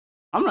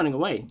I'm running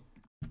away.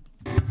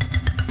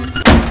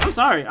 I'm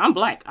sorry. I'm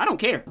black. I don't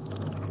care.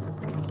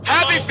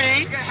 Happy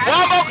feet.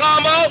 One more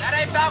combo. That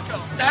ain't Falco.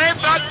 That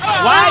ain't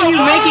Falco. Why are you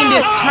making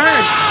this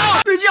turn?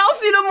 Did y'all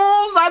see the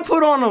moves I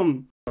put on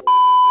them?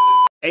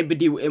 Hey,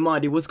 Badi,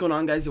 Imadi, what's going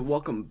on, guys? And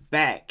welcome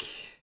back.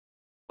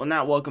 Well,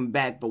 not welcome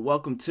back, but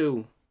welcome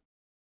to.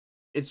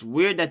 It's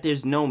weird that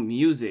there's no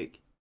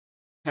music.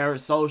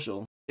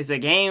 Parasocial. It's a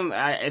game.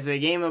 It's a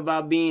game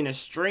about being a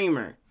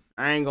streamer.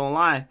 I ain't gonna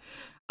lie.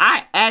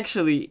 I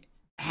actually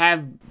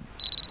have.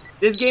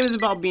 This game is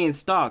about being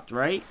stalked,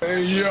 right?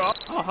 Yeah.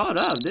 Oh, hold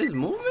up. This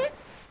movement?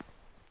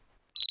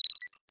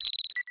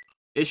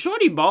 Is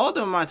Shorty bald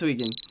or am I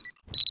tweaking?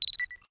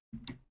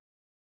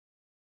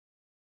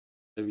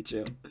 Let me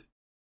chill.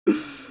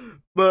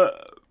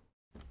 But,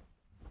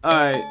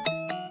 alright.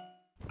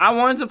 I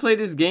wanted to play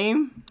this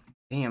game.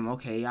 Damn,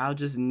 okay. I'll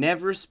just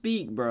never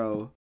speak,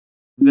 bro.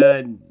 Yeah,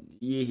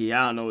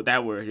 I don't know what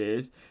that word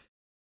is.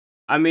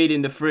 I made it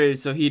in the fridge,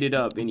 so heat it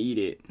up and eat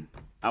it.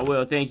 I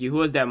will, thank you.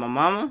 Who is that, my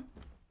mama?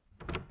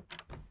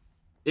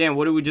 Damn,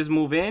 what did we just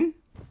move in?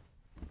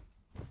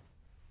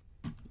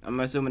 I'm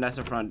assuming that's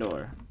the front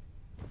door.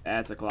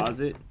 That's a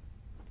closet.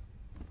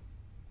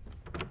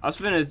 I was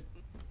finna...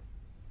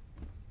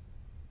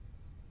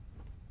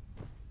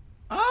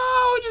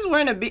 Oh, just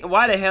wearing a beanie.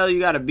 Why the hell you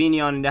got a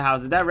beanie on in the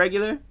house? Is that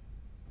regular?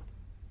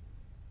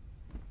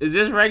 Is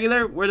this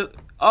regular? Where the...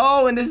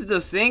 Oh, and this is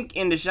the sink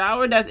in the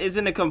shower? That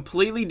isn't a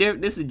completely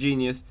different... This is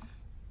genius.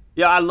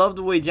 Yeah, I love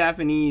the way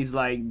Japanese,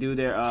 like, do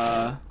their,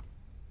 I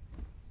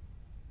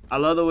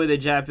love the way the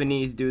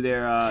Japanese do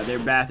their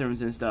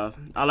bathrooms and stuff.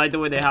 I like the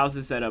way their house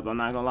is set up. I'm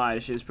not gonna lie,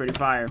 this shit's pretty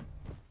fire.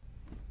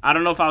 I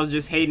don't know if I was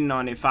just hating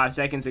on it 5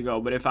 seconds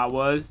ago, but if I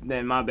was,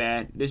 then my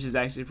bad. This is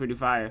actually pretty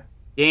fire.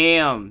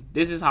 Damn,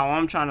 this is how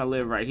I'm trying to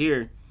live right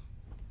here.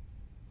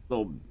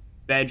 Little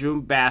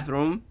bedroom,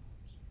 bathroom,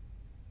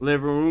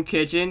 living room,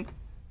 kitchen,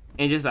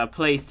 and just a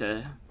place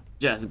to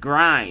just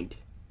grind.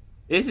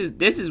 This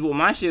is what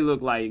my shit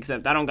look like,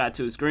 except I don't got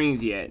 2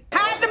 screens yet.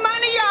 Hide the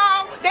money,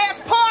 y'all. There's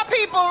poor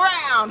people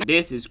around.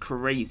 This is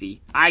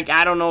crazy. I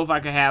don't know if I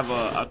could have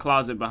a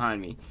closet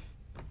behind me.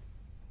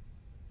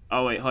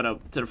 Oh wait, hold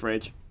up, to the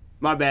fridge.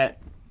 My bad.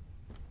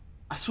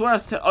 I swear I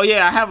was oh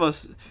yeah, I have a.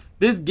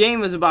 This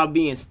game is about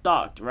being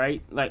stalked,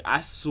 right? Like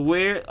I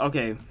swear.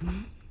 Okay.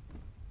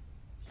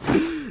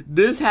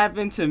 This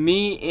happened to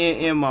me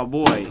and my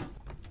boy.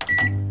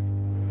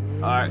 All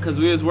right, cause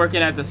we was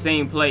working at the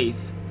same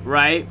place,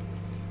 right?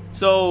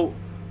 So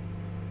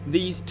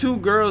these 2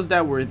 girls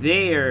that were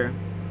there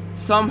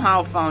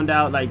somehow found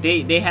out, like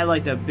they had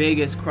like the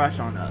biggest crush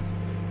on us,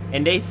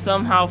 and they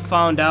somehow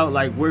found out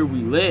like where we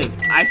lived.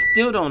 I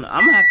still don't.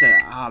 I'm gonna have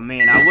to. Oh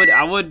man,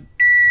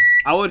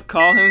 I would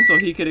call him so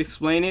he could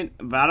explain it,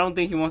 but I don't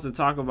think he wants to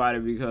talk about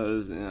it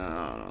because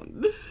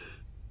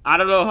I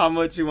don't know how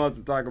much he wants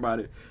to talk about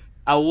it.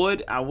 I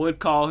would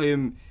call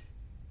him.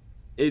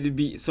 It'd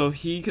be so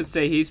he could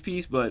say his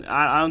piece, but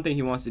I don't think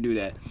he wants to do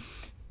that.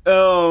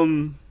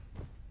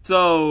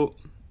 So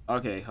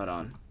okay, hold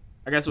on.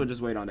 I guess we'll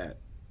just wait on that.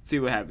 See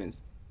what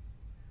happens.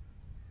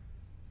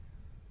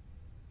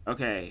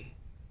 Okay.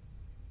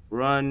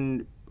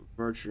 Run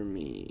virtue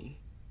me.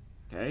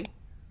 Okay.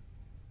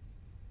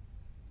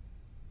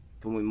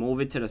 Can we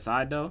move it to the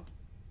side though?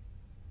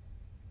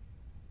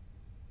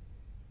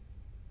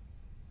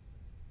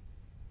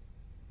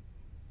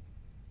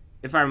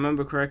 If I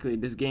remember correctly,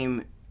 this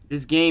game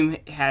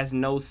has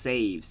no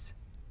saves.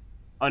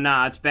 Oh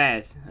nah, it's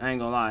fast. I ain't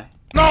gonna lie.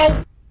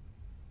 No!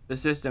 The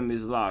system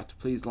is locked.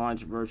 Please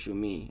launch virtual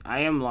me.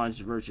 I am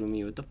launched virtual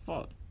me. What the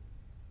fuck?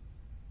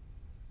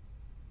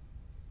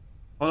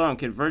 Hold on.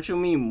 Can virtual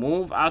me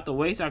move out the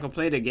way so I can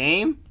play the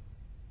game?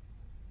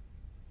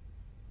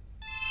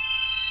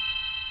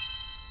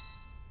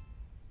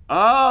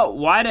 Oh,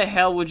 why the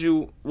hell would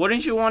you...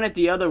 Wouldn't you want it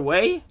the other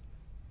way?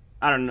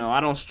 I don't know. I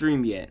don't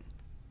stream yet.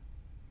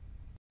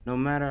 No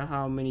matter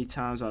how many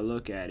times I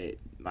look at it,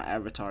 my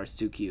avatar is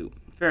too cute.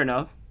 Fair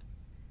enough.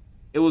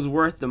 It was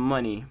worth the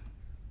money.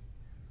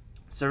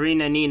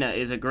 Serena Nina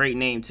is a great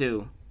name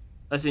too.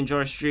 Let's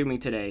enjoy streaming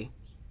today.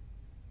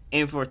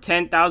 And for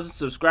 10,000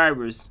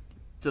 subscribers,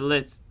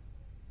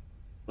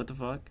 what the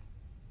fuck?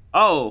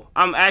 Oh,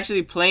 I'm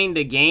actually playing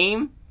the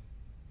game.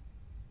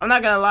 I'm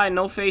not gonna lie,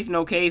 no face,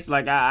 no case.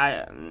 Like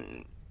I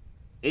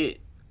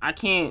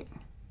can't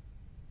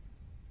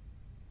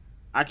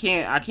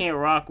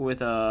rock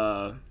with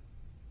a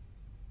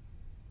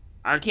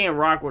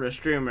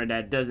streamer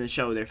that doesn't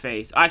show their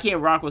face. I can't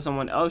rock with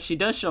someone. Oh, she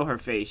does show her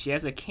face. She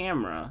has a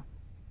camera.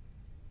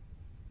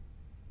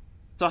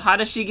 So how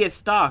does she get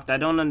stalked? I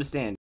don't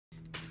understand.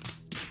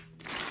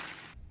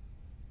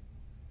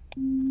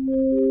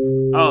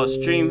 Oh,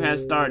 stream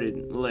has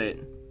started.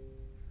 Lit.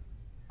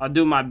 I'll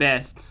do my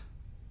best.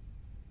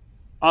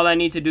 All I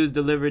need to do is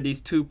deliver these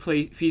 2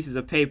 pieces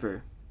of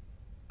paper.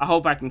 I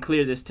hope I can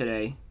clear this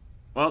today.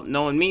 Well,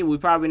 knowing me, we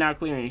probably not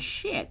clearing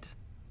shit.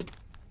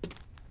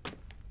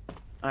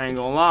 I ain't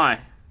gonna lie.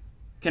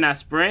 Can I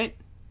sprint?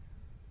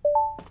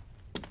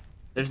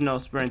 There's no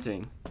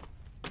sprinting.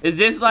 Is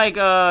this like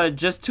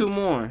just 2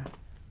 more?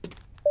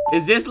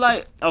 Is this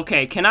like,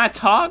 okay, can I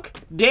talk?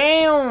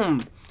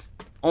 Damn!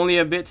 Only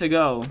a bit to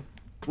go.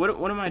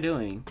 What am I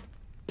doing?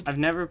 I've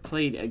never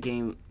played a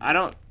game.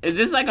 Is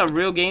this like a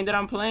real game that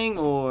I'm playing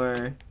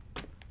or?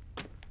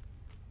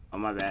 Oh,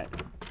 my bad.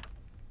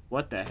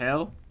 What the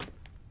hell?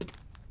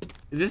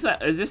 Is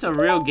this a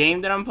real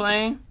game that I'm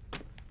playing?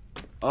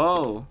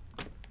 Oh.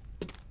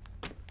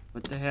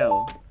 What the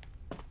hell?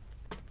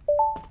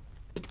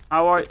 I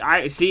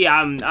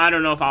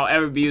don't know if I'll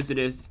ever be used to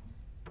this.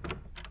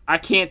 I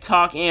can't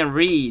talk and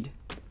read.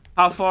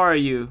 How far are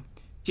you?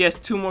 She has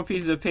 2 more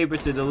pieces of paper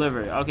to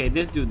deliver. Okay,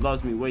 this dude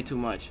loves me way too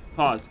much.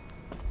 Pause.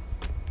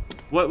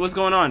 What's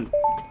going on?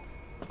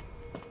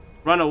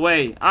 Run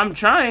away. I'm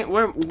trying.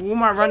 Who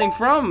am I running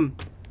from?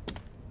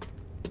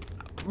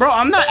 Bro,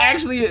 I'm not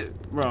actually...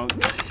 Bro.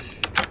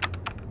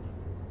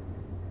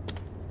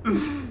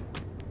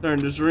 Turn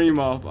the stream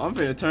off. I'm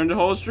finna turn the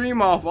whole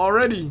stream off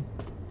already.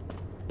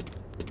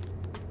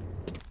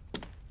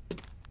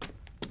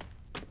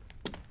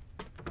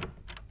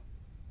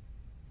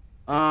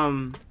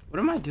 What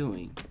am I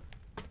doing?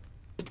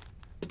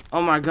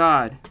 Oh my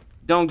god.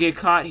 Don't get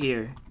caught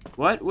here.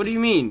 What? What do you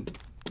mean?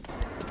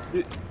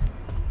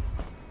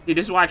 See,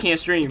 this is why I can't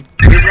stream.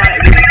 This is why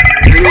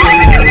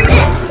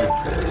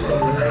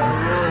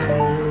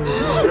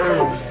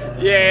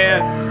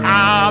yeah,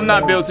 I'm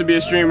not built to be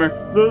a streamer.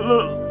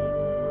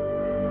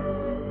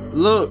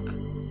 Look.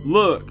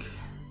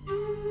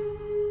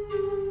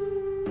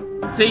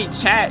 See,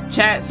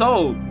 chat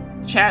sold.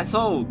 Chat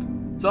sold.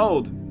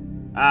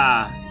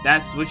 Ah,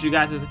 that's what you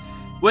got to say.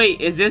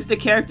 Wait, is this the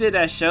character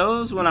that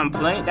shows when I'm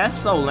playing? That's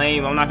so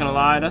lame, I'm not gonna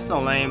lie. That's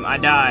so lame. I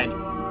died.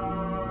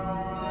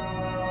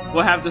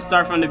 We'll have to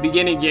start from the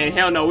beginning again.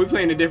 Hell no, we're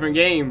playing a different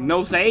game.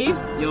 No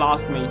saves? You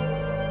lost me.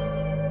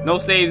 No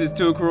saves is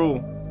too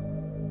cruel.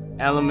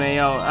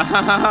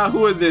 LMAO.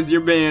 Who is this?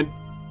 You're banned.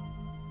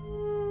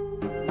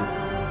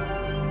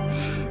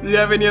 Do you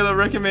have any other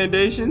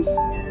recommendations?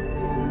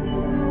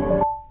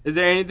 Is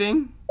there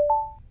anything?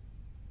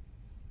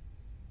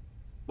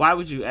 Why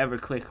would you ever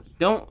click?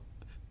 Don't.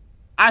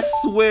 I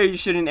swear you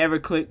shouldn't ever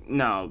click.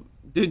 No.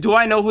 Do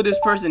I know who this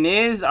person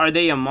is? Are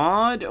they a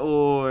mod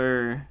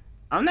or?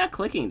 I'm not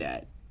clicking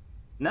that.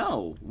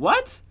 No.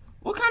 What?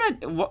 What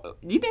kind of? What,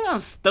 you think I'm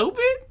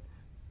stupid?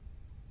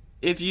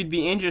 If you'd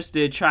be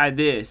interested, try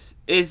this.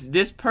 Is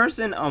this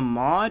person a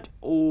mod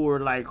or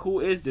like who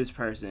is this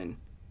person?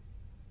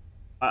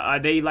 Are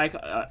they like?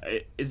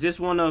 Is this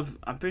one of?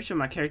 I'm pretty sure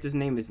my character's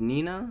name is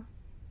Nina.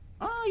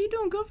 Oh, you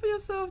doing good for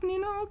yourself,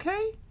 Nina.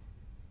 Okay.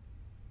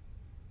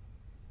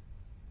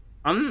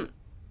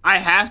 I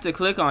have to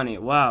click on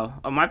it. Wow.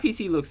 My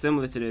PC looks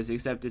similar to this,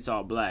 except it's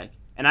all black.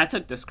 And I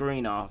took the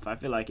screen off. I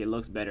feel like it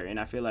looks better, and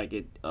I feel like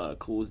it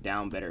cools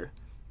down better.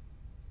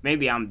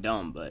 Maybe I'm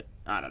dumb, but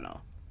I don't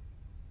know.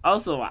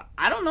 Also,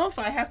 I don't know if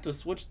I have to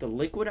switch the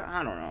liquid.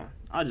 I don't know.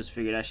 I'll just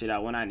figure that shit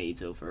out when I need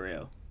to, for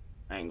real.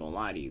 I ain't gonna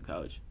lie to you,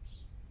 coach.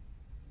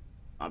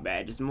 My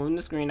bad. Just moving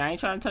the screen. I ain't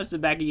trying to touch the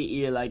back of your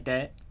ear like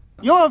that.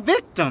 You're a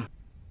victim.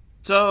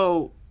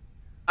 So...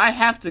 I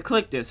have to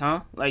click this,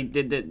 huh? Like,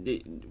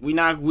 we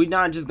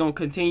not just gonna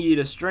continue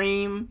to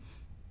stream?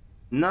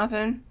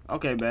 Nothing?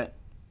 Okay, bet.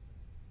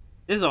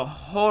 This is a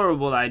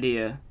horrible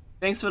idea.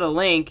 Thanks for the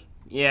link.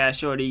 Yeah,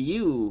 Shorty,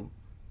 you.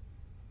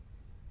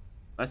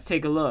 Let's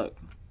take a look.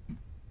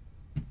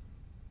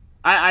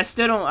 I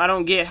still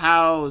don't get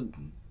how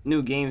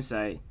new game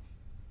site.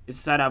 It's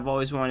a site I've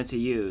always wanted to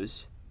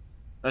use.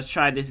 Let's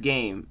try this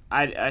game.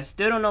 I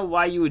still don't know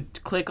why you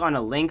would click on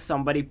a link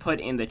somebody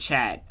put in the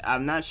chat.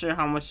 I'm not sure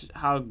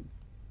how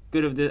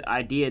good of the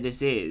idea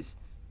this is.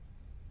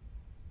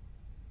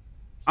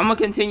 I'm gonna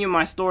continue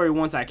my story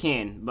once I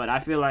can, but I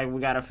feel like we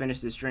gotta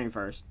finish this stream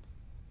first.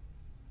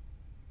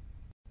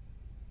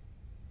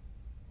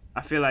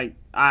 I feel like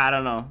I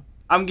don't know.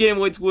 I'm getting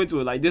way too into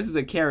it. Like, this is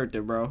a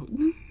character, bro.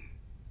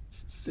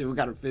 See, we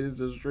gotta finish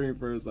the stream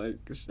first. Like,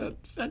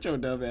 shut your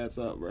dumb ass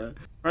up, bro.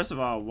 First of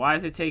all, why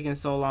is it taking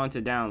so long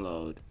to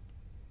download?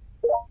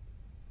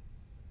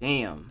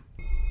 Damn.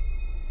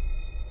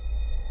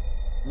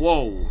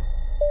 Whoa.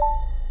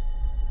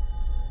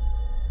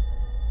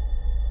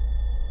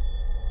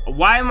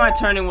 Why am I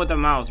turning with the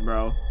mouse,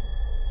 bro?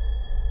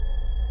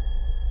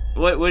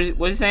 What's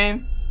he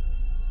saying?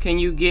 Can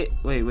you get...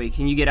 Wait,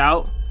 can you get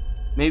out?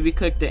 Maybe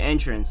click the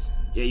entrance.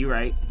 Yeah, you're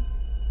right.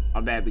 My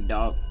bad, big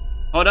dog.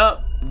 Hold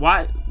up.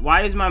 Why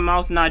is my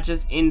mouse not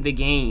just in the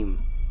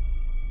game?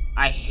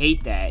 I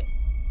hate that.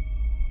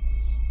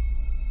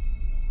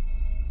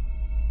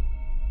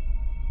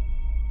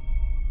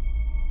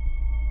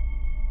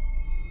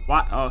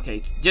 Why?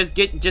 Okay, just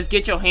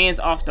get your hands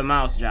off the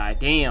mouse, Jai.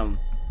 Damn.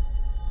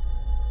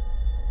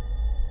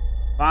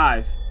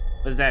 5.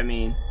 What does that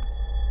mean?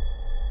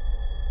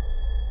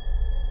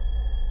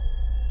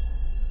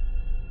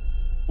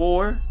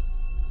 4.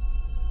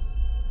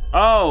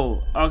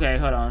 Oh, okay,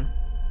 hold on.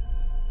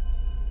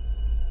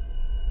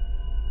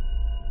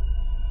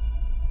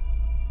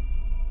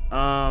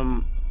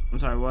 I'm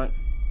sorry, what?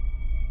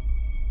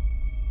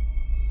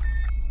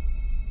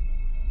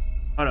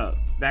 Hold up,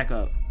 back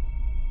up.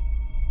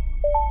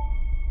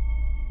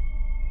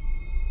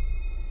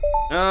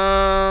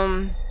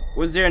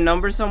 Was there a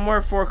number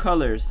somewhere? 4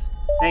 colors.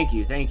 Thank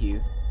you, thank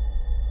you.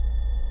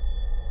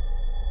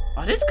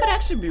 Oh, this could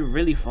actually be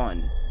really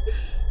fun.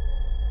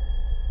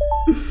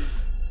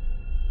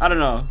 I don't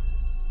know.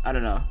 I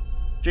don't know.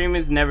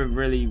 Streaming's never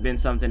really been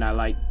something I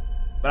like,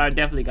 but I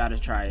definitely gotta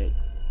try it.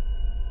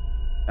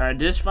 Alright,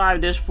 dish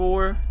 5, dish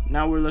 4.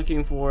 Now we're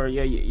looking for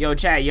yo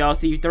chat, y'all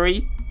see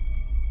 3?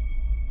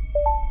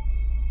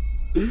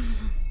 Did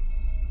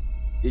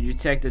you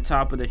check the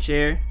top of the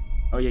chair?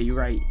 Oh yeah, you're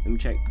right. Let me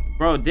check.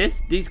 Bro,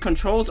 these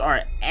controls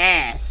are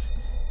ass.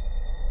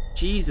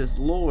 Jesus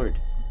Lord.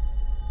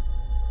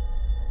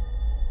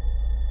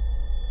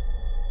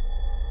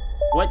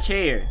 What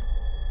chair?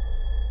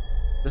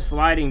 The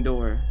sliding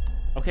door.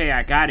 Okay,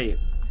 I got it.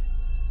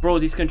 Bro,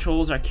 these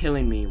controls are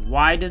killing me.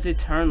 Why does it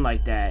turn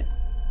like that?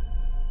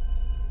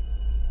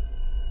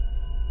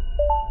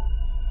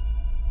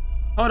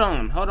 Hold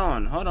on, hold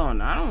on, hold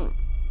on. I don't...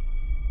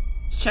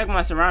 Just check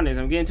my surroundings.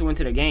 I'm getting too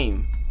into the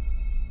game.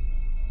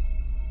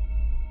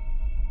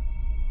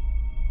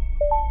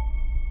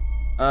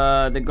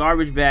 The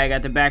garbage bag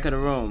at the back of the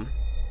room.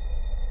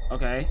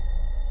 Okay.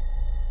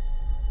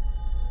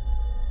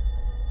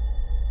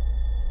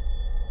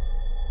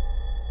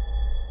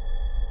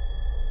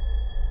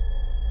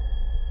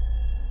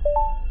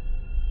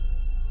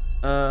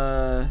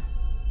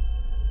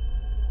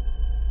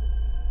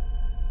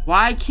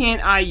 Why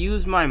can't I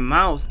use my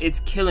mouse? It's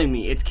killing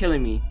me. It's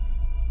killing me.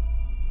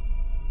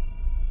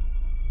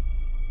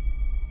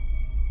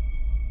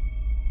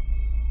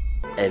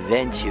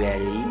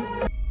 Eventually.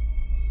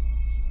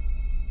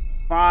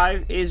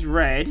 5 is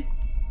red.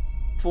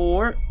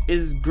 4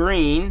 is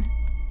green.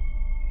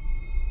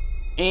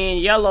 And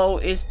yellow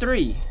is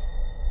 3.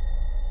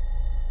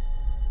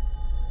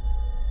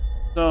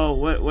 So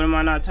what am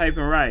I not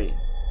typing right?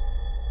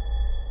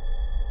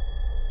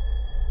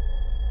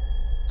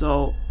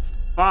 So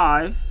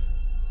 5,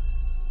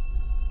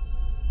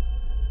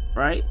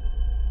 right?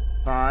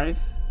 5,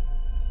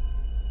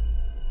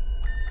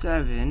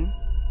 7.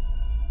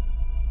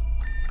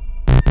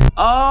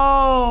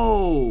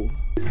 Oh!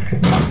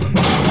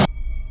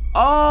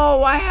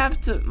 Oh, I have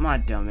to, my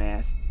dumb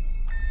ass.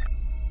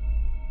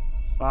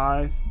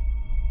 5,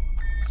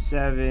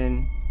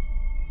 7.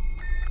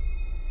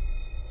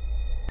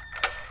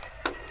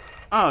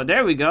 Oh,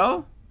 there we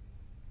go.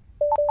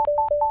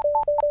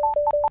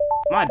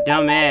 My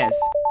dumb ass.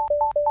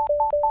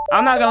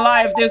 I'm not gonna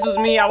lie, if this was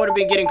me, I would have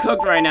been getting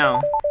cooked right now.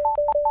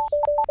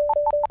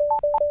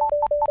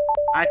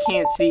 I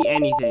can't see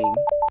anything.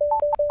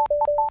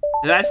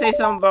 Did I say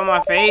something about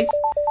my face?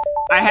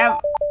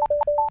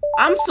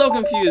 I'm so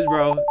confused,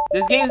 bro.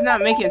 This game's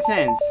not making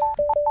sense.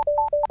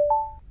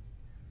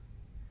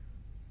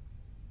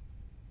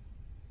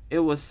 It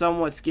was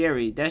somewhat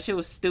scary. That shit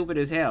was stupid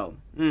as hell.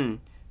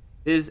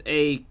 There's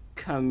a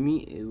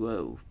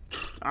whoa.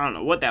 I don't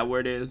know what that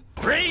word is.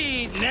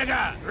 Read,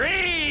 nigga,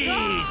 read!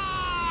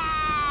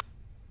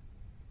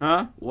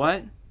 Huh?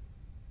 What?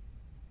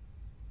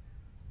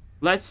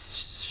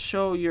 Let's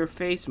show your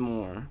face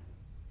more.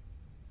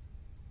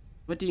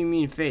 What do you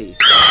mean face?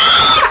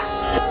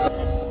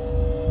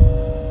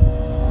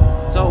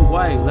 So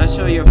what? Let's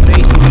show your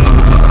face more.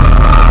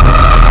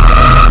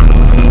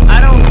 I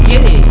don't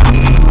get it.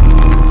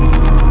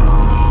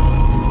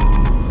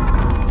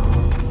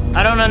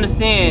 I don't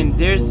understand.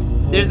 There's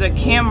a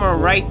camera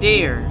right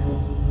there.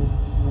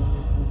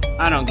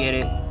 I don't get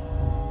it.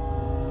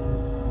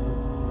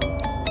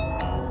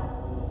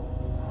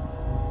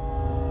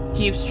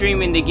 Keep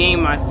streaming the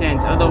game I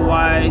sent,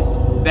 otherwise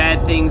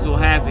bad things will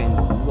happen.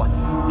 What?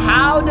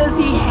 How does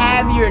he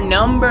have your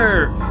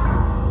number?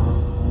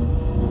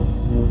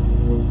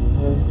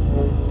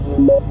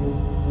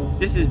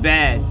 This is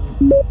bad.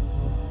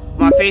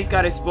 My face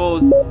got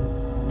exposed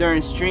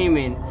during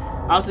streaming.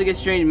 I also get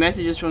strange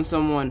messages from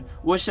someone.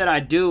 What should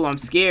I do? I'm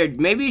scared.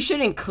 Maybe you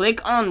shouldn't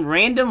click on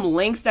random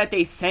links that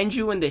they send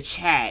you in the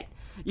chat.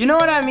 You know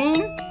what I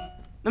mean?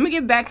 Let me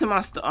get back to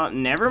my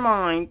never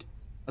mind.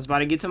 I was about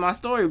to get to my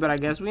story, but I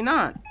guess we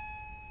not.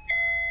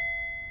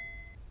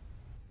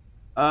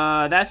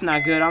 That's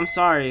not good. I'm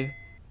sorry.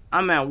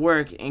 I'm at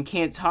work and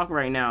can't talk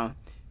right now.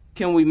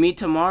 Can we meet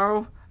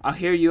tomorrow? I'll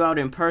hear you out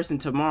in person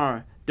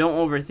tomorrow. Don't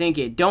overthink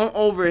it. Don't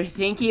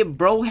overthink it.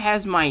 Bro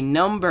has my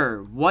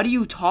number. What are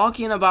you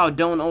talking about?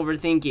 Don't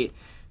overthink it.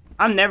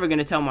 I'm never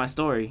gonna tell my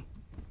story.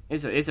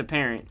 It's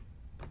apparent.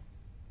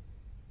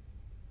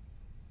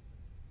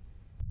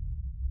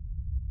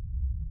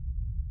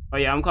 Oh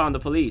yeah, I'm calling the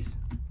police.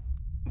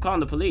 I'm calling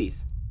the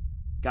police.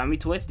 Got me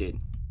twisted.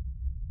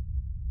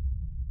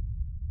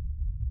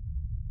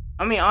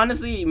 I mean,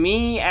 honestly,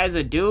 me as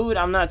a dude,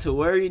 I'm not too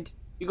worried.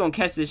 You're gonna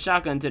catch this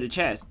shotgun to the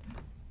chest.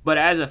 But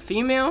as a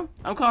female,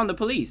 I'm calling the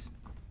police.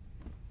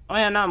 Oh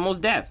yeah, nah,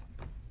 most deaf.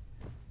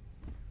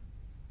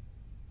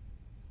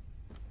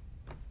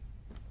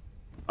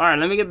 Alright,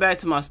 let me get back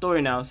to my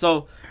story now.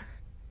 So,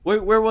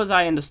 where was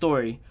I in the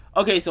story?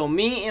 Okay, so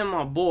me and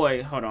my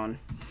boy, hold on.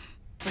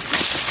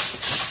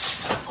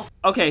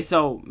 Okay,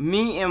 so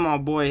me and my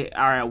boy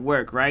are at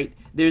work, right?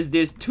 There's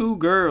 2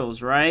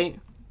 girls, right?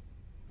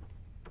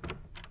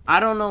 I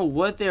don't know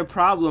what their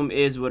problem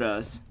is with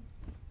us.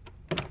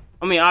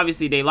 I mean,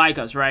 obviously they like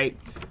us, right?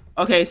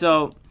 Okay,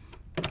 so.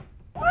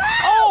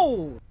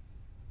 Oh!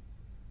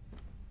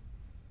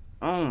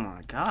 Oh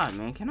my god,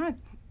 man. Can I?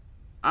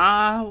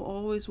 I'm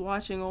always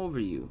watching over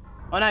you.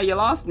 Oh no, you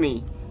lost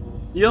me.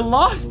 You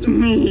lost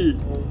me.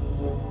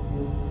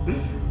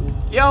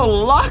 Yo,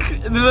 lock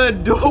the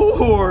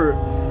door.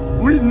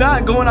 We're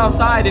not going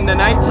outside in the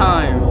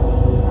nighttime.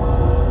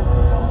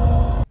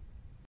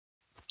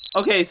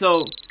 Okay,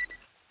 so.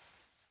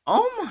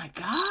 Oh my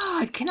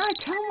god. Can I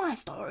tell my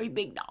story,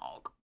 big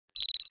dog?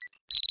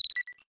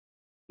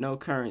 No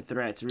current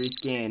threats.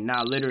 Rescan.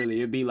 Nah, literally,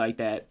 it'd be like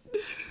that.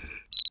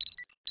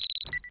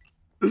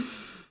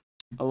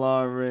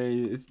 Alarm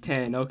ring. It's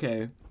 10.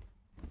 Okay.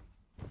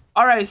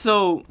 Alright,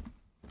 so.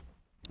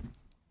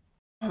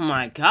 Oh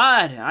my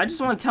god. I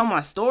just want to tell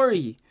my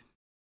story.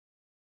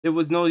 There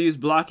was no use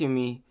blocking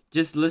me.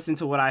 Just listen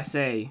to what I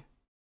say.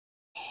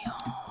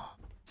 Damn.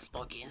 It's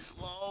looking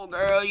slow,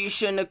 girl. You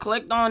shouldn't have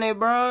clicked on it,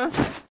 bro.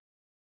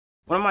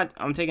 What am I?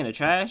 I'm taking the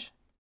trash?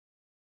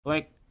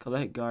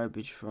 Collect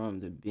garbage from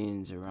the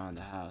bins around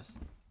the house.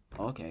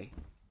 Okay.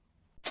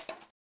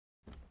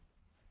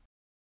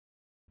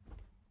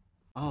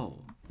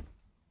 Oh.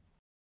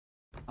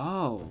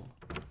 Oh.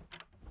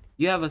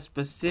 You have a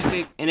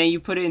specific, and then you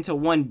put it into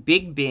one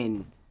big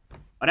bin.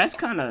 Oh, that's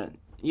kind of,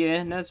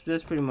 yeah, that's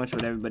pretty much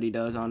what everybody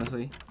does,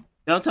 honestly.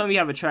 Don't tell me you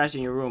have a trash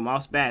in your room. I'll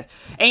spaz.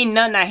 Ain't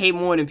nothing I hate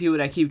more than people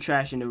that keep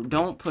trash in the room.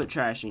 Don't put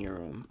trash in your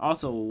room.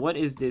 Also, what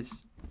is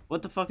this?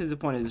 What the fuck is the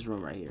point of this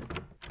room right here?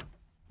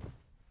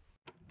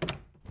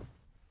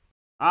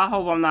 I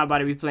hope I'm not about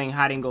to be playing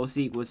hide and go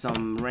seek with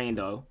some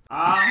rando.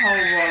 I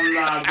hope I'm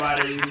not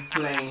about to be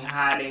playing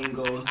hide and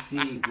go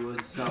seek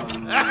with some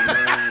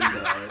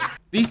rando.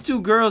 These two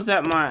girls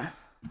at my...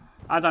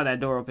 I thought that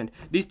door opened.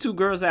 These two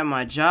girls at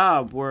my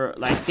job were,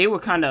 like, they were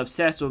kind of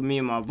obsessed with me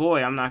and my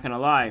boy. I'm not gonna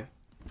lie.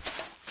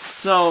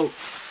 So,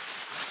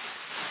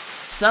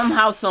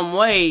 somehow, some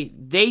way,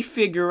 they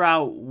figure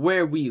out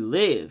where we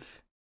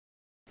live.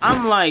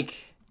 I'm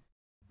like...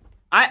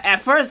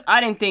 At first, I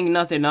didn't think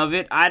nothing of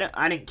it. I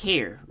didn't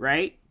care,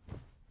 right?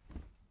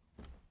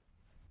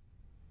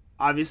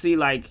 Obviously,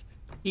 like,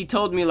 he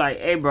told me, like,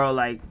 hey, bro,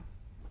 like,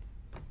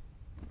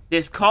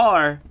 this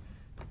car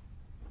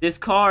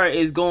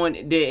is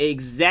going the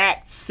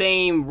exact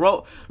same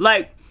road.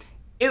 Like,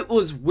 it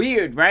was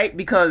weird, right?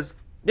 Because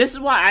this is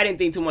why I didn't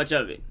think too much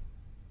of it.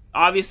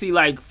 Obviously,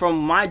 like, from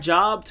my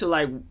job to,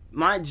 like,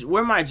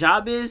 where my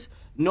job is,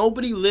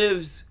 nobody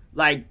lives,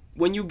 like,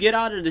 when you get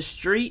out of the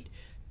street,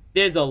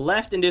 there's a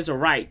left and there's a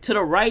right. To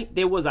the right,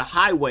 there was a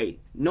highway.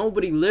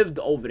 Nobody lived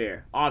over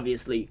there,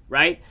 obviously,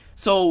 right?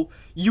 So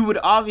you would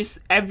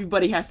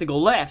everybody has to go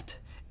left.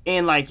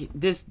 And like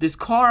this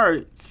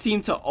car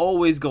seemed to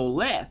always go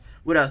left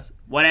with us.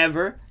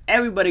 Whatever.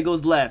 Everybody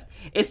goes left.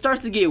 It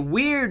starts to get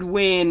weird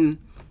when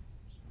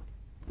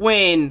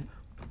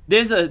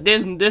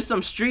there's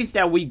some streets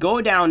that we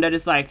go down that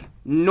it's like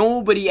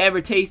nobody ever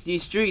takes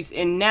these streets,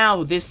 and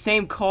now this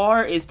same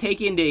car is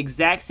taking the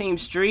exact same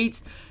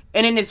streets.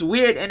 And then it's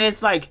weird, and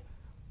it's like,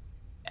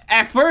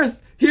 at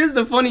first, here's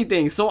the funny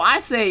thing. So I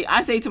say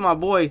to my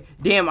boy,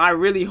 damn, I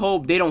really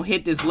hope they don't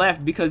hit this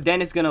left, because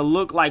then it's gonna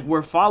look like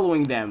we're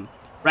following them,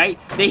 right?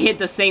 They hit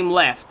the same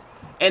left,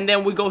 and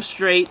then we go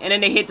straight, and then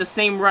they hit the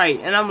same right.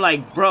 And I'm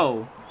like,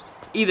 bro,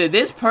 either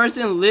this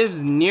person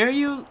lives near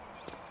you.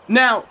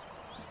 Now,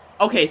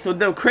 okay, so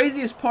the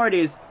craziest part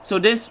is, so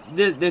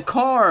the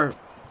car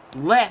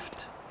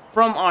left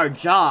from our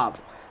job.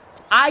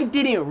 I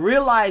didn't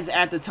realize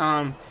at the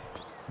time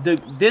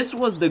this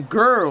was the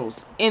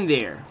girls in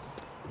there.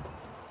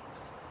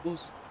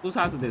 Whose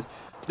house is this?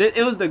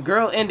 It was the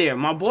girl in there.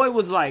 My boy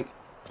was like,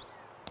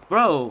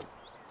 bro,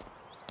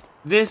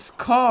 this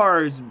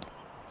car's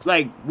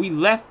like, we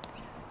left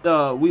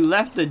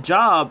the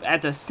job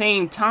at the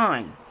same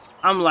time.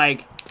 I'm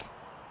like,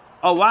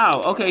 oh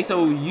wow, okay,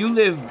 so you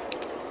live.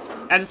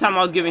 At the time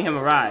I was giving him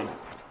a ride.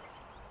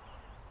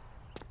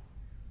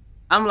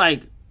 I'm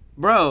like,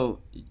 bro,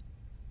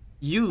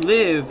 you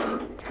live.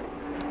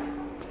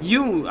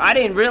 I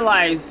didn't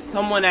realize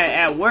someone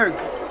at work.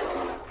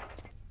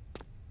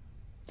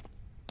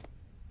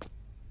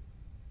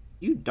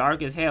 You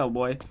dark as hell,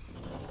 boy.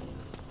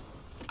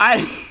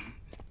 I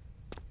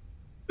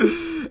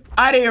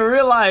didn't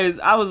realize.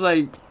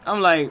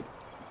 I'm like,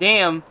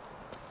 damn,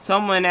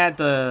 someone at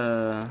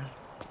the,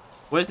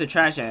 where's the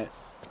trash at?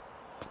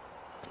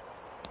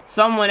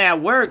 Someone at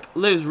work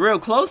lives real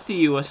close to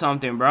you or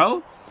something,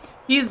 bro.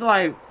 He's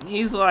like,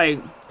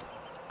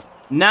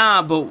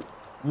 nah, but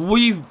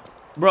we've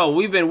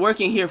been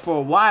working here for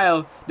a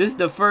while. This is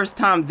the first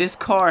time this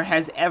car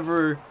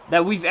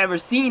we've ever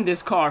seen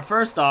this car,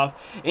 first off.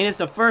 And it's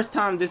the first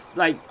time this,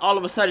 like, all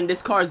of a sudden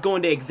this car is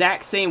going the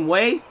exact same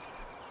way.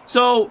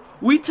 So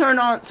we turn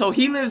on, so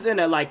he lives in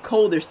a, like,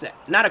 cul-de-sac,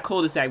 not a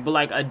cul-de-sac, but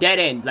like a dead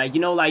end. Like,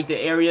 you know, like the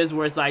areas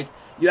where it's like,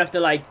 you have to,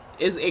 like,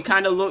 it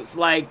kind of looks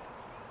like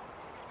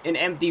an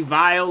empty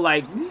vial,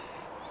 like,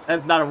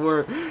 That's not a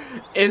word.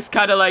 It's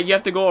kind of like you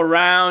have to go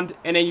around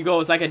and then you go,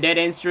 it's like a dead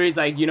end street. It's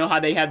like, you know how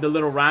they have the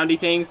little roundy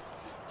things?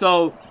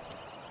 So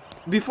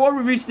before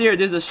we reach there,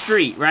 there's a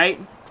street, right?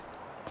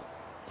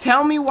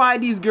 Tell me why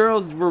these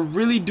girls were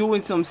really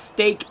doing some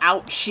stake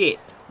out shit,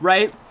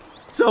 right?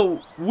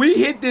 So we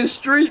hit this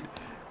street.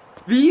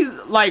 These,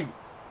 like,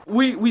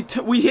 we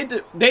hit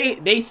the,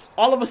 they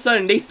all of a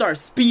sudden they start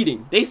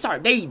speeding.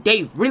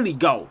 They really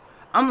go.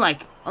 I'm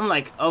like,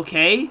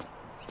 okay.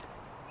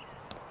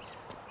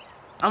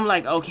 I'm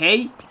like,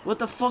 okay, what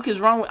the fuck is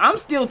wrong with, I'm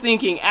still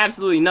thinking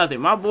absolutely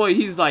nothing. My boy,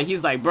 he's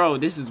like, bro,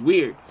 this is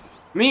weird.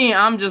 Me,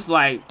 I'm just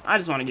like, I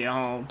just want to get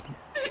home.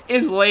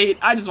 It's late,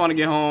 I just want to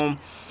get home.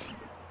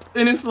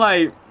 And it's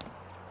like,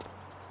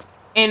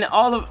 and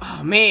all of,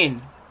 oh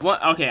man,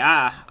 what, okay,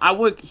 I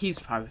would, he's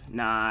probably,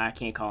 nah, I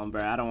can't call him,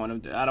 bro. I don't want him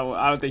to, I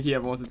don't think he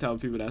ever wants to tell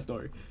people that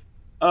story.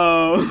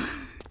 I'm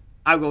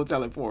gonna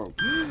tell it for him.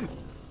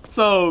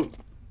 So,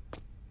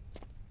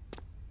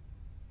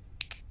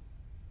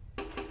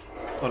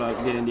 hold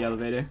up, get in the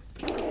elevator.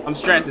 I'm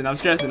stressing.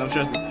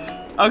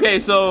 Okay,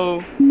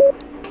 so,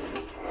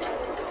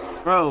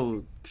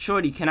 bro,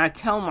 Shorty, can I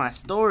tell my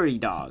story,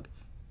 dog?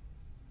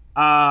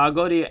 I'll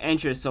go to your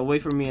entrance, so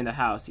wait for me in the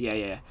house.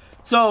 Yeah.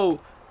 So,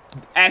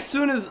 as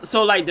soon as,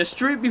 so like the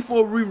street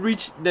before we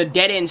reach the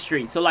dead end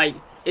street. So like,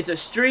 it's a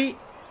street,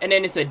 and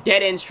then it's a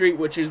dead end street,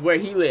 which is where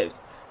he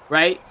lives,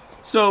 right?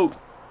 So,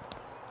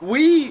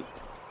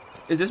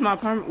 is this my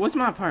apartment? What's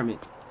my apartment?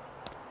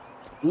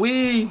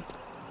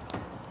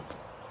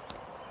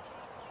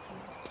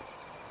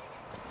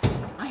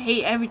 I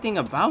hate everything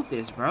about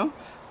this, bro.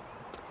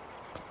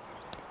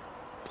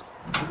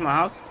 This is my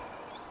house.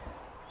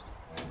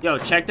 Yo,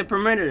 check the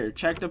perimeter.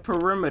 Check the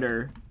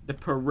perimeter. The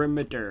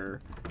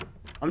perimeter.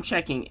 I'm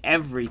checking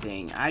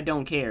everything. I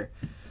don't care.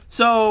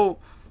 So,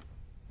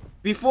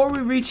 before we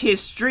reach his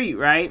street,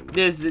 right?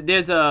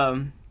 There's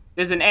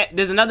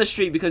another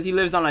street because he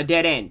lives on a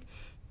dead end,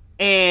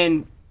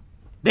 and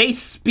they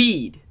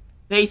speed.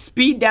 They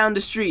speed down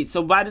the street.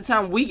 So by the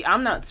time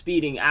I'm not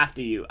speeding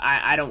after you.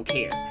 I don't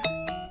care.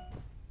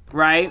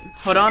 Right?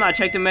 Hold on, I'll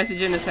check the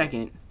message in a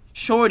second.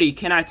 Shorty,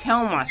 can I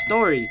tell my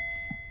story?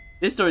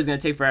 This story's gonna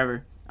take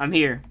forever. I'm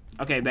here.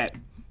 Okay, bet.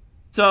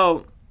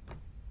 So,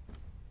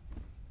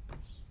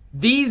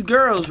 these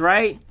girls,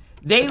 right?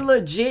 They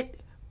legit,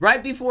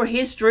 right before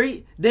his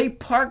street, they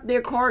parked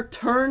their car,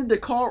 turned the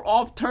car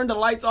off, turned the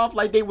lights off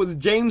like they was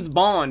James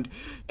Bond.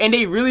 And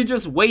they really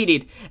just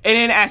waited. And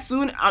then as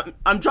soon,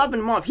 I'm dropping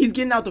him off, he's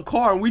getting out the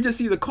car, and we just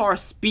see the car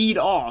speed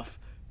off.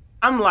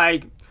 I'm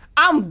like,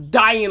 I'm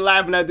dying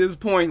laughing at this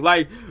point.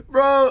 Like,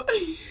 bro,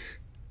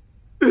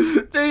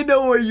 they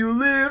know where you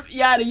live,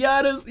 yada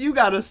yadas. You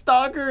got a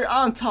stalker.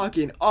 I'm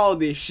talking all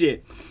this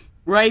shit,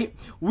 right?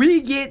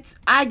 I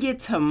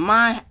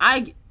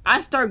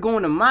start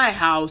going to my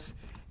house,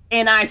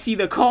 and I see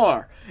the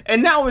car.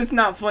 And now it's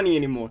not funny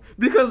anymore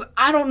because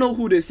I don't know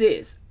who this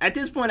is. At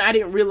this point, I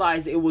didn't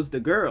realize it was the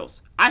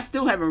girls. I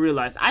still haven't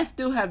realized. I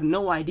still have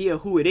no idea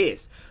who it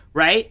is,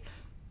 right?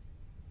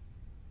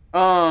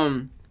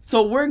 So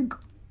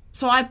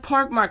I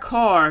park my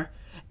car,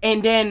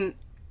 and then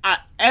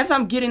as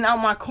I'm getting out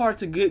my car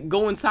to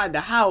go inside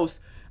the house,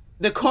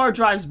 the car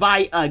drives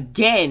by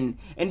again.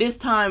 And this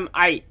time,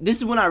 this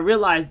is when I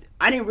realized,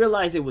 I didn't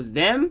realize it was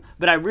them,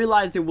 but I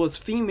realized it was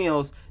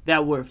females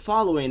that were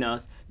following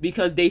us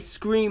because they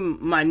scream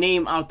my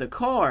name out the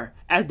car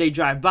as they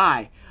drive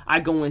by. I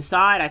go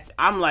inside,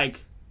 I'm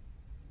like,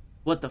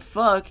 what the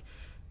fuck?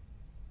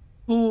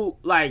 Who,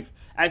 like,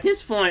 at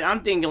this point,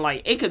 I'm thinking,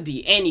 like, it could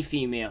be any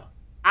female.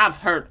 I've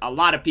hurt a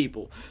lot of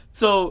people.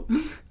 So,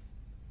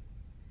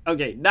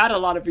 okay, not a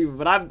lot of people,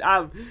 but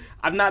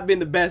I've not been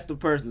the best of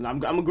persons.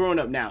 I'm a grown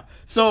up now.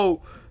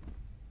 So,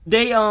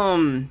 they,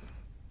 hold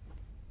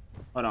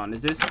on,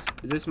 is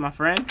this my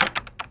friend?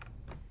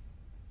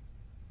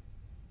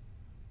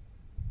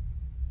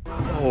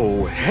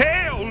 Oh,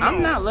 hell no!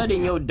 I'm not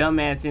letting your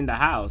dumb ass in the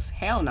house.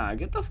 Hell nah,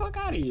 get the fuck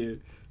out of here.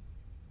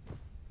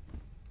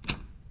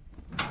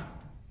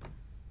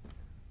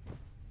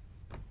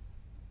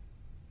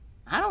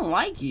 I don't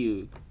like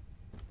you.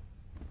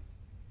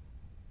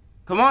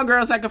 Come on,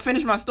 girls, I can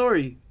finish my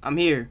story. I'm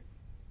here.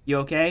 You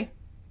okay?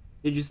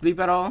 Did you sleep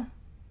at all?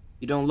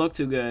 You don't look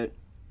too good.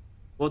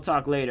 We'll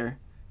talk later.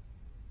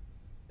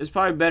 It's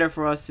probably better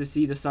for us to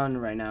see the sun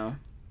right now.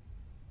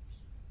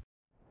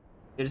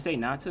 Did it say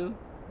not to?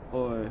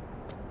 Or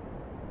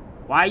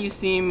why are you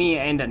seeing me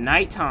in the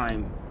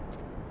nighttime?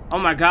 Oh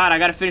my god, I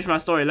gotta finish my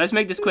story. Let's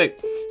make this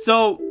quick.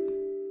 So,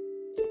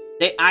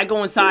 I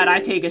go inside,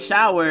 I take a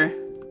shower.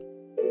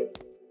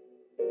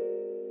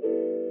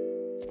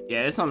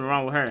 Yeah, there's something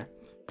wrong with her.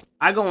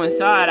 I go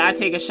inside, I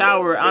take a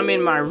shower, I'm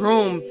in my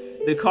room,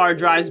 the car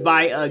drives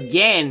by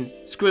again,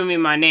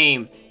 screaming my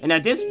name. And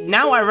at this,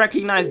 now I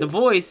recognize the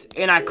voice,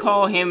 and I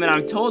call him and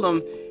I told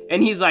him,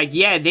 and he's like,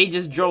 yeah, they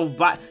just drove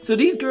by. So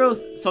these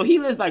girls, so he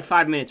lives like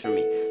 5 minutes from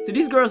me. So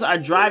these girls are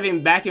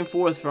driving back and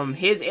forth from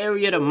his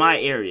area to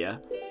my area,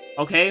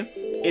 okay?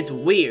 It's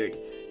weird.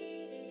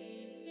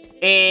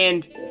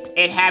 And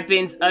it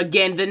happens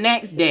again the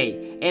next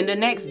day, and the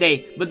next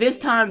day. But this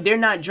time, they're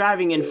not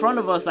driving in front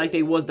of us like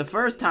they was the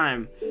first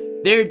time.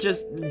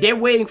 They're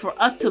waiting for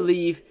us to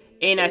leave,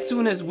 and as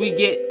soon as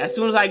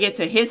I get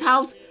to his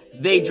house,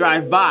 they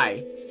drive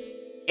by.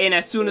 And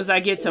as soon as I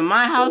get to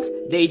my house,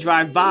 they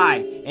drive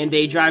by, and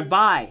they drive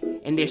by,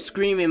 and they're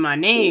screaming my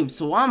name.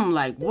 So I'm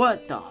like,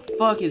 what the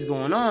fuck is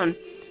going on?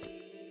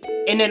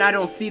 And then I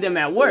don't see them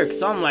at work,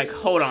 so I'm like,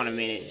 hold on a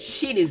minute,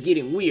 shit is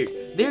getting weird.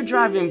 They're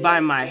driving by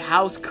my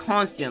house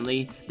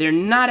constantly, they're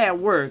not at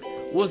work,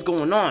 what's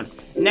going on?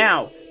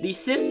 Now, these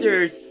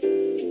sisters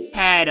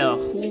had a,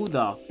 who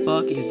the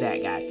fuck is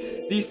that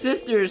guy? These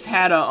sisters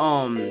had a,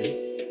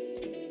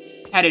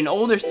 had an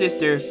older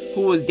sister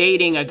who was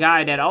dating a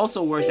guy that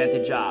also worked at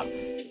the job.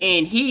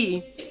 And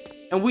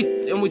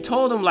we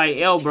told him like,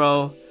 yo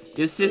bro,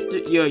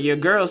 your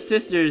girl's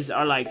sisters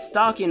are like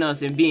stalking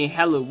us and being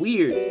hella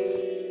weird.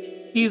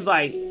 He's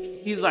like,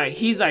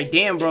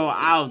 damn bro,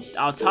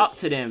 I'll talk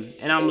to them.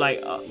 And I'm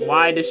like,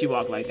 why does she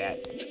walk like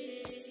that?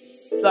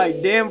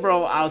 Like, damn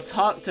bro, I'll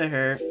talk to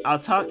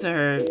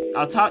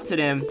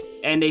them,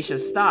 and they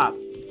should stop.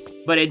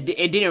 But it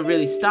didn't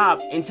really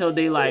stop until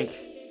they like,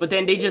 but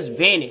then they just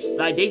vanished.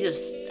 Like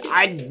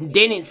I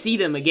didn't see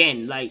them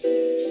again. Like,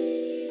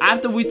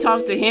 after we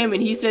talked to him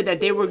and he said that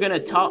they were gonna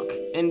talk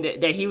and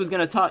that he was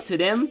gonna talk to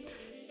them,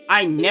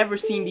 I never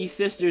seen these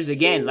sisters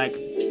again, like,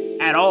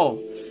 at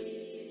all.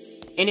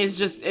 And it's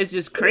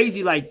just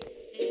crazy, like,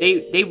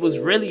 they was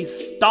really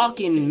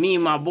stalking me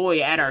and my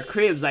boy at our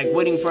cribs, like,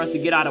 waiting for us to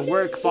get out of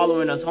work,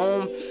 following us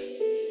home.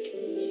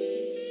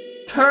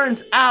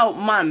 Turns out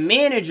my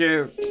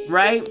manager,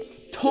 right,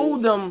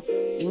 told them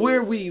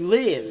where we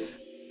live.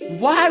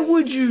 Why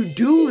would you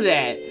do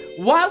that?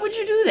 Why would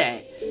you do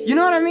that? You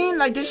know what I mean?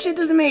 Like, this shit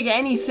doesn't make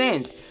any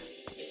sense.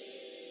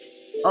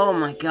 Oh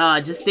my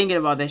god, just thinking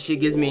about that shit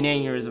gives me an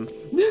aneurysm.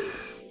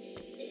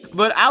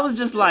 But I was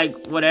just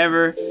like,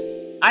 whatever.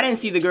 I didn't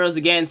see the girls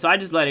again, so I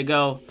just let it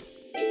go.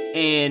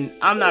 And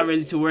I'm not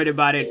really too worried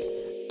about it.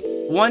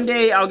 One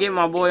day I'll get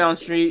my boy on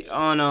street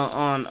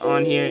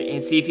on here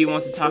and see if he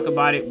wants to talk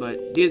about it.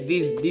 But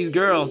these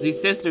girls, these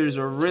sisters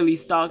are really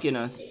stalking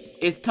us.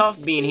 It's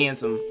tough being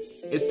handsome.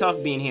 It's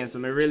tough being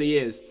handsome. It really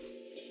is.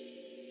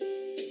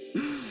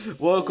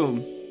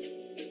 Welcome.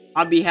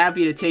 I'll be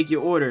happy to take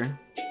your order.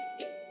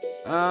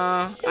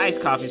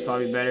 Iced coffee's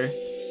probably better.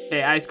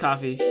 Hey, iced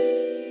coffee.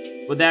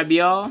 Would that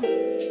be all?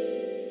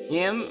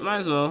 Yeah, might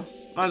as well.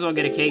 Might as well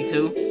get a cake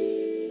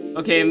too.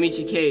 Okay,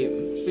 Amici Kate,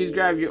 please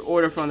grab your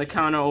order from the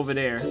counter over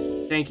there.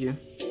 Thank you.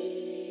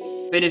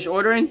 Finish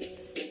ordering?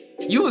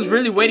 You was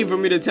really waiting for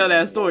me to tell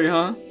that story,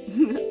 huh?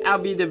 I'll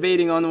be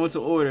debating on what to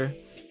order.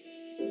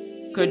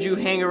 Could you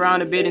hang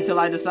around a bit until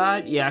I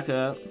decide? Yeah, I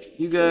could.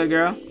 You good,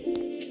 girl?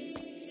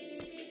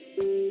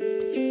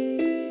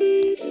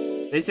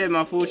 They said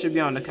my food should be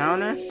on the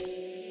counter.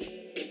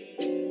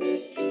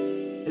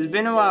 It's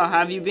been a while. How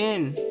have you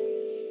been?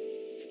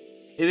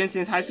 Even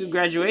since high school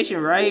graduation,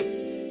 right?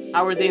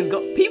 How are things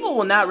go? People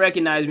will not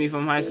recognize me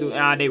from high school.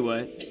 Nah, they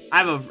would. I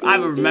have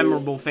a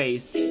memorable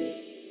face,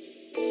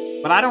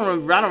 but I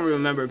don't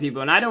remember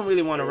people, and I don't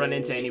really want to run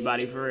into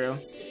anybody for real.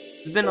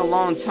 It's been a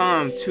long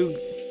time. Too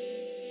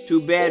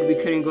bad we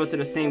couldn't go to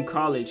the same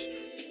college.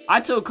 I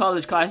took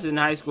college classes in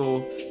high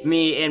school,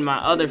 me and my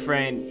other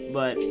friend,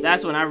 but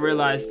that's when I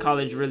realized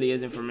college really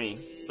isn't for me.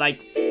 Like,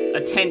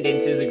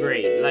 attendance is a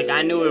grade. Like,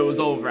 I knew it was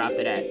over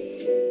after that.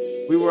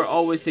 We were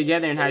always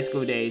together in high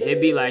school days.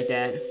 It'd be like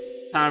that.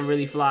 Time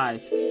really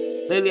flies.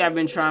 Lately, I've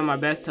been trying my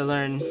best to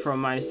learn from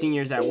my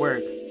seniors at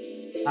work.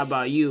 How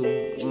about you?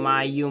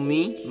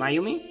 Mayumi?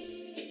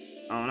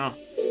 I don't know.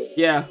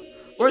 Yeah,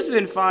 work's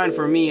been fine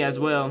for me as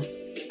well.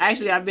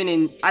 Actually, I've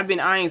been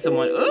eyeing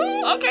someone.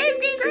 Ooh, okay, it's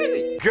getting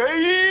crazy.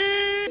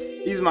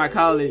 Gay! He's my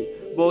colleague.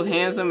 Both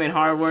handsome and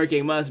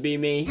hardworking. Must be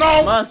me.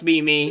 No! Must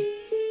be me.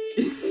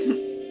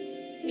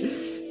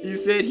 He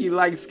said he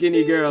likes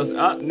skinny girls.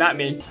 Not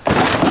me.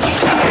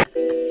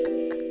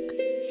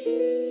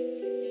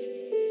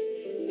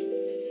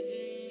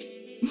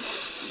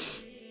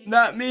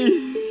 Not me.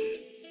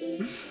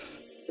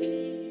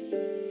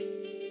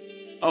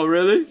 Oh,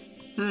 really?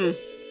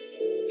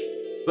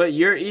 But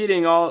you're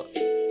eating all...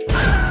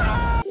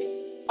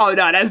 Oh,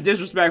 no, that's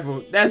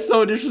disrespectful. That's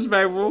so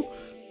disrespectful.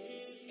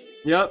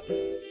 Yep.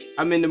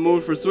 I'm in the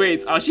mood for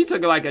sweets. Oh, she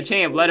took it like a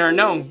champ. Let her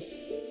know.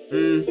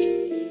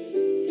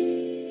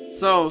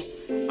 So,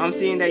 I'm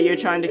seeing that you're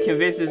trying to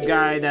convince this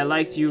guy that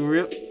likes you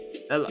real...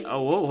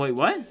 Oh, whoa, wait,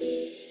 what?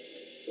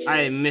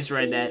 I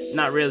misread that.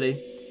 Not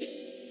really.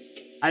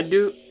 I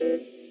do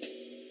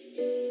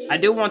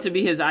want to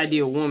be his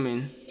ideal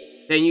woman.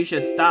 Then you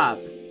should stop.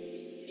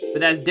 But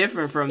that's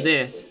different from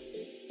this.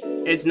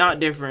 It's not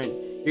different.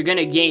 You're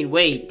gonna gain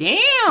weight.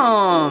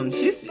 Damn!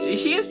 She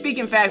is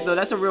speaking facts though.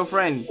 That's a real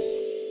friend.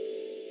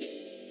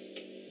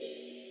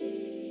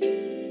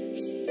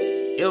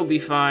 It'll be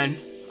fine.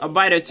 A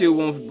bite or two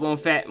won't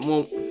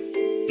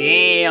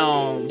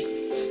Damn.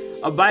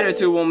 A bite or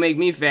two won't make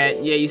me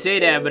fat. Yeah, you say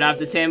that, but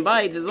after 10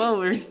 bites, it's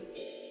over.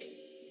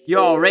 You're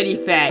already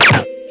fat.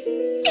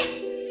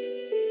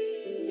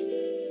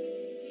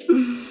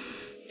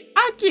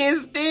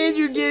 and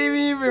you're getting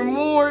me even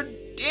more.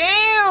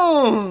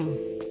 Damn.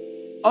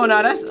 Oh,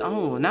 no, that's...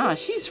 Oh, nah,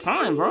 she's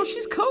fine, bro.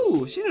 She's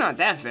cool. She's not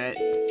that fat.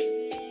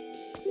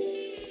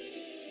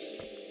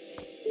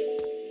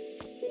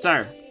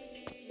 Sir.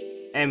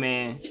 Hey,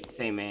 man.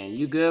 Say, man,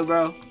 you good,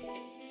 bro?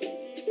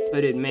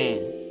 Hooded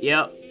man.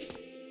 Yep.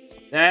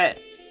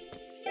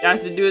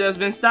 That's the dude that's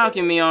been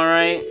stalking me,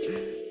 alright?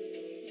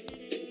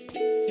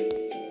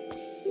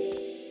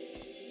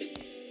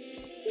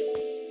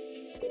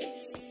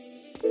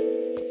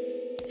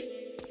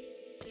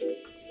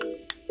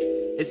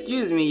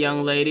 Excuse me,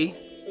 young lady.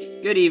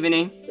 Good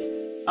evening.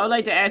 I would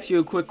like to ask you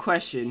a quick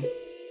question.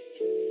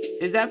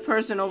 Is that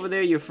person over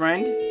there your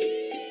friend?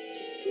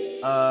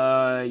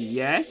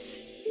 Yes.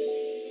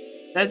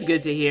 That's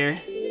good to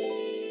hear.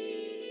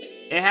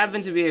 It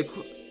happened to be a...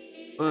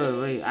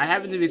 Wait. I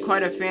happen to be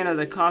quite a fan of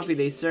the coffee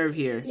they serve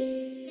here.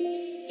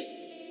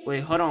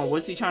 Wait, hold on.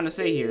 What's he trying to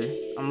say here?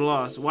 I'm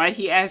lost. Why'd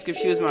he ask if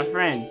she was my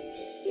friend?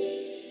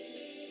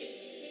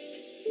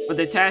 But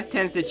the task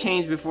tends to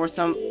change before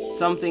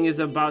something is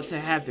about to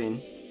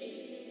happen.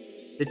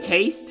 The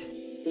taste?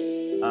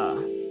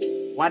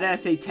 Why did I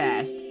say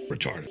task?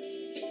 Retarded.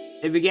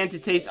 It began to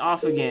taste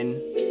off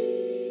again.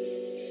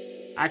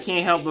 I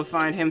can't help but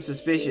find him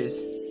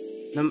suspicious.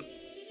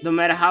 No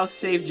matter how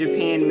safe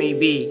Japan may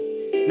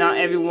be, not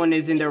everyone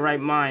is in their right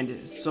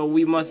mind, so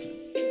we must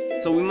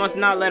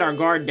not let our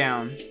guard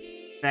down.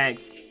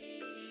 Thanks.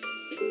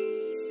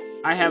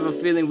 I have a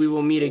feeling we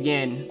will meet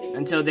again.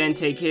 Until then,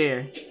 take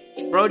care.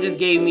 Bro just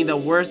gave me the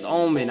worst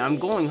omen. I'm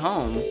going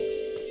home.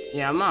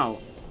 Yeah, I'm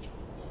out.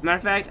 Matter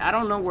of fact, I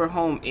don't know where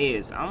home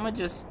is. I'ma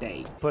just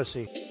stay.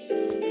 Pussy.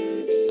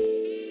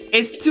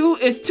 It's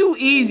too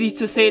easy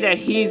to say that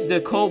he's the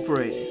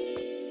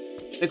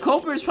culprit. The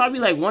culprit is probably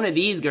like one of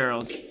these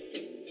girls.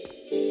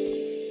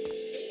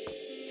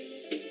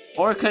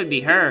 Or it could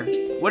be her.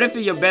 What if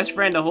you're your best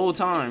friend the whole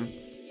time?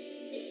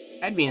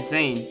 That'd be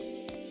insane.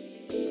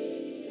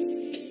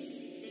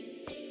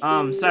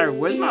 Sir,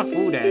 where's my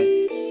food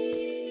at?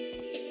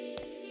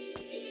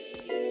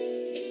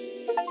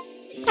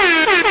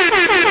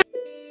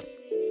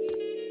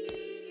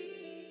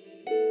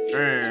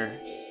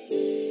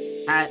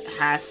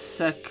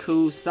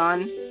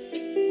 Hasaku-san?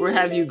 Where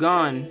have you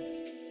gone?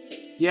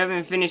 You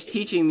haven't finished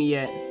teaching me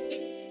yet.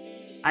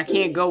 I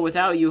can't go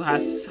without you,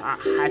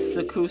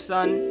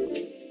 Hasaku-san.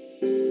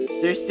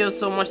 There's still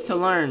so much to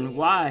learn.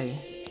 Why?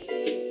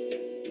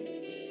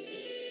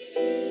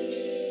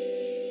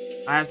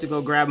 I have to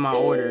go grab my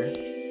order.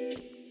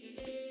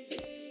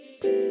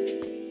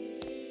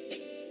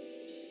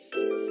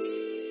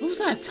 What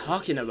was I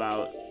talking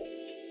about?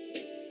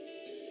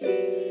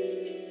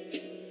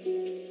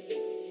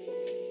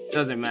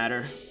 Doesn't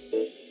matter.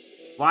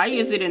 Why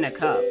is it in a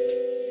cup?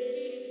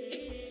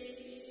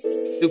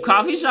 Do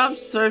coffee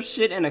shops serve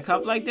shit in a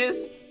cup like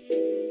this?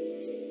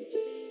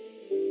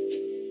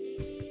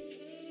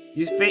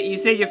 You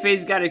said your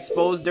face got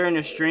exposed during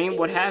the stream?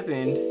 What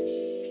happened?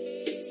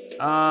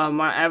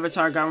 My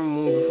avatar got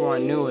removed before I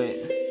knew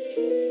it.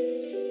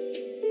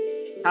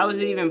 How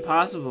is it even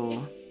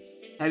possible?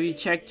 Have you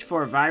checked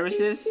for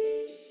viruses?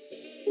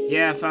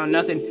 Yeah, I found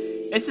nothing.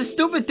 It's the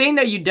stupid thing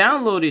that you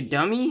downloaded,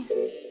 dummy.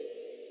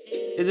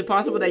 Is it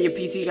possible that your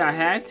PC got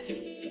hacked?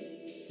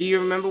 Do you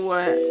remember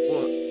what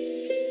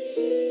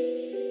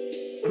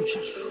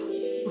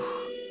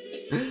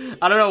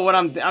I don't know what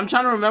I'm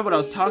trying to remember what I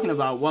was talking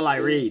about while I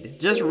read.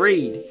 Just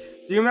read.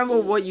 Do you remember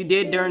what you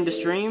did during the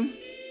stream?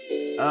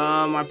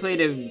 I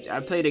played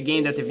a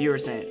game that the viewer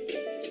sent.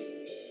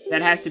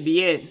 That has to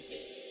be it.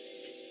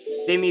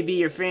 They may be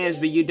your fans,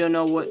 but you don't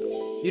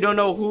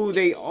know who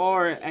they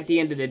are at the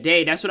end of the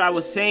day. That's what I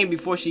was saying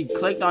before she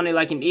clicked on it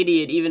like an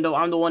idiot, even though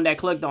I'm the one that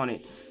clicked on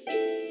it.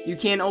 You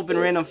can't open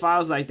random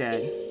files like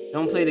that.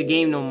 Don't play the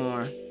game no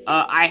more.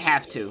 I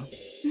have to.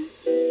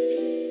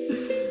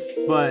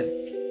 But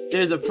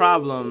there's a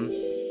problem.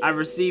 I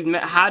received...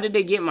 How did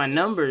they get my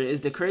number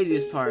is the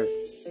craziest part.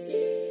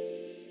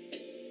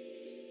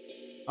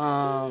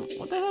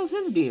 What the hell's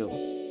his deal?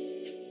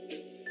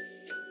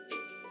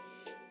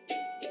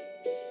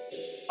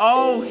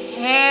 Oh,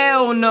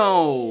 hell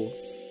no.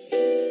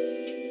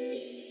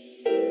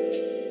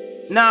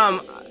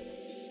 Nah,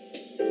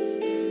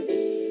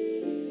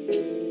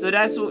 so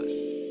that's what...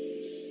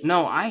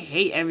 No, I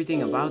hate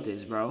everything about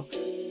this, bro.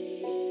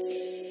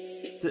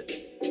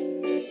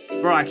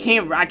 Bro, I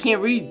can't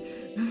read.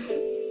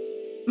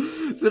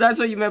 So that's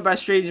what you meant by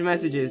strange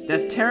messages.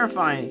 That's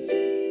terrifying.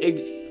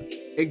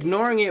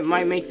 Ignoring it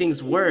might make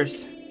things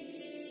worse.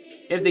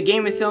 If the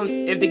game itself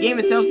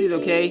seems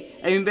okay,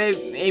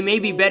 it may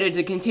be better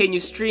to continue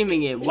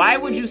streaming it. Why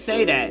would you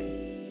say that?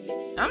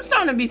 I'm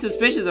starting to be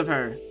suspicious of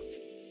her.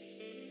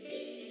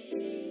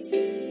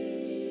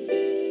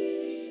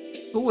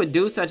 Who would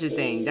do such a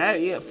thing?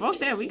 Yeah, fuck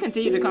that. We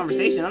continue the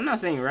conversation. I'm not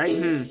saying right.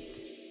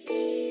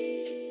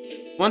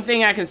 One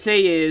thing I can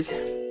say is,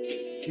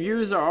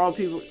 viewers are all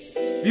people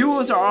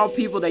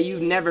that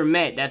you've never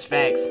met. That's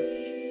facts.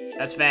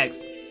 That's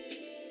facts.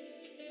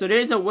 So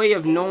there's a way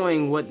of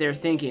knowing what they're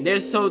thinking.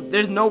 There's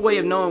no way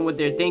of knowing what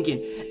they're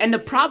thinking. And the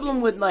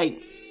problem with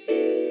like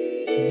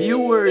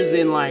viewers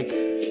and like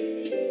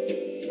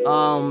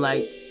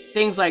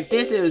things like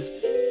this is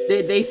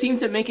they seem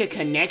to make a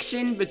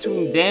connection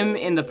between them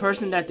and the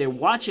person that they're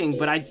watching,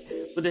 but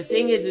the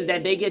thing is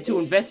that they get too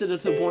invested to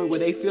the point where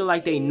they feel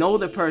like they know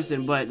the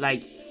person, but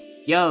like,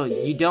 yo,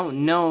 you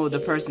don't know the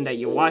person that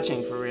you're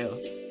watching for real.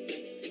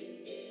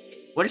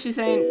 What is she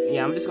saying?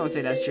 Yeah, I'm just gonna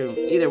say that's true.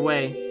 Either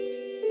way,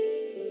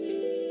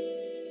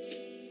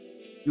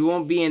 you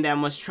won't be in that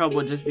much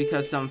trouble just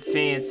because some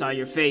fans saw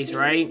your face,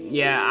 right?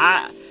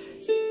 Yeah,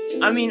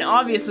 I mean,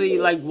 obviously,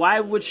 like, why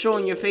would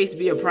showing your face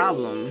be a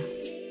problem?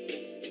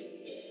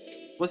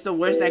 What's the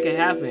worst that could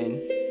happen?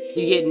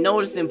 You get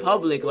noticed in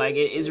public, like,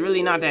 it's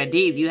really not that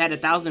deep. You had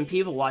 1,000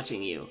 people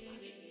watching you.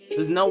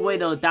 There's no way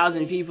the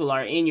 1,000 people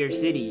are in your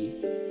city.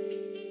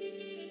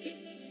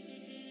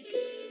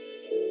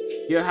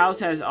 Your house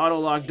has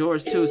auto-lock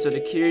doors too, so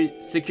the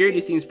security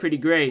seems pretty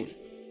great.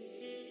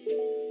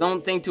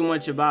 Don't think too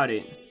much about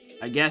it.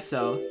 I guess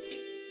so.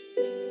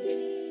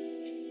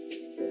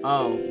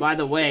 Oh, by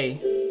the way,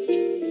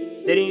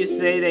 didn't you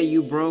say that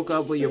you broke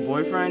up with your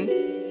boyfriend?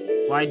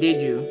 Why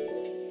did you?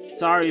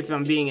 Sorry if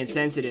I'm being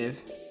insensitive.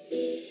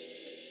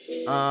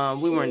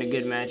 We weren't a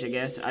good match, I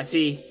guess. I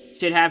see.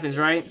 Shit happens,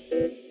 right?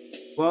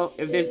 Well,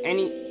 if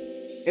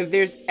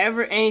there's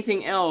ever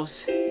anything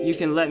else, you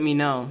can let me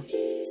know.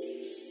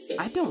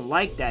 I don't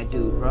like that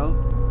dude, bro.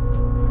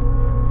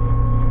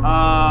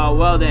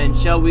 Well then,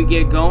 shall we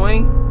get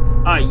going?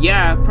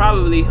 Yeah,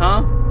 probably,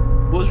 huh?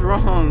 What's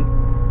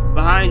wrong?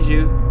 Behind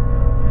you.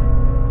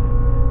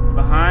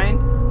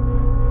 Behind?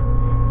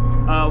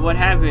 What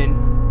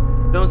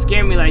happened? Don't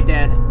scare me like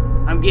that.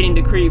 I'm getting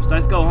the creeps.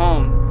 Let's go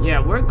home. Yeah,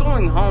 we're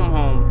going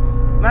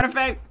home. Matter of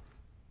fact,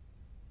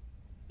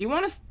 you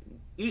want to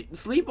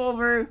sleep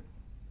over?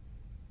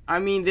 I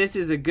mean, this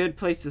is a good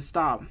place to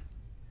stop.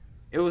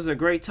 It was a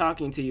great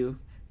talking to you.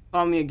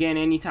 Call me again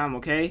anytime,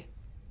 okay?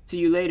 See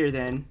you later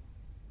then.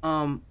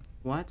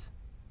 What?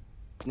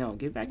 No,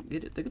 get back.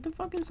 Get the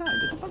fuck inside.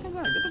 Get the fuck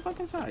inside. Get the fuck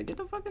inside. Get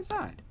the fuck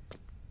inside.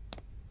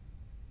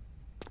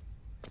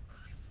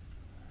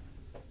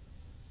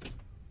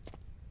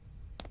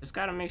 Just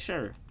gotta make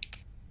sure.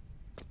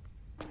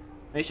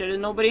 Make sure there's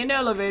nobody in the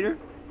elevator.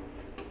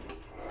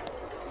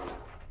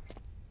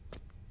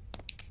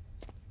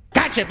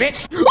 Gotcha,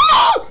 bitch!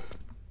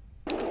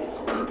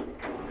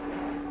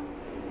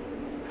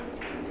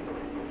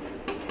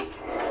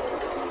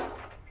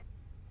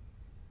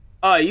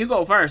 You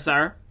go first,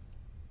 sir.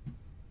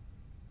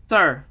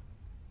 Sir.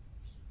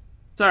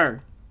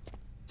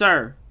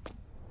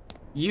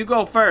 You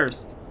go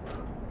first.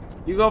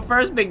 You go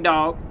first, big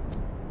dog.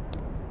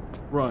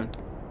 Run.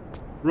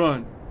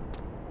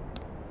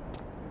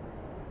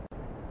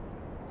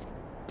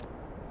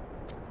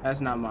 That's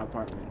not my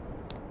apartment.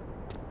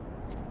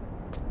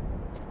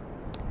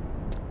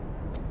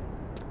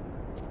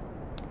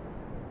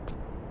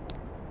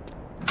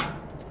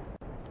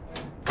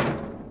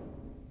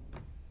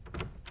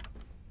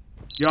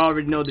 You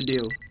already know the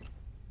deal.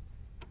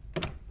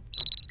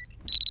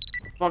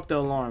 Fuck the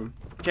alarm.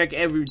 Check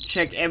every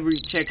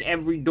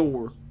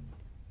door.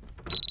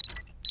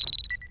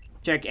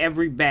 Check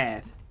every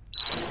bath.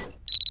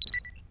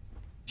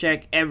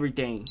 Check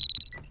everything.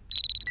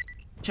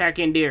 Check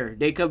in there.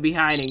 They could be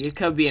hiding. It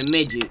could be a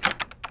midget.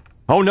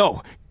 Oh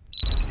no.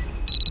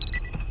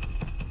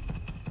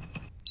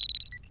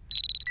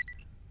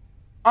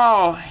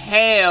 Oh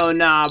hell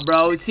nah,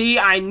 bro. See,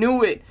 I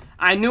knew it.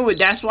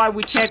 That's why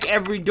we check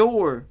every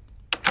door.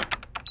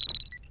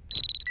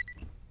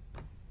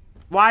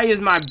 Why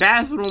is my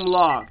bathroom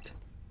locked?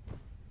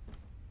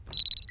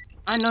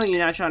 I know you're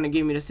not trying to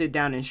get me to sit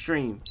down and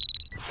stream.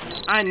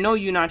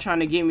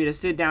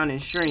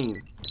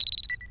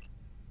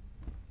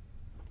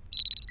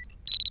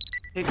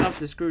 Pick up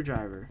the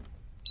screwdriver.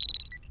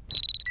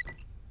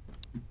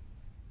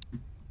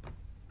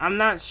 I'm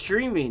not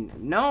streaming.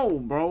 No,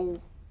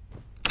 bro.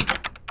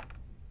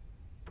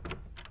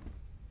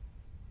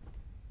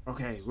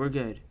 Okay, we're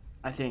good.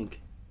 I think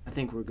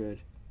we're good.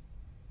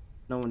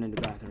 No one in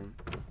the bathroom.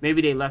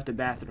 Maybe they left the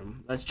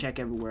bathroom. Let's check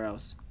everywhere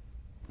else.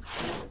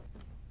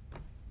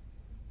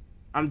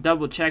 I'm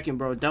double checking,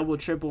 bro. Double,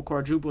 triple,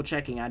 quadruple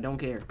checking. I don't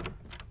care.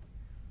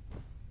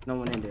 No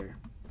one in there.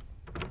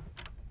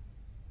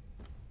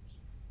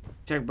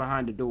 Check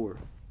behind the door.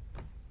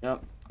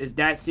 Yep. It's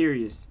that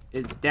serious.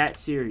 It's that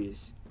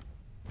serious.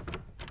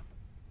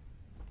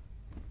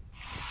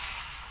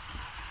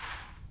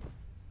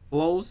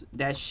 Close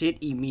that shit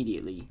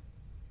immediately.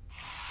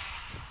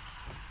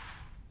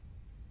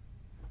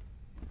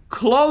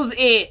 Close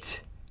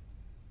it!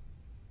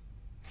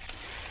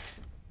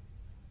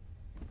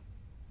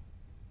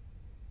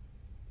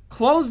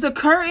 Close the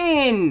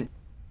curtain!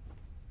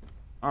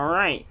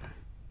 Alright.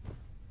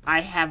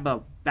 I have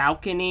a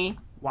balcony.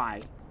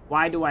 Why?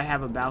 Why do I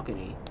have a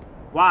balcony?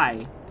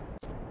 Why?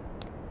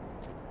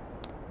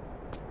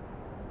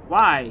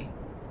 Why?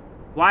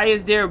 Why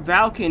is there a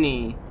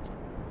balcony?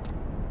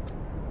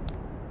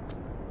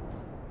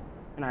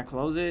 Can I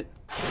close it?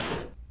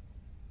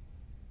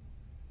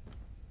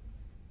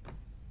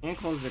 And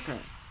close the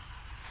curtain.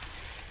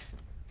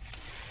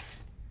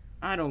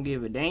 I don't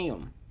give a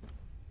damn.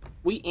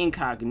 We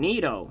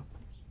incognito.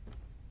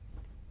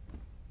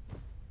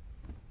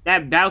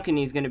 That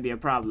balcony is gonna be a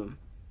problem.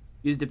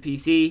 Use the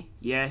PC?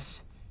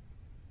 Yes.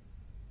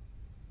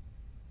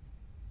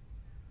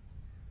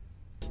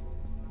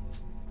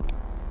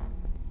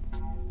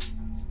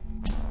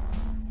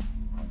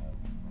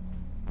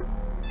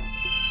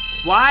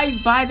 Why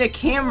buy the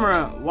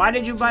camera? Why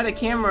did you buy the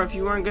camera if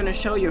you weren't gonna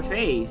show your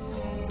face?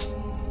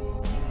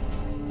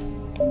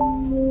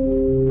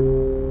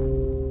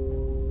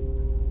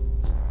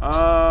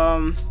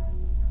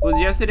 Was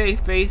yesterday's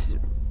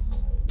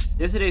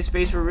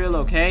face reveal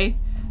okay?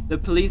 The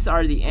police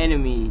are the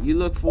enemy. You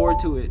look forward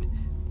to it.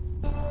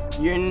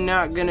 You're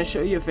not gonna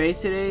show your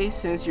face today?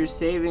 Since you're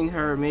saving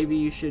her, maybe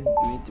you should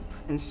meet the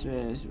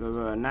princess.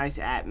 Nice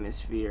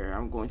atmosphere.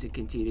 I'm going to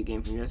continue the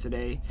game from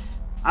yesterday.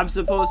 I'm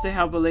supposed to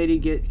help a lady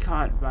get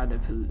caught by the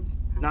police.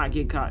 Not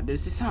get caught.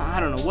 This is, I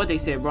don't know what they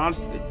said, bro.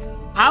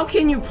 How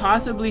can you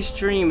possibly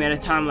stream at a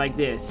time like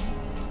this?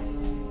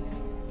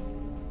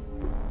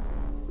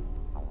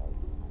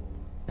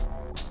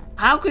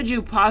 How could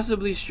you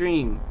possibly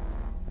stream?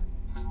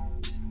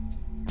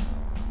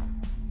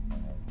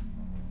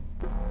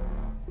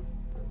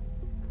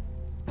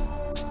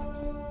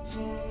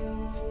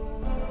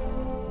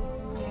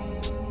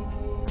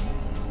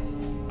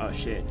 Oh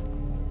shit.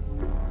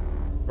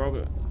 Broke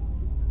it.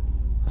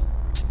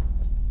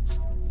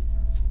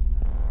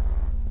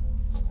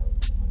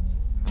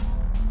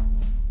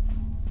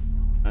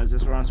 Is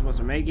this where I'm supposed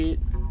to make it?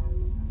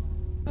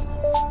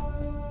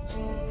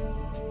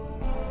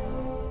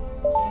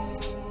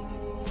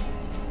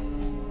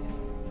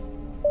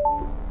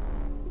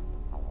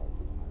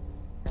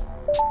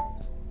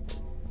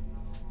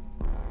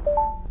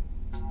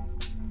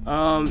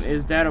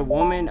 Is that a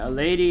woman, a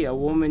lady, a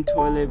woman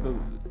toilet?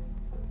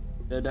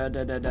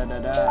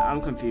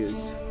 I'm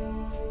confused.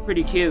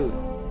 Pretty cute.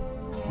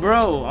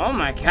 Bro, oh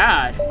my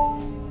god.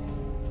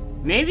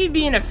 Maybe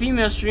being a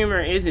female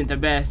streamer isn't the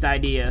best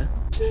idea.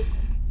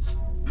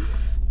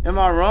 Am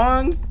I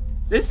wrong?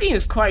 This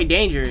seems quite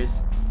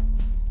dangerous.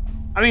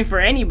 I mean, for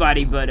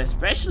anybody, but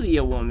especially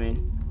a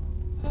woman.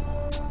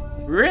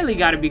 Really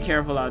gotta be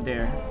careful out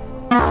there.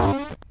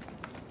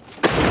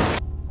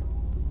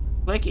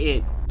 Click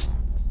it.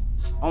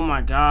 Oh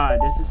my god,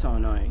 this is so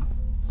annoying.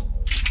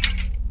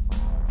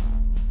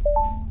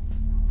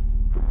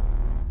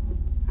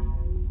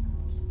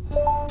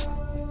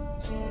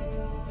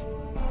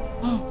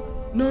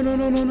 Oh, no.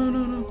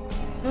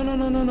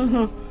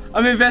 No.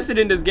 I'm invested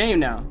in this game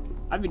now.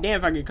 I'd be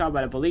damned if I get caught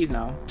by the police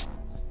now.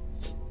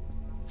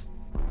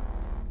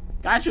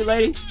 Got you,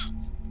 lady.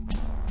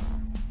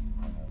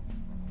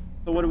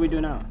 So what do we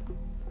do now?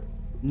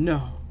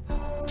 No.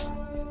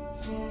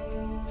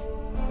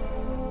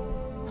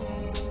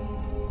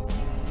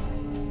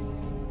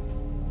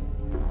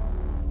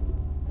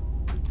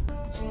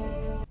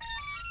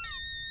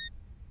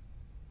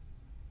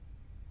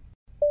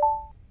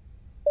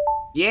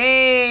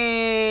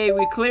 Yay!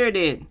 We cleared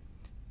it.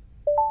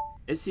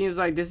 It seems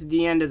like this is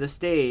the end of the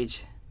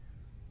stage.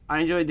 I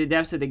enjoyed the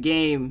depths of the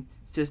game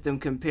system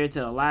compared to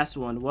the last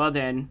one. Well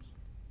then,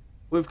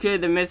 we've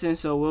cleared the missing,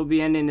 so we'll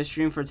be ending the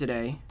stream for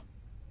today.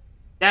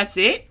 That's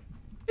it?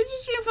 Did you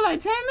stream for like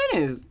 10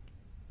 minutes?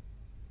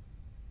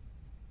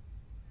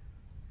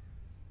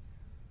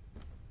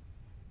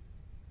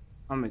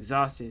 I'm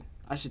exhausted.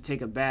 I should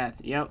take a bath.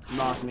 Yep,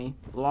 lost me.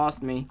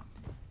 Lost me.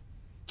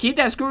 Keep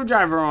that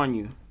screwdriver on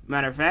you.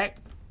 Matter of fact.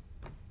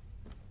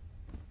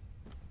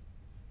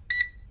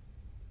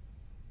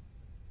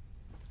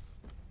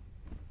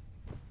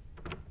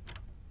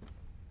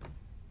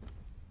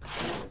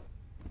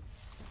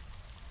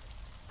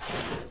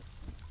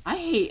 I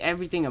hate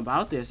everything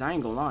about this. I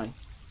ain't gonna lie.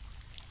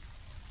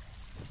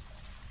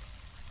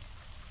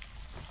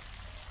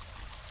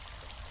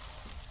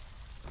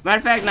 Matter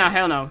of fact, nah,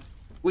 hell no.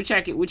 We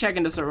checking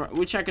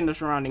the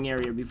surrounding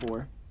area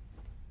before.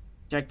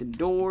 Check the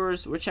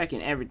doors. We're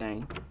checking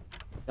everything.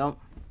 Don't.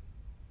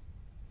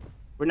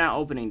 We're not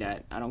opening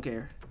that. I don't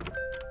care.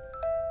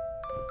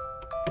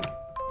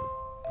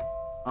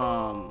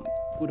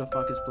 Who the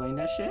fuck is playing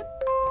that shit?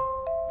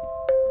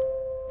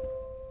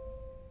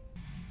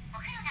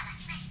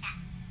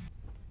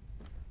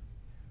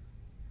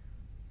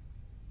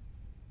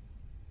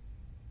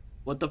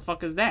 What the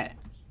fuck is that?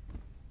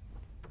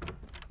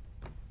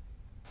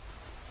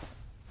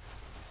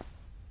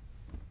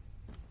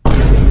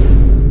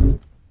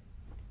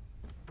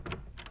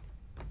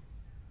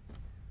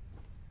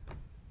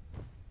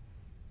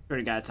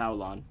 Already got a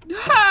towel on.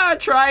 Ha!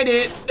 Tried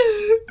it!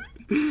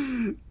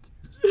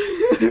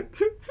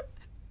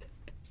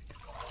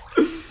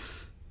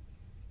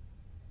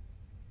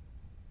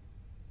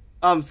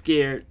 I'm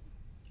scared.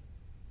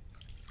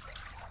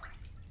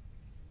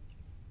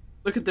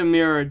 Look at the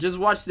mirror. Just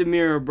watch the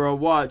mirror, bro.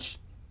 Watch.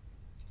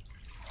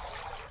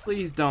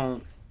 Please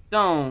don't.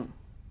 Don't.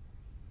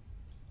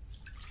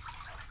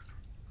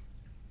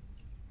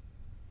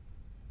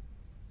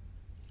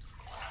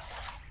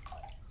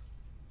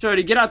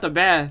 Shorty, get out the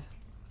bath.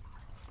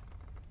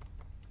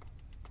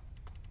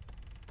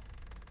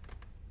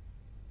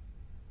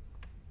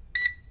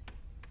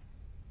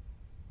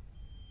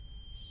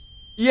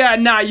 Yeah,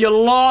 nah, you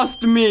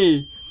lost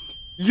me.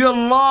 You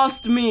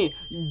lost me.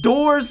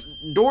 Doors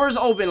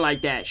open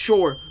like that,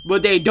 sure,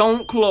 but they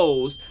don't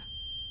close.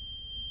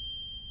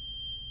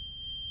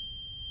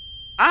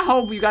 I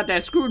hope you got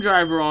that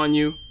screwdriver on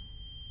you.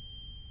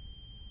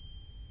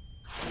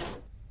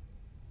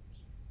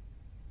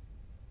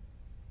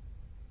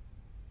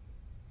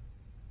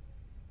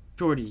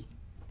 Shorty.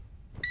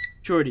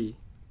 Shorty.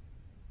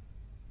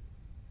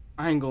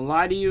 I ain't gonna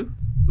lie to you.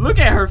 Look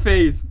at her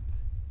face.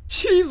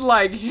 She's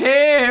like,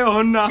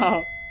 hell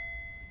no.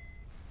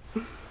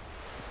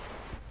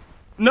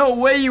 No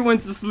way you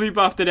went to sleep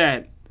after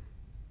that.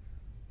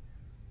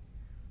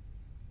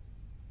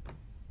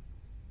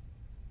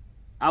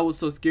 I was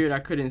so scared I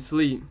couldn't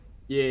sleep.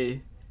 Yeah.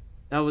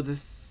 That was a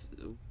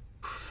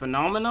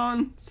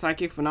phenomenon?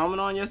 Psychic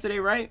phenomenon yesterday,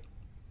 right?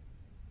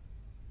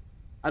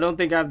 I don't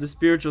think I have the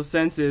spiritual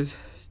senses.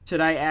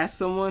 Should I ask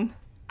someone?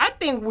 I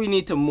think we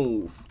need to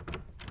move.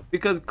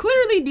 Because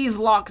clearly these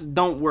locks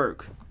don't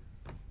work.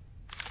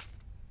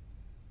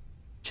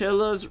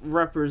 Chilla's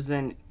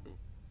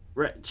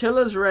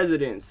Chilla's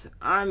residence.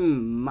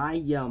 I'm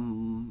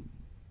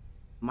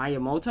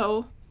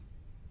Miyamoto,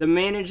 the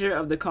manager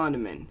of the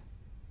condominium.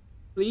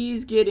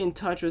 Please get in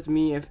touch with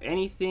me if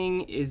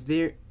anything is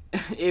there.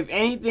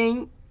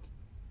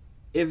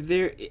 If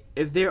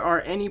there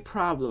are any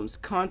problems,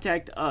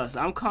 contact us.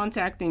 I'm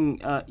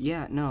contacting.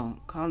 Yeah, no,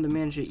 call the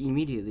manager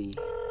immediately.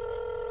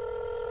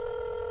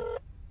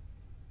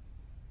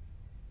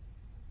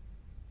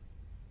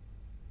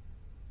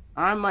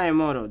 I'm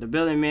Miyamoto, the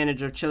building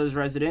manager of Chilla's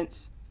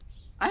residence.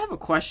 I have a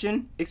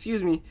question.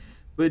 Excuse me,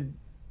 but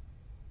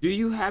do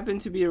you happen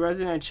to be a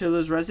resident at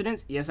Chilla's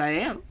residence? Yes, I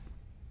am.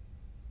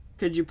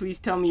 Could you please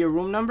tell me your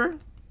room number?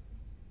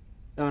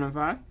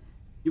 705.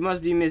 You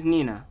must be Miss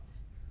Nina.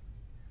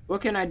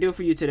 What can I do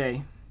for you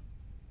today?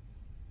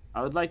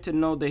 I would like to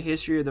know the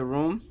history of the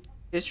room.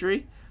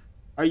 History?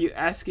 Are you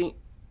asking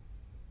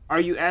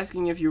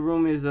if your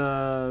room is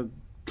does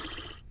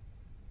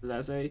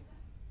that say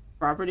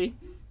property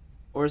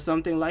or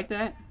something like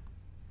that?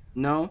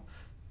 No.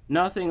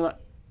 Nothing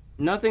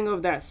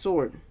of that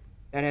sort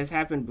that has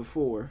happened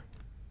before.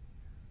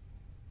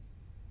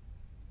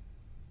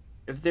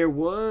 If there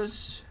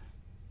was,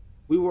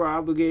 we were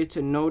obligated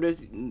to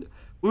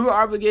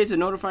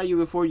notify you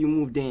before you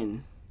moved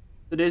in.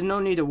 So there's no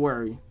need to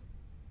worry.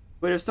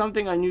 But if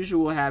something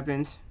unusual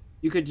happens,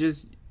 you could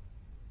just...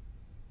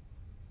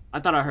 I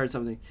thought I heard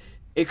something.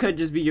 It could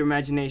just be your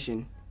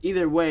imagination.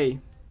 Either way,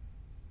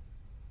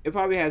 it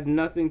probably has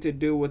nothing to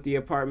do with the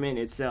apartment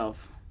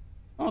itself.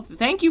 Well,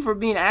 thank you for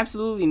being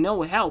absolutely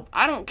no help.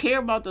 I don't care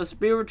about the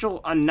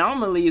spiritual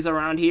anomalies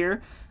around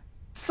here.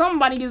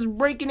 Somebody is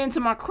breaking into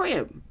my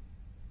crib.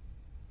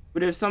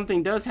 But if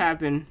something does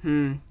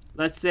happen,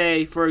 let's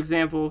say, for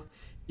example,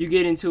 you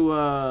get into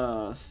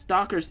a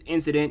STALKERS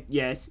incident,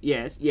 yes,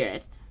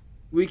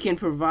 we can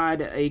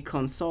provide a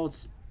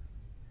consult,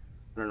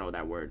 I don't know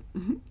that word,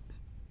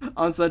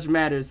 on such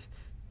matters.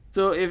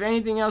 So if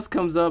anything else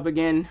comes up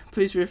again,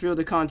 please feel free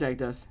to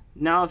contact us.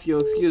 Now, if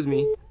you'll excuse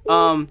me,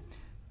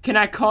 can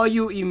I call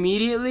you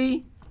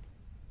immediately?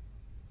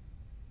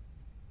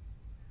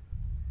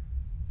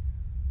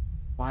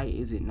 Why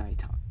is it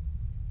nighttime?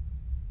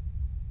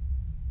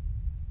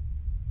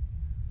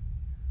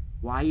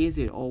 Why is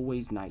it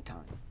always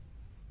nighttime?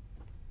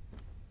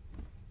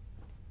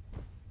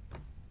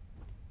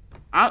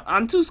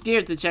 I'm too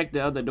scared to check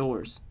the other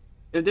doors.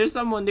 If there's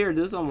someone there,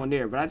 there's someone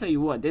there. But I tell you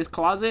what, this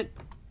closet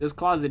is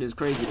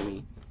crazy to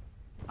me.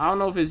 I don't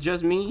know if it's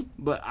just me,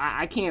 but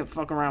I can't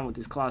fuck around with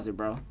this closet,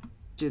 bro.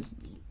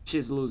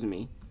 Shit's losing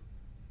me.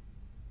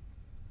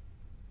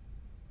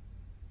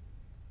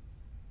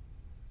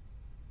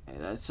 Okay,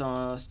 let's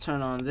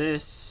turn on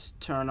this,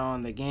 turn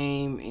on the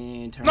game,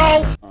 and turn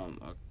on...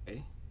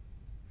 okay.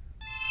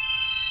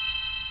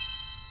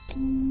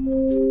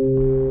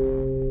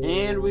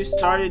 And we've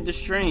started the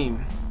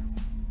stream.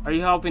 Are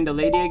you helping the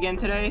lady again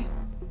today?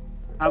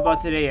 How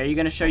about today? Are you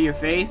gonna show your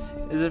face?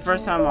 This is the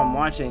first time I'm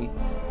watching.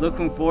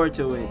 Looking forward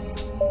to it.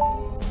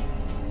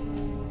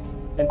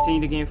 Continue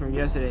the game from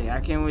yesterday.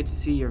 I can't wait to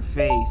see your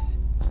face.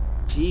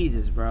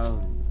 Jesus,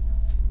 bro.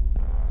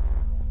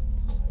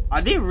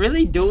 Are there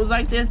really dudes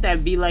like this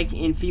that be like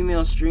in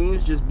female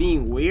streams just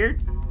being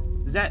weird?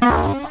 Is that...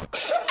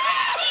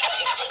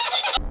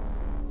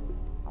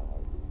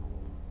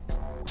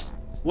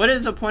 What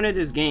is the point of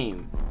this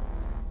game?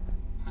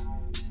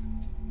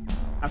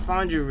 I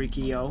found you,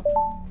 Rikio.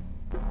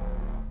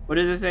 What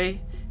does it say?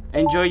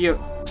 Enjoy your...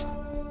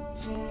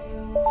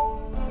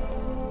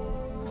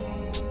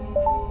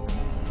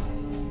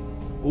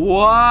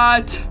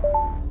 What?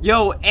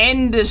 Yo,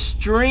 end the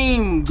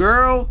stream,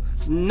 girl.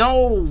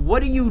 No,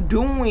 what are you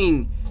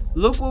doing?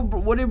 Look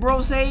what did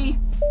bro say?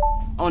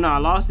 Oh no, I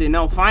lost it.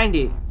 No, find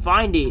it.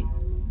 Find it.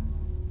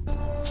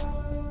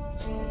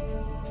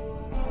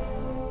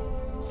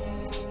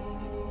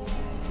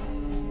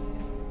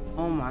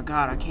 Oh my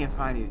god, I can't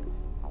find it.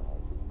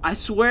 I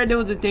swear there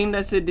was a thing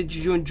that said, did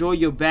you enjoy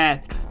your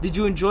bath? Did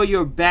you enjoy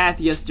your bath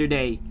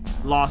yesterday?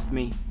 Lost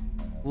me.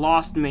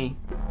 Lost me.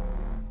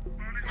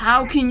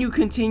 How can you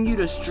continue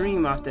to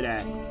stream after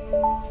that?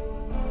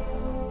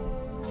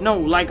 No,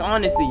 like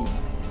honestly.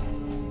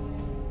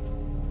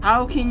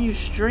 How can you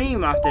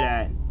stream after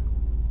that?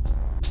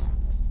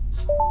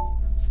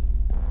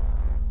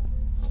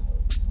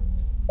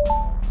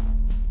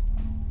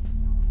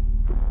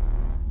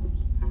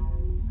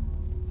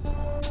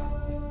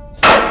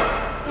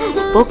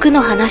僕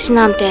の話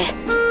なんて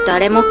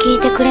誰も聞い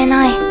てくれ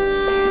ない。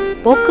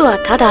僕は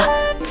ただ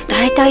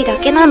伝えたいだ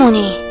けなの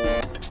に。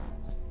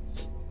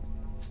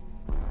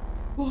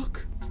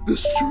Fuck the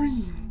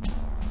stream.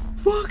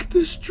 Fuck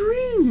the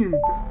stream.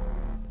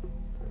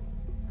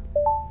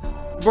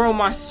 Bro,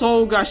 my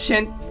soul got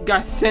sent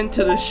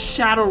to the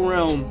shadow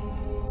realm.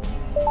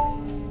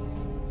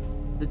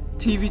 The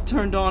TV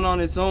turned on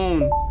its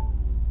own.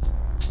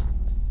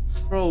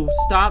 Bro,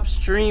 stop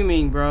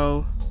streaming,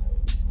 bro.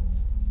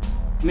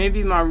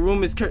 Maybe my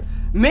room is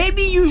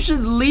maybe you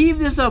should leave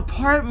this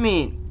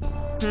apartment.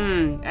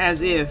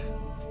 As if.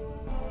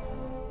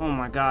 Oh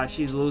my god,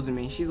 she's losing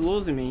me. She's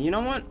losing me. You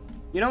know what?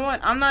 You know what?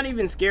 I'm not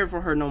even scared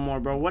for her no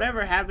more, bro.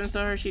 Whatever happens to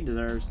her, she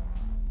deserves.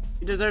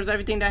 She deserves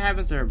everything that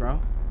happens to her,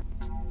 bro.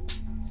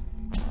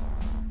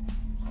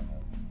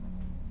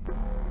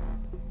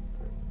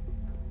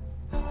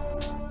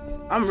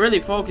 I'm really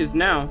focused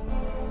now.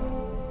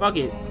 Fuck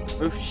it.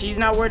 If she's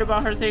not worried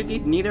about her safety,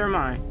 neither am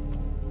I.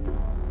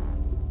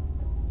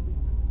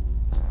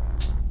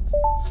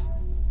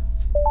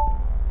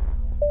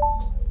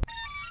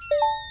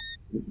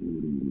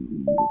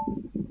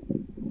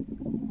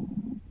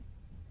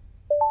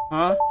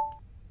 Huh?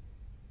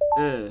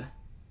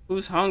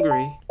 Who's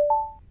hungry?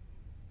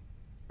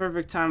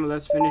 Perfect time.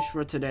 Let's finish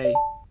for today.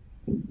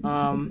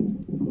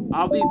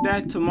 I'll be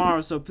back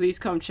tomorrow, so please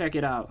come check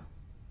it out.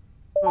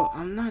 Bro,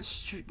 I'm not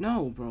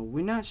no, bro.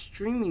 We're not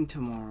streaming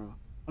tomorrow.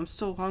 I'm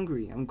so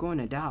hungry. I'm going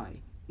to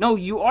die. No,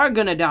 you are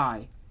gonna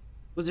die.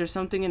 Was there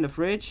something in the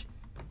fridge?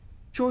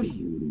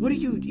 Shorty, what are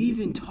you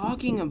even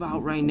talking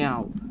about right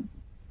now?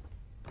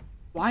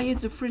 Why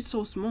is the fridge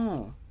so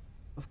small?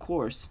 Of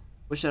course.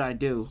 What should I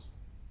do?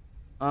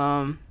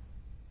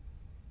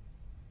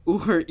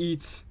 Uber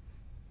Eats.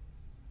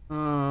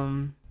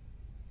 I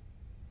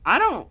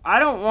don't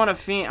want to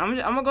feed. I'm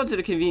gonna go to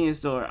the convenience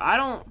store.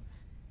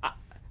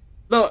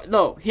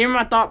 Look, hear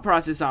my thought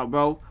process out,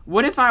 bro.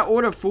 What if I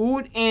order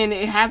food and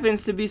it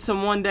happens to be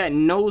someone that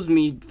knows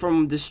me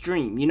from the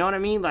stream? You know what I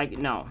mean? Like,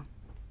 no,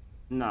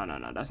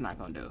 that's not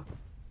gonna do.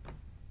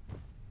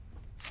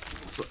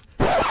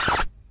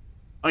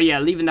 Oh yeah,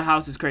 leaving the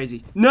house is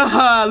crazy.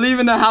 Nah,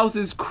 leaving the house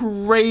is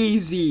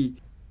crazy.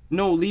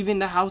 No, leaving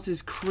the house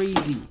is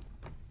crazy.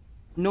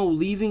 No,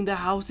 leaving the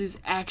house is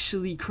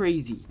actually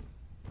crazy.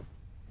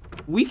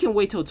 We can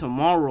wait till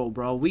tomorrow,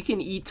 bro. We can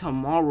eat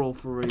tomorrow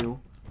for real.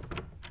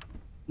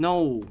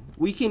 No,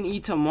 we can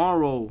eat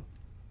tomorrow.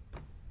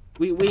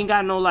 We ain't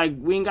got no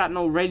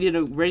ready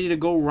to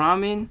go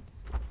ramen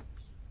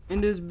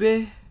in this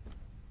bit.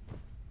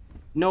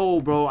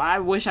 No, bro. I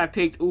wish I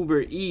picked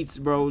Uber Eats,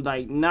 bro.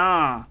 Like,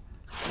 nah.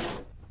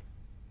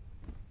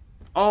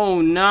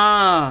 Oh,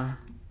 nah.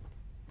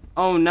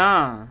 Oh,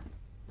 nah.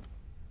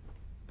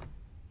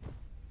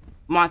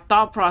 My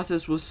thought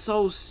process was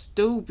so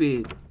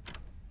stupid.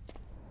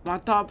 My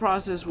thought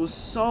process was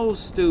so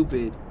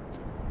stupid.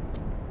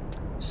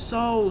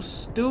 So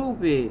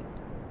stupid.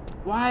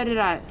 Why did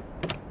I...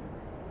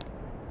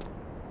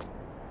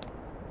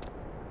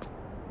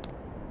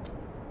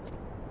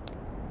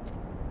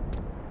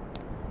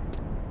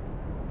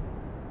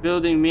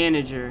 Building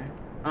manager.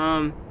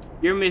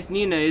 You're Miss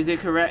Nina, is it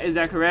correct? Is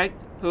that correct?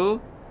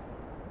 Who?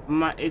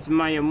 It's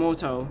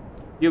Miyamoto.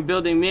 You're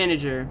building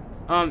manager.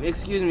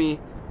 Excuse me,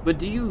 but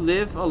do you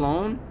live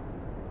alone?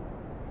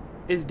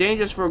 It's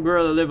dangerous for a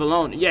girl to live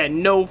alone. Yeah,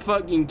 no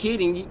fucking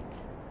kidding.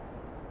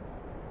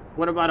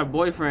 What about a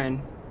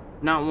boyfriend?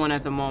 Not one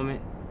at the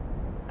moment.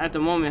 At the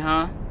moment,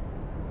 huh?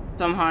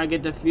 Somehow I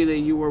get the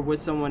feeling you were with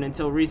someone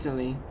until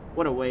recently.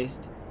 What a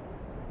waste.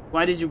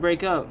 Why did you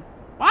break up?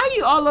 Why are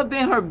you all up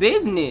in her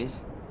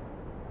business?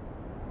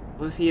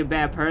 Was he a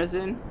bad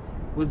person?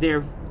 I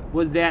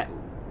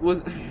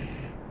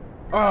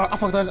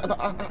fucked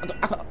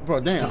that.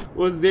 Bro, damn.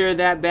 Was there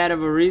that bad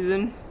of a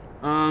reason?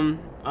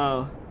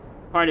 Oh.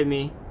 Pardon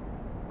me.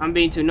 I'm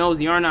being too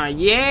nosy, aren't I?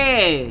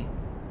 Yeah!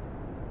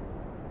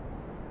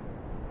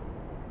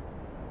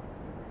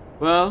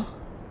 Well,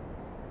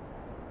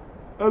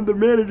 I'm the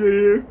manager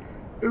here.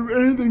 If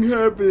anything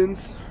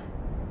happens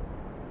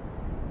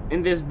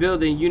in this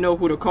building, you know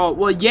who to call.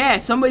 Well, yeah,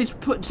 somebody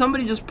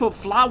just put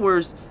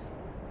flowers.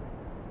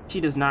 She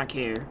does not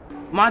care.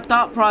 My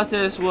thought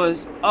process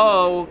was,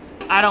 oh,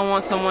 I don't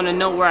want someone to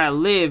know where I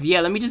live.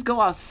 Yeah, let me just go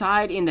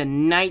outside in the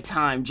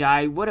nighttime,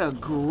 Jai. What a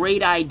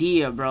great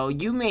idea, bro.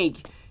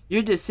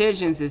 Your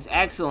decisions is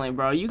excellent,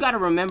 bro. You gotta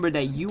remember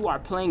that you are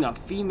playing a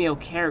female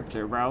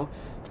character, bro.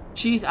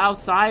 She's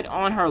outside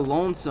on her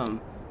lonesome.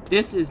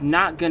 This is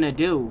not gonna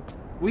do.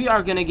 We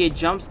are gonna get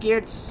jump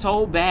scared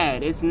so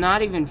bad. It's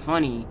not even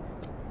funny.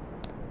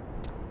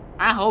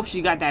 I hope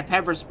she got that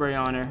pepper spray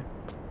on her.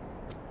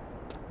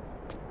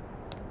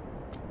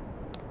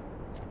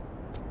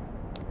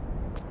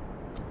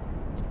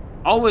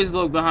 Always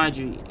look behind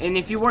you. And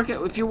if you're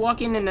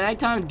walking in the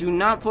nighttime, do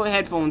not put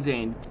headphones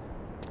in.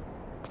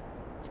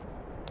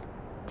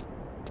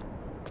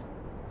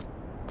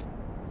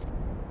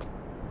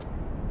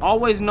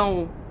 Always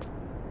know.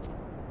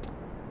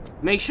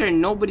 Make sure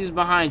nobody's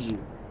behind you.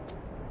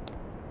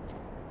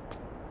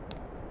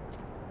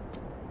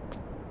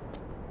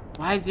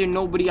 Why is there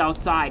nobody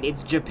outside?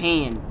 It's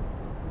Japan.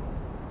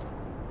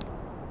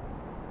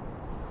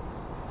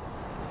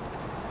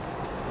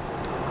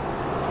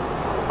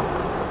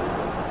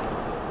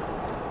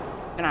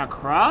 Can I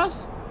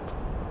cross?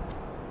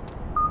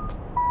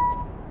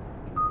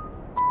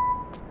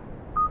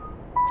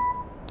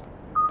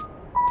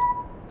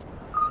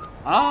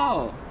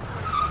 Oh.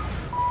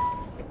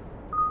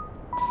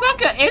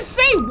 Sucker, it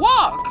say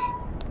walk.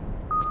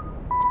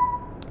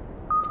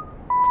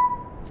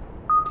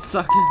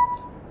 Sucker.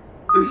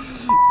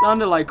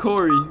 Sounded like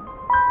Corey.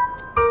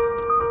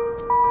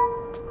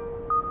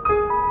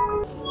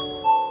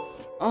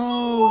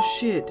 Oh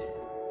shit.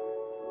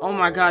 Oh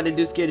my god, that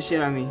dude scared the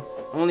shit out of me.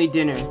 Only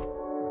dinner.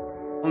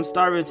 I'm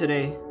starving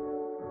today.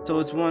 So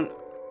it's one.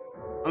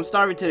 I'm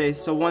starving today,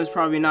 so one's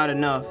probably not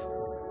enough.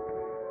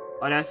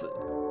 Oh, that's.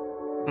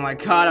 Oh my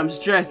god, I'm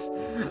stressed.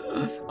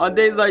 On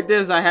days like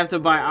this, I have to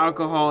buy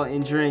alcohol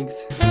and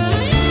drinks.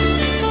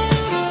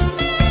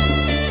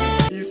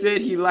 He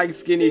said he likes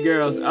skinny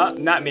girls.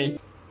 Not me.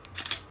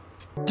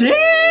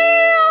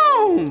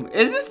 Damn!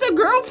 Is this the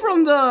girl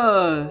from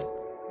the...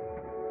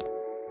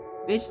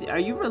 Bitch, are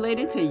you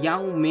related to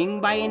Yao Ming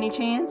by any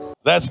chance?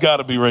 That's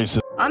gotta be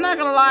racist. I'm not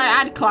gonna lie,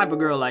 I'd clap a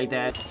girl like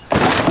that.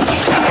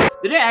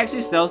 Do they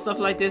actually sell stuff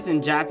like this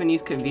in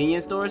Japanese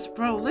convenience stores?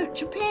 Bro,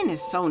 Japan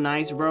is so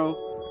nice, bro.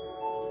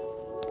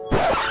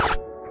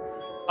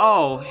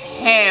 Oh,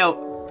 hell.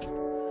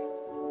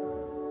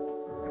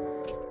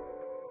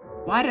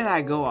 Why did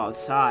I go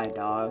outside,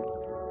 dog?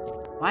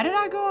 Why did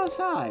I go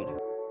outside?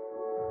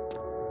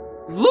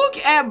 Look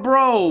at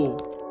bro.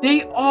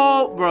 They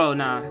all, bro,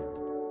 nah.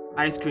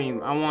 Ice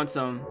cream, I want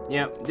some.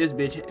 Yep, this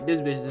bitch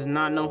does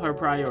not know her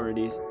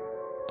priorities.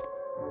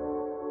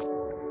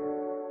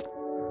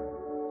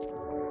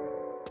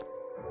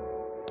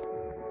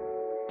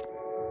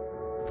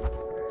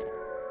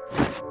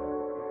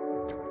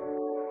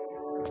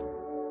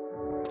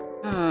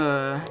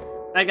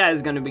 That guy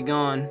is gonna be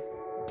gone.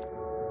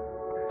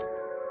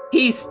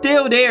 He's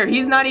still there.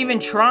 He's not even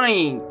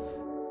trying.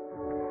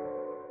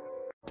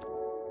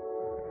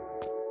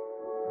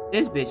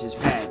 This bitch is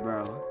fat,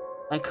 bro.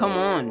 Like, come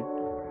on.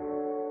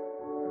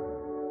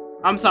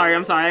 I'm sorry.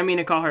 I didn't mean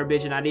to call her a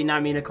bitch, and I did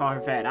not mean to call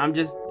her fat. I'm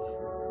just...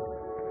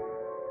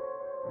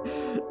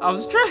 I'm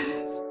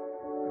stressed.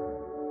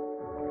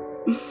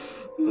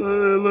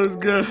 It looks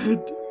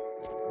good.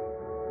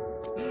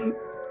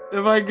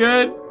 Am I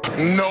good?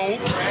 No.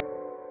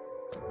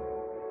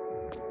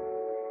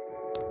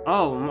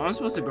 Oh, am I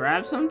supposed to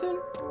grab something?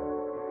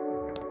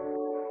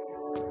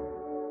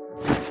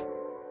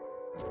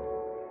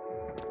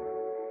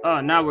 Oh,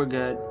 now we're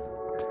good.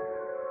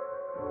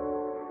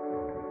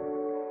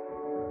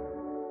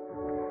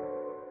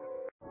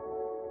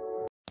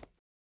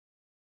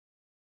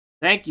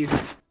 Thank you.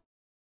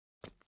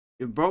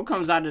 If bro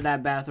comes out of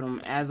that bathroom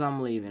as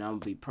I'm leaving, I'm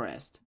gonna be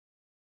pressed.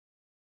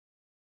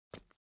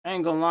 I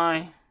ain't gonna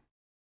lie.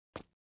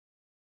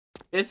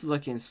 It's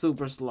looking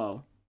super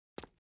slow.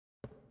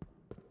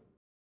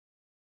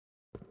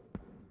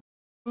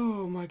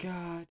 Oh my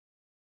god.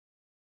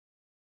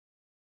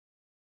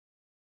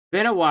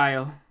 Been a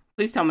while.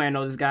 Please tell me I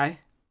know this guy.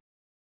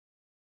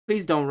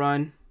 Please don't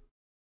run.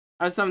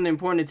 I have something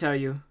important to tell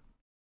you.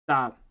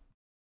 Stop.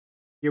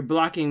 You're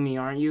blocking me,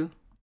 aren't you?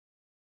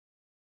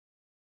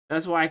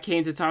 That's why I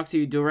came to talk to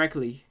you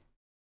directly.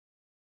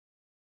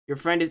 Your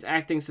friend is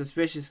acting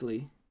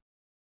suspiciously.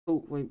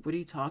 Oh, wait, what are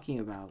you talking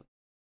about?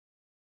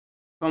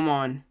 Come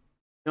on.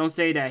 Don't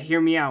say that.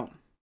 Hear me out.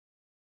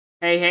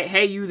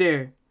 Hey, you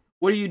there.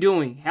 What are you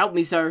doing? Help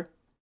me, sir.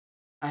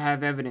 I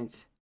have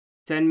evidence.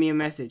 Send me a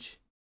message.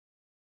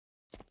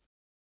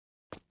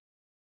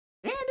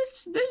 Man,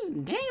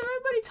 damn,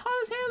 everybody tall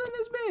as hell in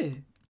this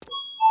bed.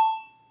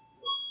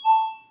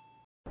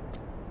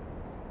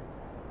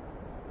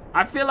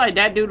 I feel like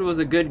that dude was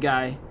a good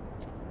guy.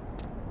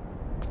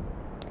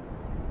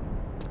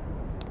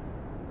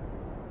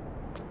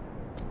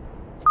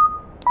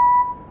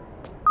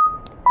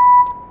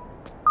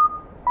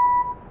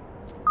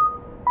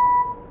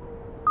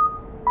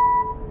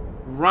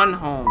 Run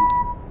home.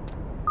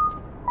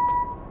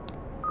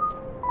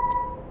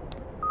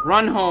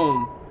 Run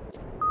home.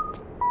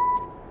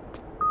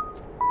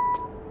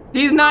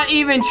 He's not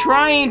even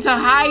trying to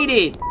hide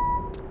it.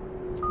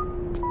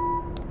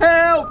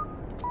 Help!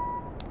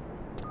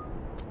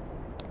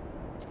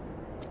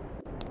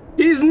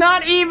 He's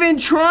not even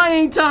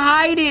trying to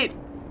hide it.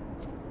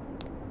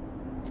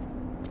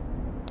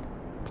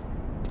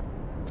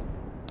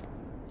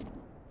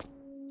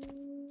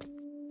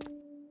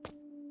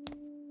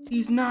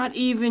 He's not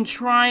even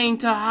trying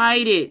to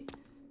hide it.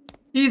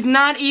 He's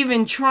not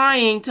even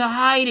trying to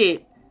hide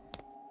it.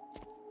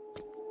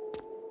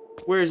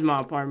 Where's my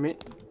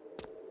apartment?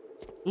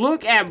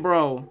 Look at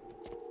bro.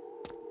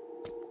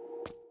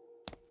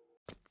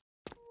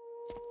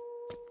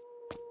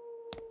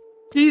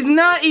 He's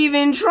not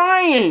even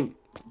trying.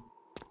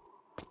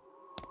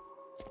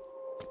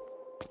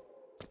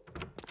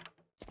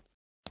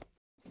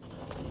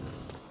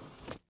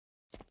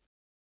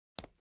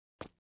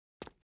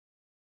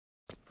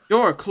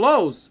 Door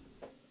closed.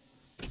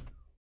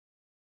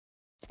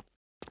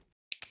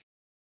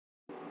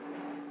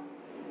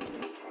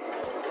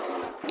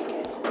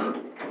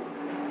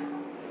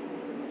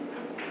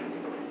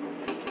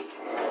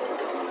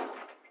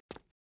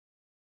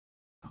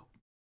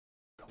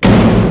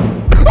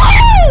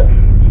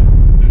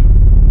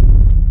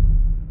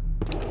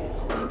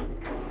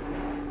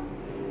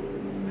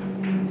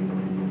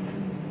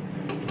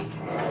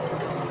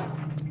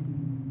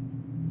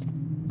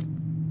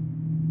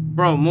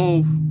 Bro,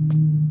 move.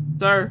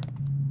 Sir.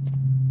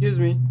 Excuse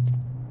me.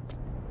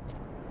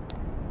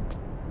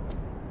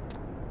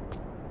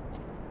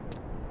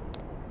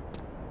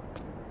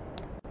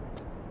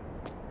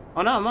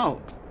 Oh no, I'm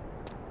out.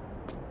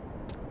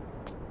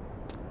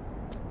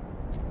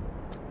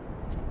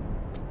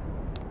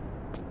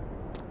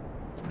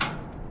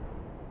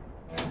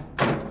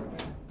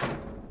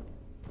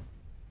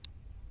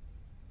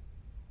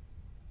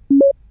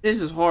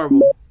 This is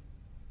horrible.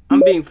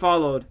 I'm being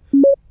followed.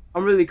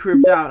 I'm really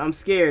creeped out. I'm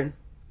scared.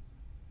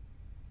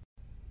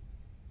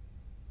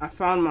 I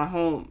found my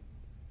home.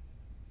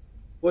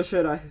 What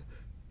should I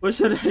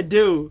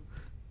do?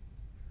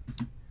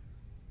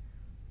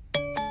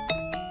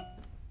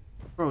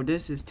 Bro,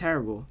 this is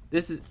terrible.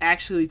 This is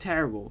actually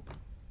terrible.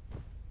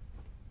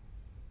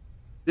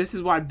 This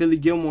is why Billy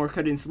Gilmore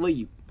couldn't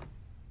sleep.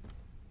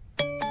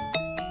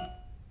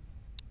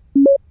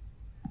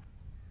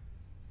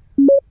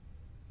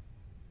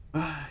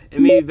 It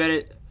may be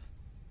better.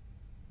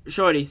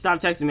 Shorty, stop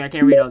texting me. I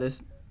can't read all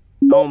this.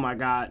 Oh my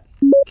god.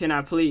 Can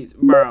I please?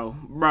 Bro.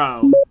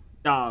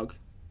 Dog.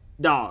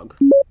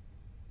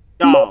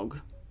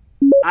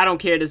 I don't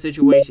care the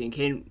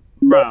situation.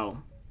 Bro.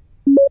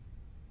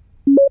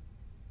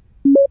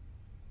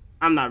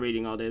 I'm not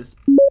reading all this.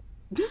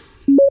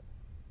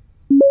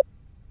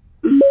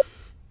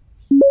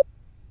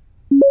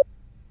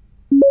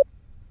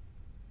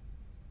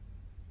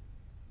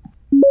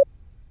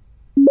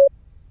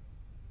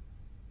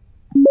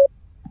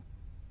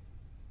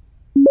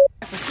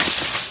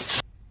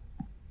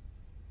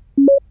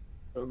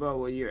 What about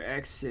what your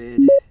ex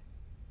said?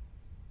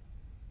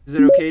 Is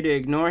it okay to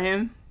ignore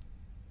him?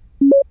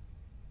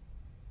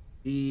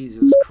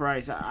 Jesus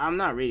Christ, I'm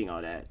not reading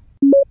all that.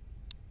 You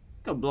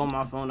can blow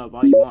my phone up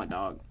all you want,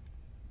 dog.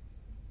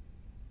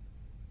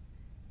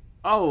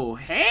 Oh,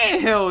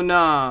 hell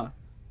nah.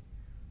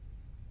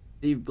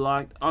 Leave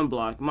blocked,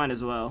 unblocked, might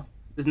as well.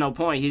 There's no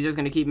point, he's just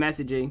gonna keep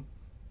messaging.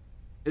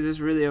 Is this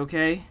really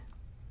okay?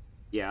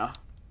 Yeah.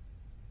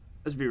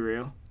 Let's be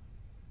real.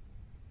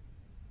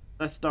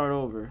 Let's start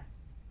over.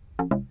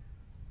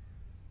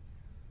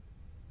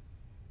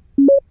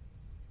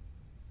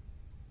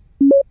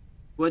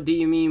 What do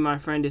you mean my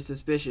friend is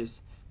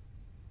suspicious?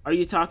 Are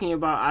you talking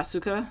about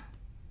Asuka?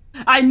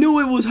 I knew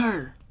it was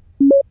her!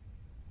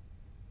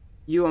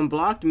 You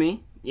unblocked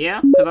me.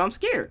 Yeah, because I'm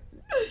scared.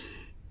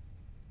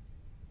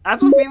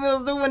 That's what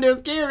females do when they're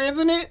scared,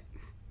 isn't it?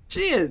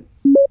 Shit.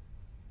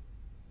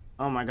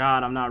 Oh my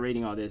god, I'm not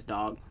reading all this,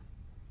 dog.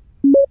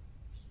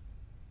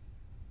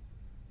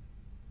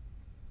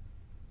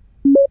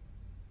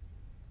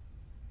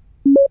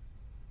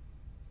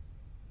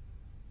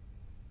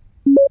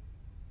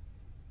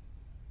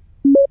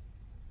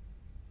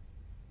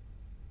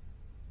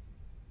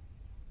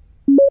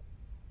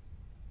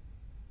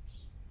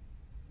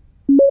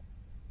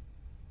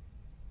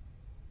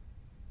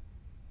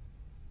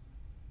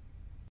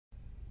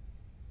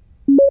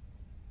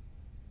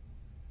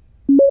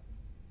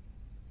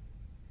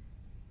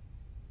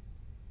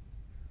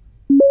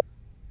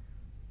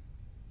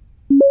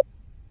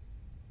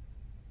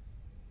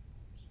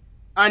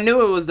 I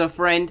knew it was the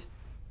friend.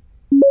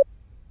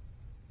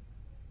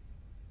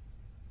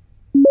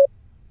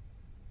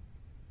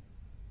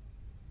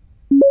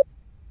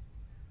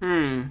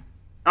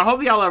 I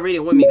hope y'all are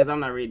reading with me because I'm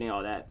not reading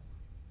all that.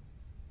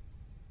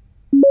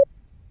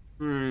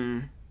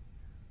 Oh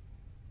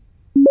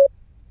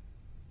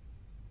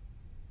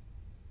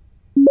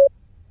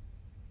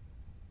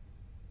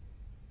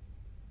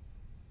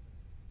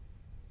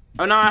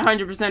no, I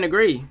 100%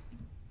 agree.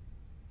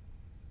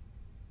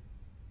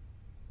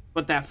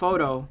 But that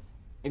photo,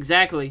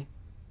 exactly.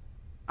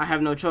 I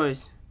have no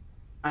choice.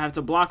 I have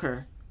to block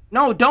her.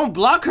 No, don't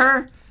block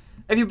her.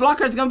 If you block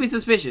her, it's gonna be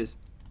suspicious.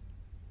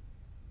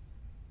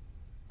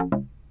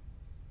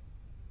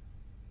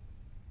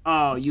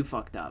 Oh, you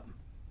fucked up.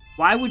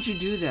 Why would you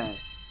do that?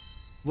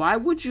 Why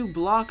would you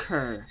block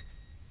her?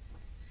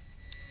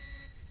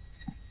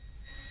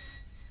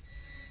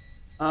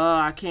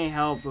 I can't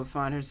help but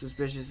find her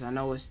suspicious. I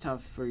know it's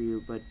tough for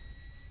you, but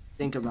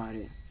think about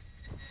it.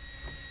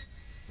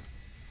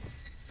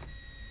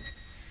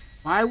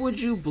 Why would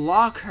you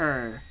block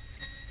her?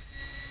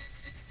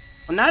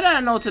 Well, now that I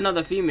know it's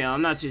another female,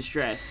 I'm not too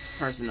stressed,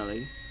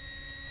 personally.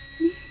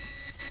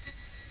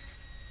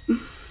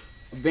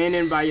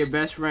 Abandoned by your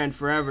best friend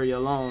forever, you're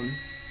alone.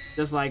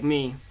 Just like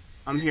me.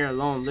 I'm here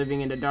alone,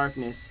 living in the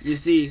darkness. You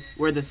see,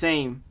 we're the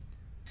same.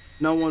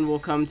 No one will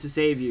come to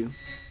save you.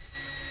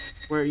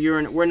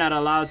 We're not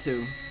allowed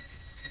to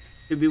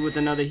be with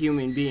another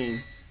human being.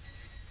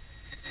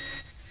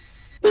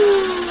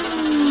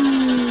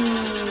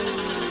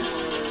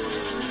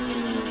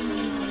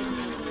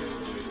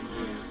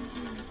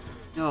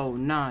 Yo,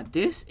 nah,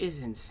 this is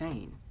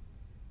insane.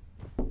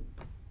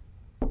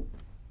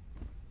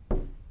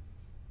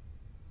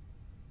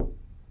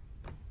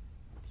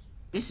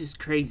 This is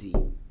crazy.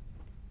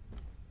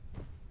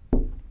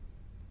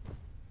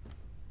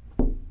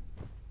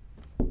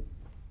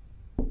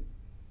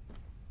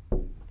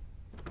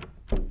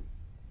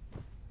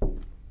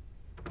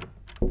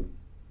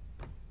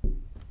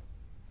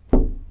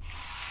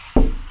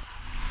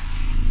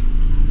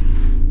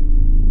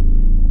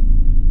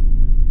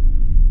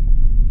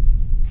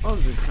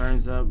 Close this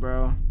curtains up,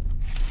 bro.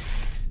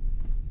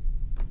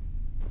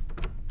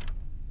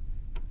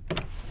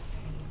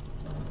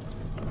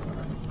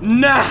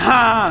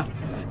 Nah!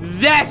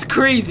 That's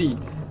crazy!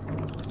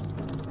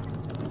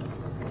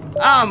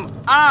 Out!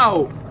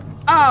 Out!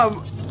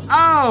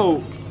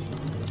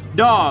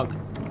 Dog!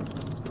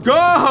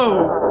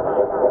 Go!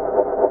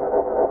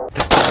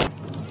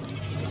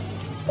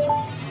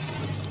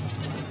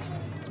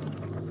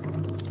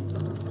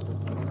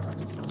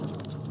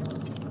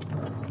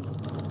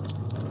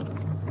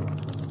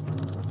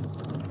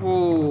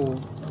 Ooh.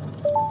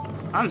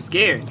 I'm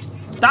scared.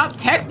 Stop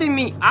texting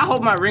me! I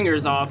hope my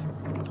ringer's off.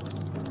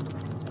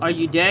 Are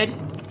you dead?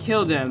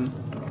 Kill them.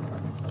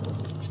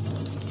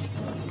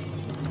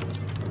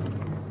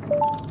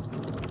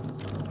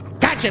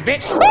 Gotcha,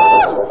 bitch!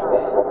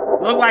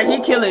 Look like he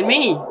killing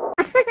me.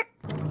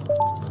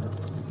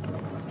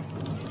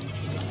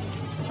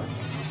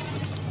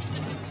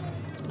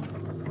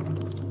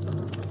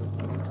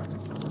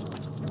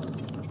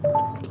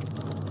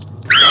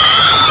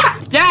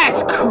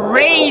 That's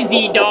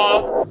crazy,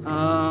 dog.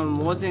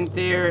 Wasn't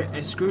there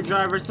a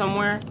screwdriver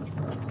somewhere?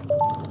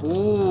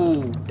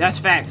 Ooh, that's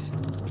facts.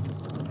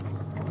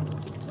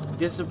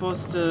 You're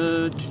supposed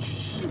to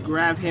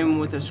grab him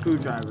with a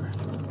screwdriver.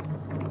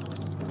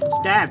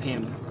 Stab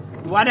him.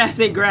 Why did I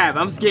say grab?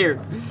 I'm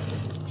scared.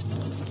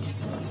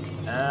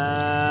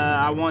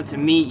 I want to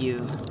meet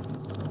you.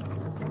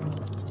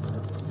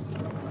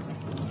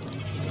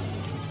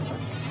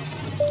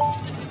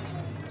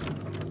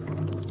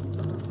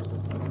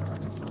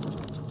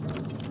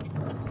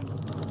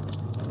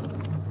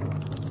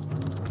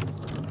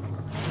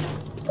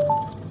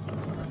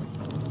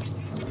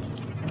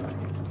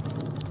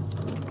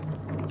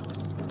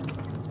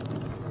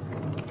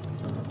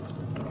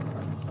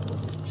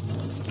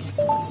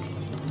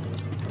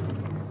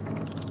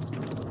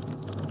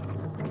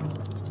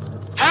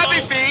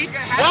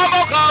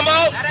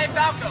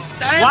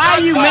 Why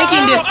are you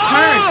making this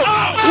turn?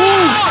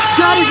 Ooh,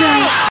 got his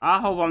ass. I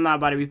hope I'm not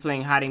about to be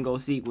playing hide and go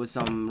seek with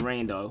some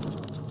rando.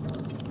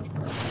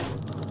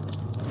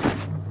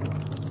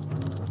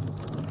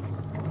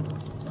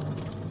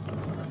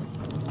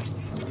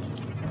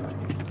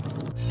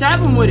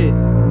 Stab him with it.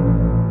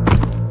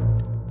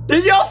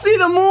 Did y'all see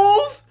the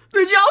moves?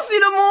 Did y'all see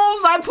the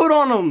moves I put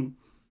on him?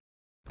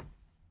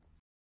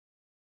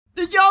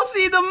 Did y'all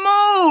see the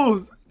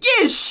moves?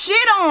 Get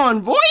shit on,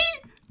 boy.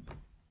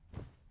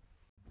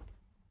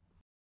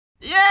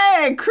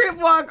 Yeah, crip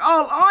walk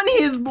all on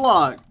his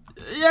block.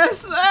 Yes,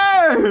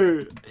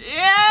 sir.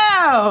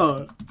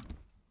 Yeah.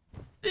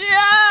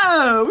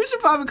 Yeah, we should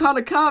probably call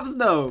the cops,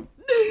 though.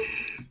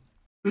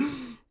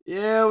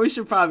 Yeah, we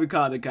should probably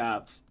call the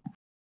cops.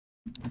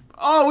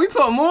 Oh, we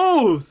put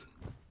moves.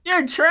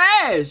 You're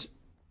trash.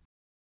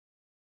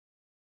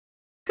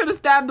 Could have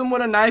stabbed him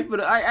with a knife,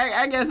 but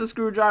I guess a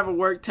screwdriver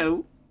worked,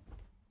 too.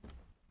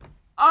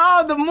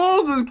 Oh, the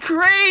moves was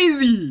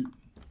crazy.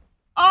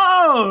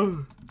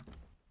 Oh.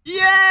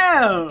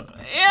 Yeah,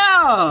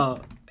 yeah,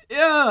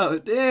 yeah.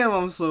 Damn,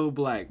 I'm so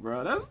black,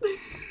 bro. That's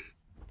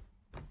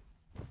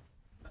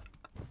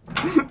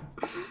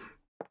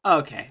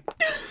okay.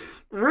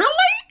 Really?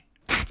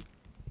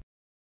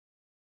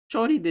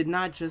 Shorty did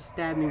not just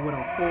stab me with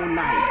a whole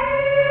knife.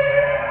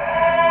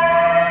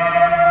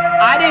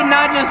 I did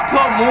not just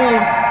put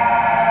moves.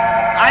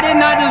 I did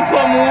not just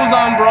put moves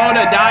on bro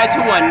to die to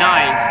a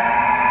knife.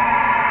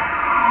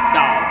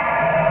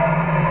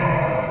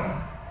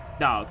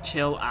 Dog,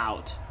 chill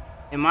out.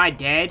 Am I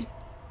dead?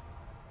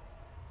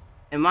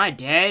 Am I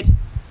dead?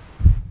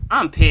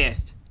 I'm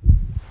pissed.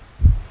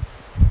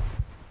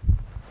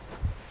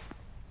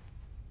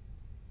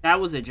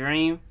 That was a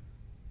dream?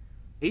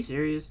 Are you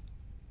serious?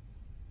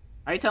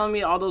 Are you telling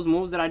me all those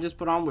moves that I just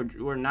put on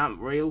were not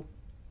real?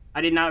 I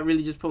did not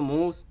really just put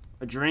moves?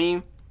 A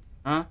dream?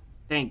 Huh?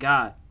 Thank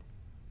God.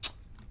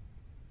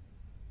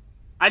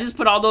 I just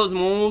put all those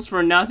moves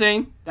for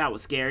nothing? That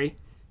was scary.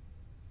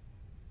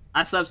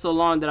 I slept so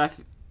long that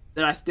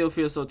I still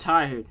feel so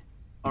tired.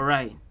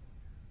 Alright.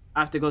 I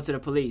have to go to the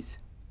police.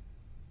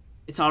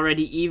 It's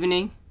already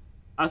evening.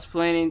 I was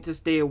planning to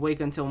stay awake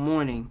until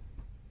morning.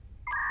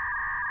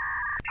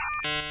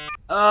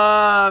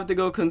 I have to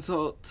go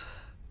consult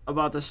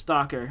about the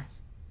stalker.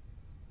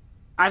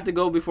 I have to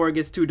go before it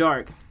gets too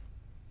dark.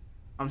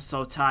 I'm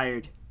so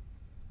tired.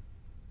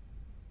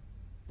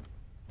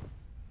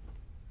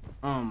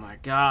 Oh my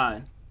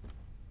god.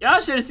 Y'all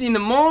should have seen the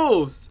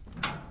moves.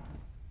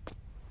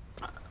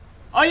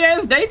 Oh yeah,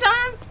 it's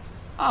daytime?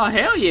 Oh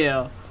hell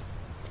yeah.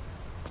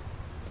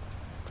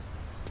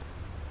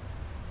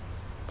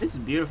 This is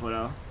beautiful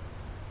though.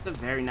 It's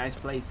a very nice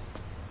place.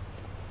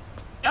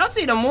 Y'all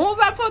see the moves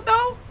I put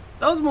though?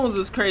 Those moves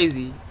was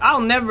crazy.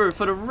 I'll never,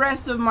 for the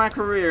rest of my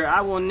career,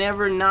 I will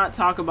never not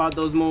talk about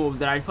those moves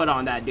that I put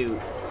on that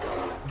dude.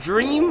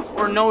 Dream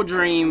or no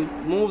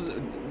dream, moves.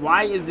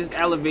 Why is this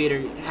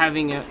elevator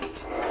having a...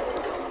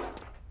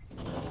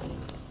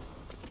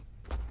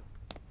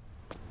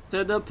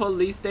 To the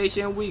police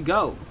station we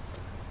go.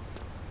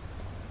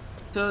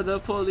 To the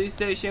police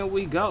station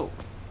we go.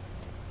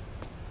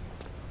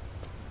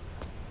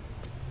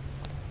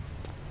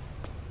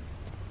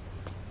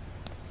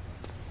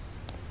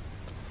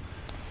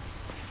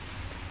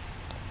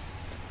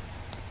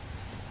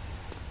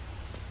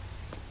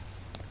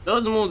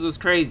 Those moves was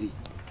crazy.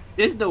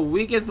 This is the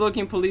weakest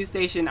looking police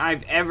station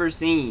I've ever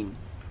seen.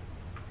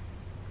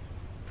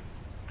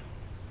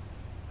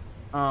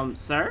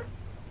 Sir?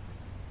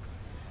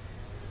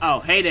 Oh,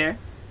 hey there.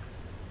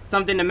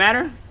 Something the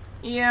matter?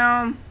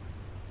 Yeah,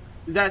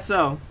 is that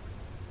so?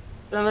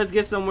 Then let's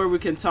get somewhere we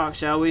can talk,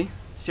 shall we?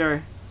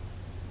 Sure.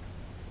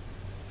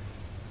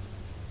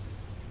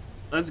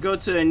 Let's go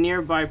to a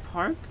nearby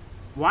park.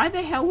 Why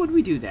the hell would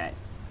we do that?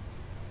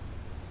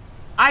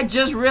 I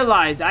just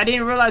realized. I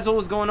didn't realize what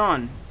was going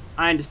on.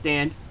 I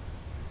understand.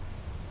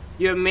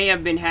 You may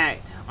have been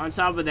hacked. On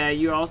top of that,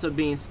 you're also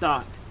being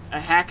stalked. A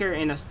hacker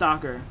and a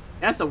stalker.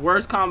 That's the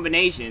worst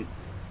combination.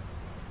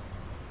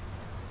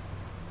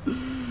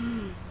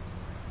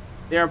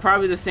 They are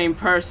probably the same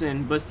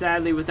person, but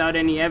sadly, without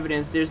any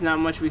evidence, there's not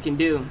much we can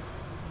do.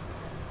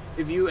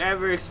 If you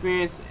ever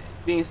experience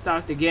being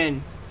stalked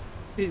again,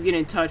 please get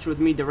in touch with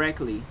me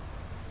directly.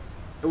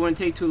 It wouldn't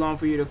take too long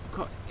for you to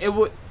call.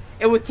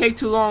 It would take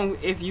too long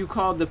if you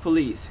called the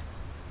police.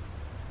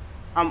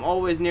 I'm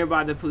always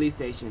nearby the police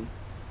station.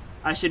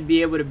 I should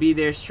be able to be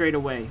there straight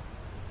away.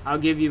 I'll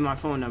give you my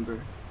phone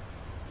number.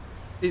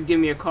 Please give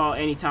me a call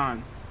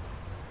anytime.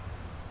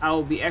 I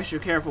will be extra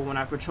careful when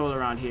I patrol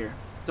around here.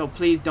 So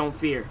please don't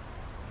fear.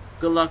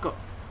 Good luck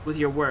with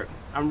your work.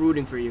 I'm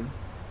rooting for you.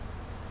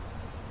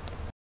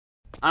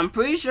 I'm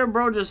pretty sure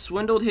bro just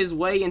swindled his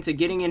way into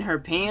getting in her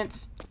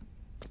pants.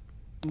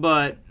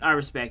 But I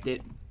respect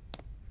it.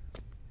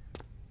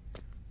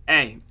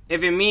 Hey,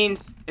 if it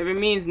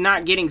means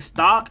not getting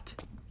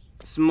stalked,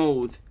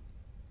 smooth.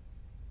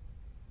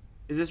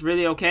 Is this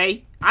really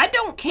okay? I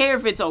don't care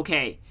if it's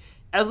okay.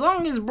 As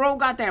long as bro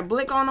got that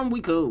blick on him, we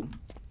cool.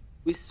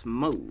 We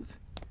smooth.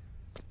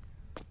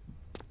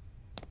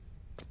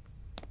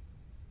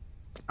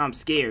 I'm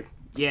scared.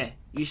 Yeah,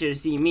 you should have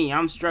seen me.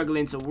 I'm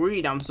struggling to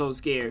read. I'm so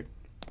scared.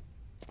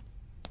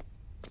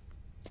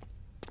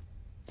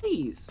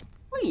 Please,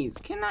 please,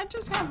 can I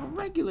just have a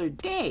regular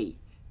day?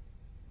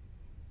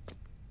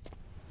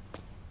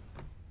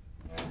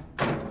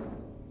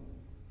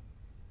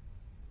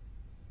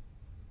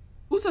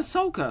 Who's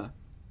Ahsoka?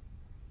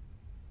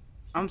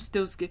 I'm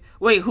still scared.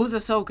 Wait, who's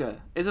Ahsoka?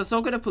 Is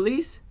Ahsoka the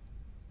police?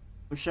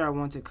 I'm sure I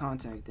want to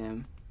contact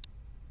them.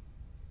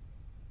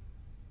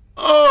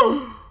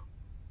 Oh!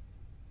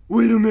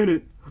 Wait a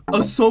minute.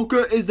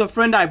 Ahsoka is the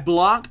friend I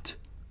blocked?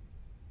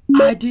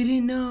 I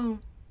didn't know.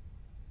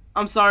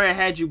 I'm sorry I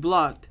had you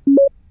blocked.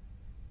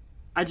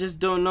 I just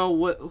don't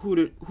know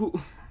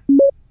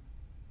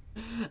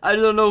I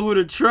don't know who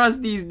to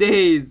trust these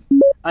days.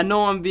 I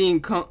know I'm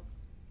being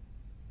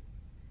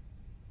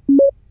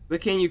But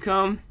can you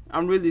come?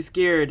 I'm really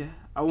scared.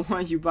 I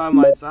want you by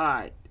my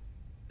side.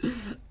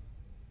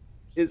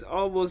 It's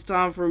almost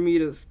time for me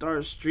to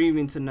start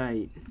streaming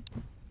tonight.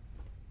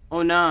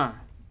 Oh nah.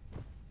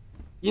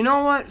 You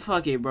know what?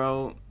 Fuck it,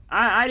 bro.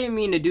 I didn't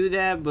mean to do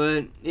that,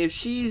 but if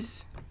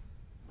she's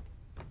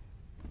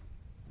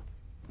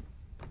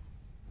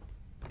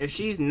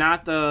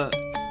not the...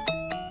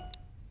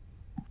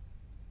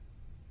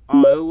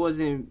 Oh, it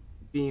wasn't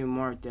being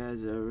marked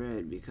as a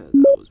red because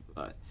I was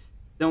blood.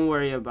 Don't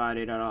worry about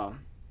it at all.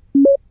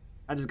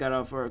 I just got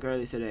off work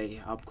early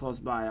today. I'm close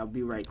by. I'll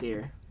be right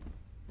there.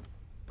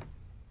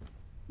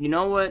 You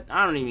know what?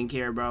 I don't even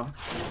care, bro.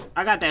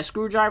 I got that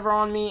screwdriver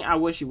on me. I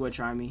wish you would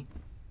try me.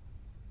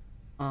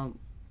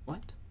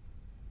 What?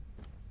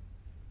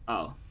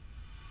 Oh.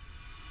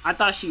 I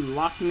thought she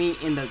locked me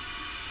in the...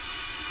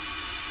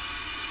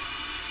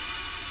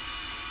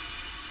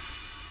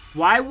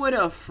 Why would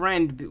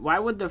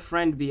the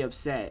friend be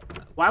upset?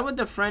 Why would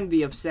the friend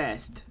be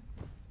obsessed?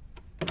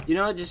 You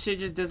know, this shit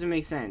just doesn't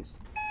make sense.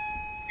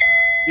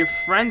 You're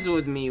friends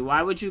with me.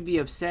 Why would you be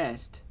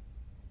obsessed?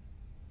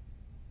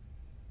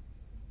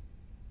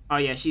 Oh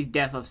yeah, she's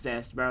death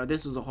obsessed, bro.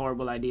 This was a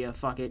horrible idea.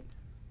 Fuck it.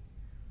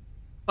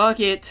 Fuck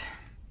it.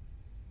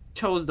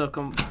 Chose the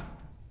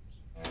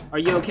Are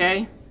you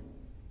okay?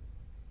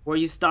 Were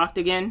you stalked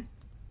again?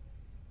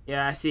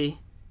 Yeah, I see.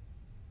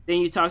 Then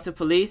you talked to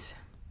police?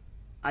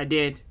 I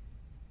did.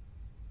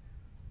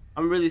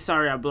 I'm really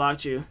sorry I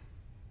blocked you.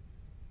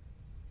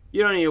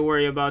 You don't need to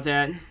worry about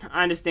that.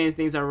 I understand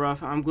things are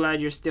rough. I'm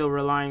glad you're still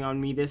relying on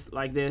me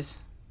like this.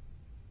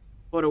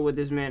 Photo with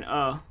this man.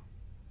 Are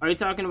you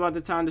talking about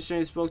the time the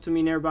stranger spoke to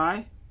me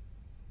nearby?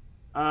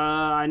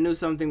 I knew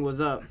something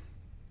was up.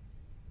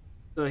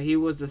 So he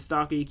was the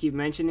stalker you keep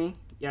mentioning?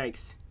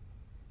 Yikes.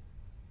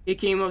 He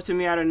came up to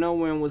me out of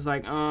nowhere and was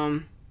like,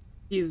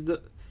 he's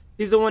the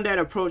one that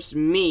approached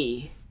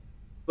me.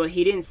 But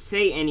he didn't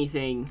say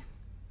anything.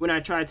 When I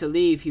tried to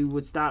leave, he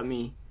would stop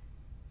me.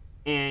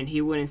 And he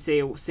wouldn't say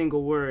a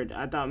single word.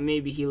 I thought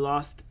maybe he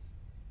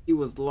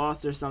was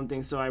lost or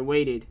something, so I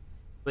waited.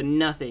 But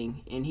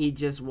nothing, and he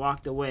just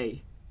walked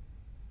away.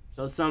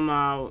 So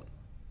somehow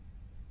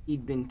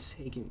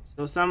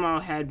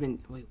had been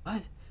wait,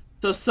 what?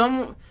 So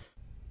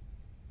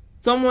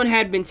someone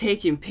had been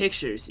taking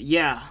pictures.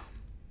 Yeah.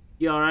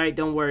 You alright?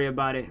 Don't worry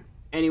about it.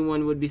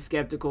 Anyone would be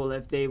skeptical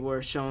if they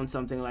were shown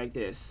something like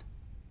this.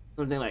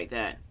 Something like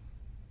that.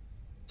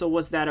 So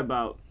what's that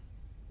about?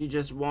 You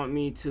just want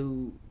me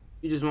to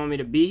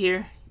be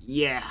here?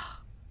 Yeah.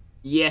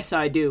 Yes,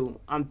 I do.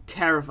 I'm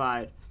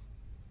terrified.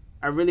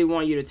 I really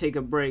want you to take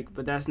a break,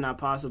 but that's not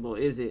possible,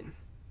 is it?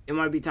 It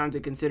might be time to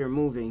consider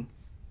moving.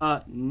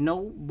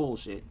 No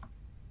bullshit.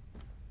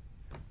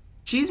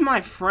 She's my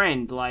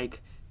friend,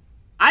 like,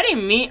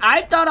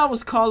 I thought I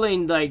was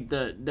calling, like,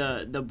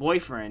 the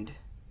boyfriend.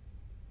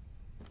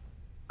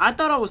 I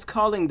thought I was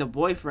calling the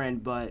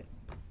boyfriend, but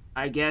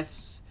I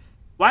guess,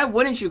 why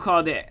wouldn't you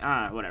call the,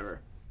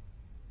 whatever.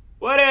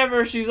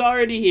 Whatever, she's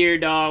already here,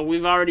 dog.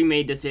 We've already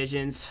made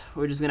decisions.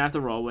 We're just gonna have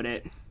to roll with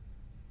it.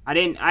 I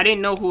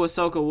didn't know who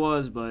Ahsoka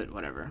was, but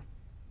whatever.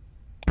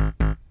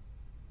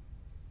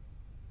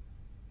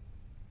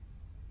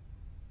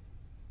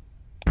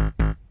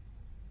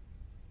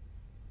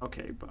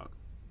 Okay, Buck.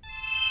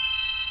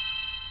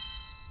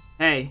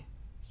 Hey,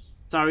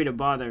 sorry to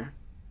bother.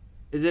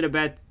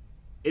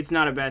 It's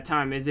not a bad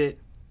time, is it?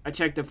 I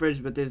checked the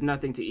fridge, but there's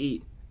nothing to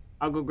eat.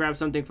 I'll go grab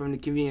something from the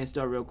convenience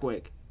store real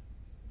quick.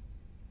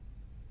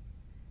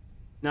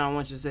 No, I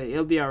want you to say,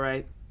 it'll be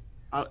alright.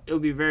 It'll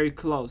be very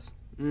close.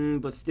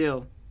 But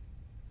still.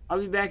 I'll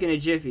be back in a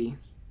jiffy.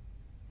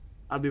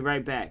 I'll be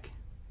right back.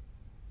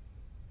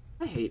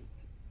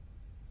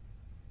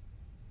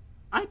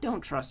 I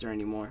don't trust her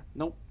anymore.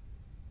 Nope.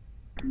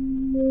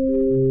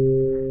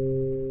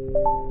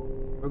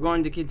 We're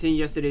going to continue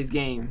yesterday's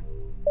game.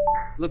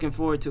 Looking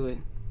forward to it.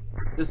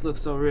 This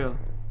looks so real.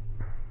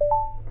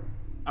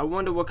 I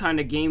wonder what kind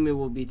of game it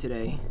will be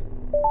today.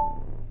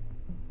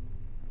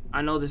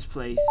 I know this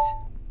place.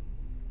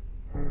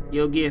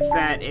 You'll get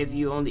fat if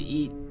you only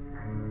eat.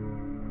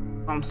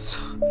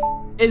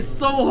 It's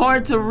so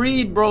hard to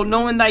read, bro.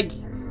 Knowing like,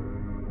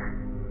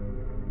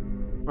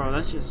 bro,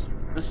 let's just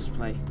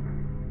play.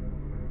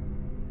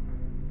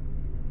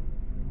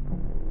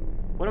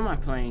 What am I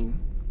playing?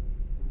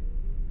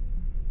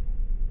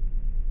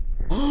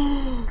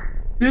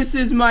 This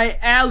is my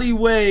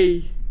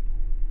alleyway,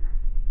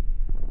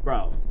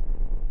 bro.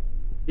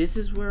 This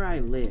is where I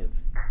live.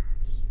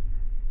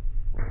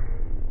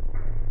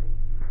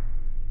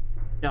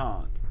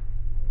 Dog.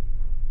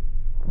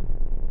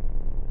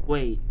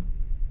 Wait.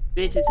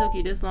 Bitch, it took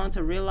you this long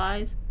to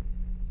realize?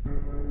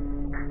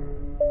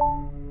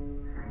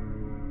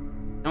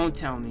 Don't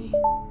tell me.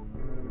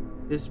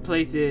 This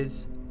place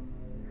is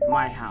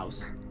my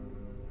house.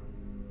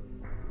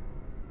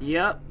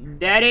 Yup,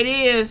 that it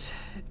is.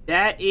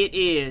 That it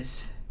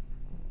is.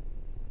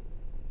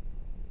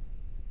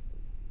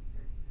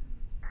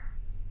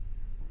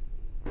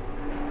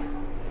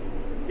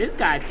 This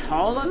guy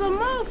tall as a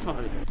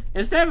motherfucker.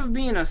 Instead of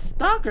being a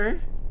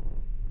stalker.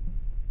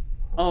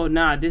 Oh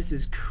nah, this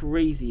is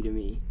crazy to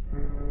me.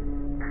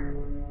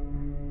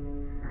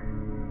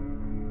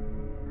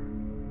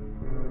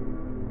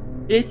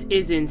 This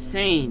is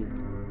insane.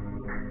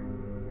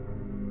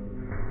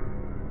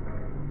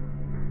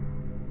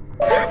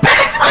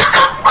 Bitch, what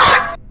the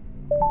fuck?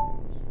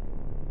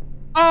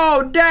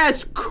 Oh,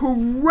 that's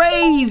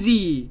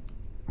crazy.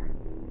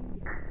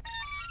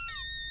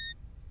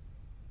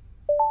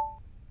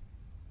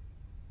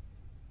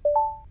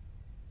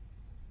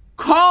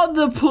 Call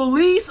the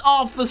police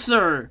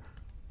officer.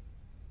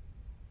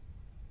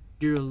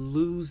 You're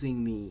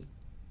losing me.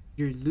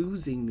 You're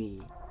losing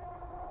me.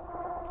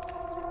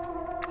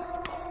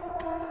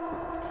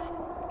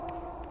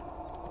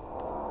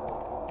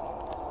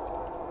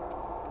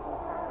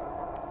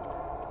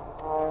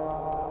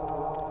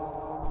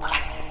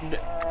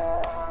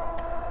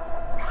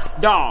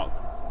 Dog.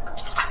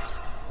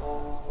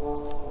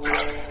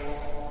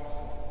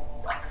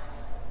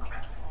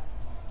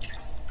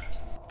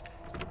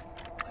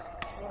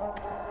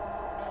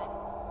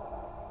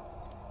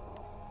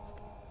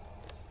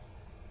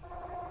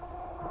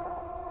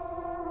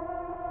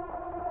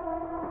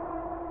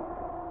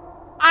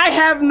 I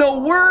have no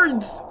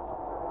words.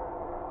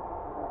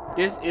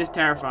 This is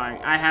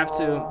terrifying. I have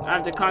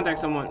to contact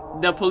someone.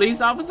 The police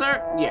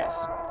officer?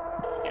 Yes.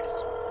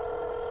 Yes.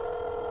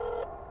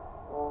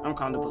 I'm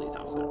calling the police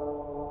officer.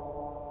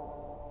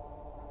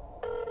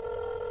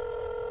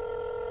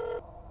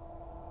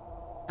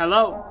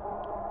 Hello?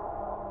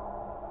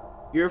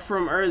 You're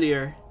from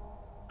earlier.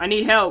 I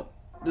need help.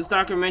 The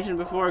stalker mentioned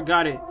before.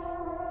 Got it.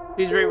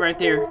 He's right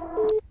there.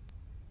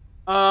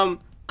 Call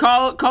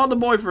the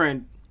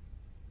boyfriend.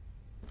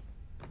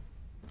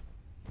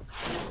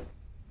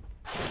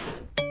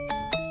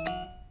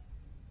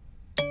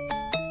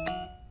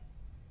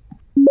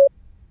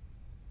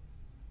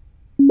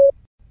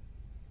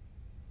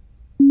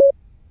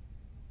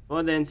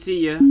 Well then,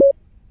 see ya.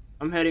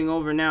 I'm heading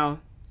over now,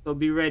 so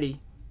be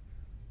ready.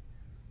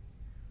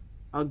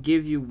 I'll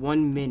give you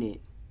 1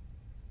 minute.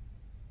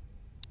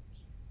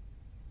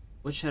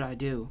 What should I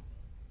do?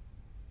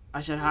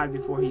 I should hide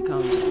before he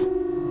comes.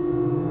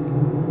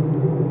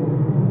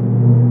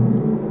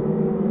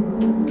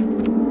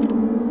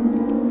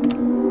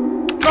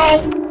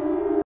 No!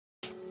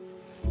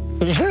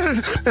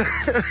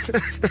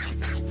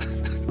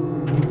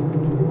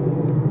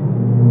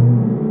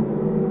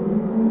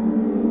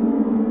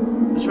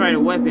 Let's try a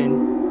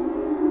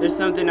weapon. There's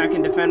something I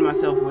can defend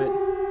myself with.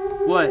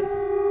 What?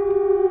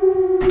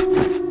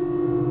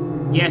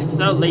 Yes,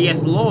 sir.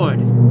 Yes, Lord.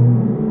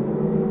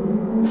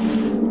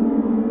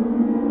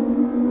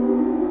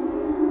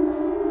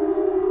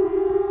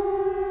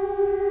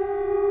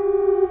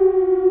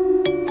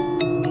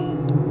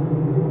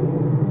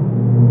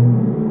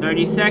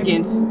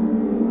 Seconds.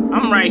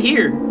 I'm right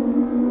here.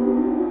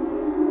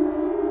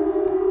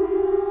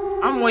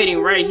 I'm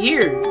waiting right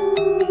here.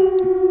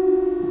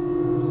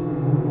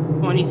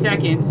 20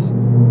 seconds.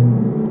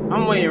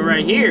 I'm waiting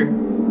right here.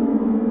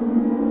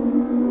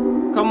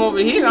 Come over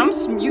here.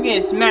 You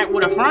getting smacked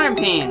with a frying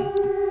pan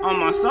on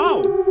my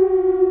soul.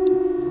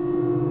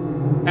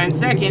 10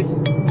 seconds.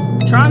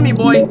 Try me,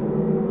 boy.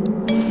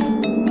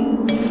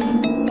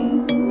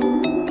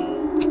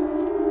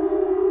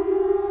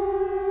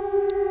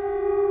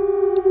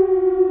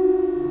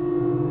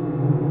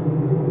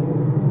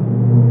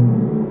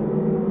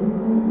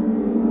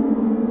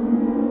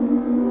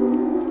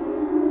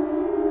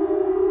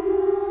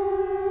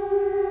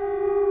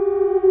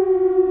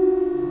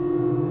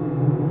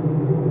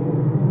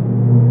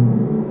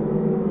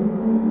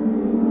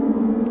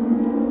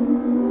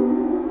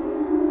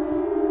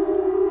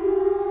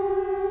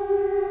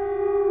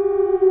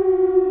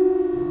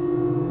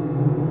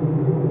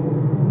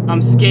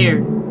 I'm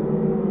scared.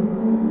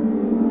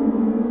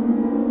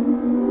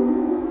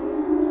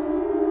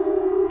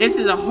 This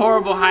is a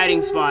horrible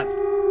hiding spot.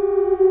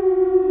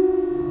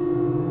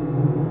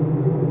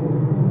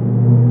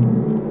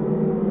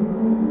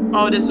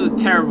 Oh, this was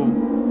terrible.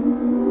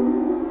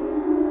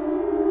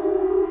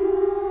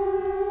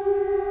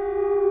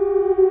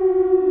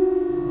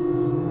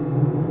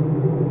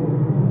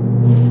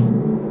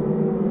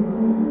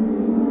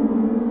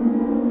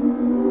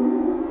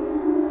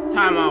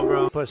 Time out,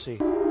 bro.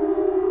 Pussy.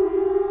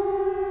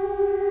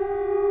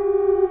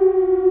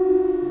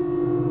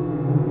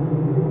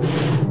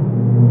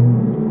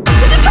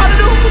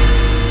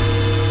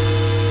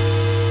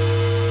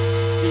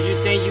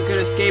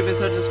 Escape in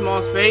such a small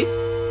space?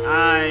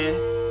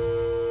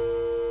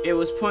 It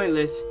was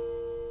pointless.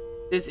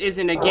 This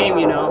isn't a game,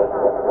 you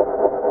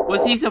know.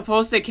 Was he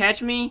supposed to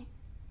catch me?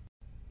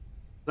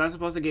 Was I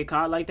supposed to get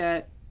caught like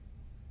that?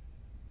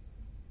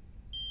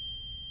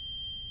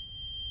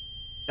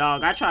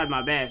 Dog, I tried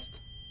my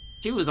best.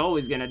 She was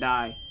always gonna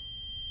die.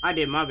 I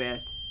did my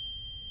best.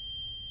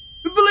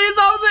 The police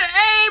officer!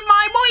 Hey,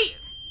 my boy!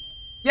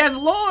 Yes,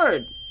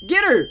 Lord!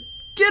 Get her!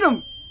 Get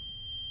him!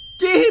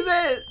 Get his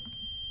ass!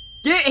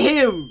 Get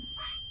him!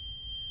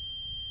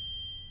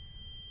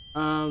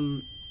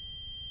 I'm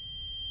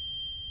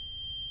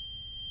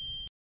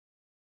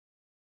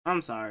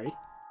sorry.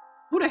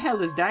 Who the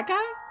hell is that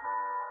guy?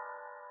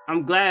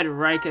 I'm glad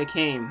Rika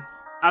came.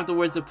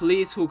 Afterwards, the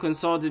police who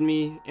consulted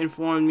me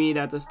informed me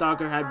that the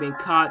stalker had been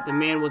caught. The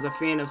man was a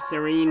fan of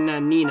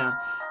Serena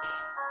Nina.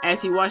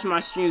 As he watched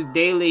my streams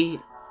daily,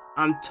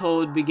 I'm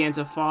told began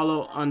to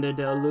follow under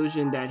the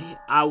illusion that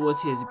I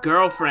was his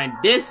girlfriend.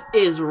 This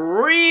is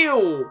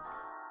real!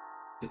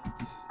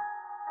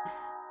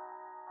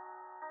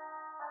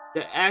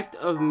 The act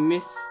of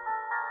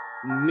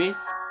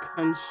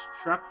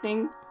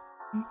misconstructing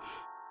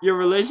your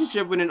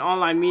relationship with an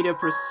online media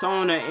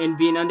persona and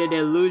being under the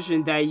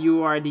illusion that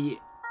you are in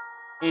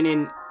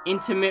an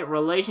intimate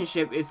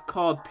relationship is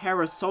called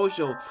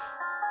parasocial.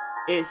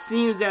 It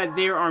seems that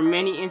there are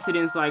many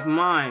incidents like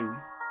mine.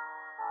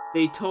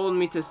 They told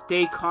me to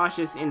stay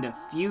cautious in the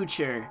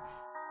future.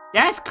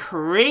 That's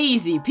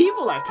crazy.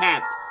 People are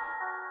tapped.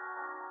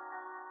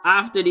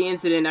 After the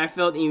incident, I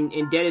felt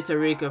indebted to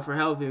Rika for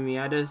helping me.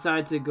 I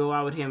decided to go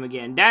out with him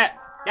again. That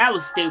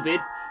was stupid.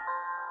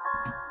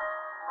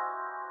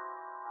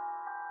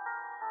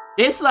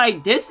 Things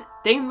like this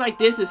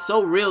is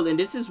so real, and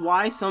this is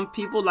why some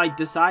people like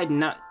decide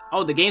not.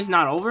 Oh, the game's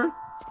not over?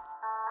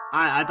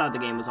 I thought the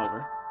game was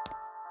over.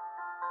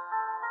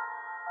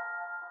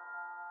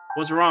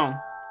 What's wrong?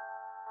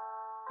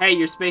 Hey,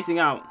 you're spacing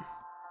out.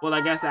 Well,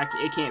 I guess it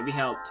can't be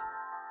helped.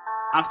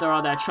 After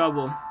all that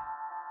trouble,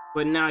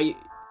 but now you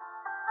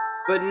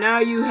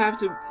have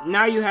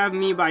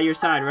me by your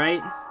side,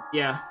 right?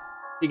 Yeah.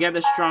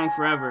 Together strong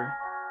forever.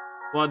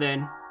 Well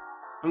then,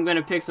 I'm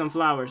gonna pick some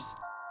flowers.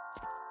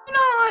 You know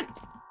what?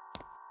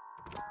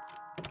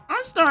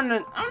 I'm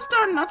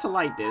starting not to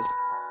like this.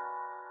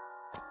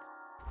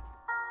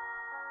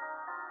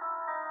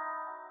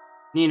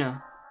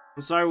 Nina,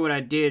 I'm sorry what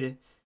I did.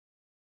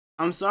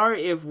 I'm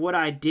sorry if what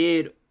I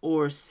did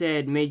or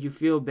said made you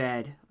feel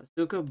bad,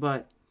 Asuka,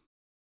 but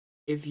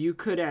if you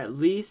could at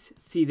least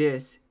see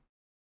this.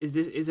 Is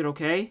it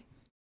okay?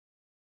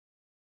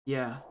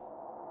 Yeah.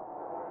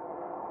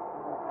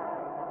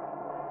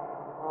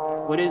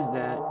 What is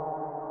that?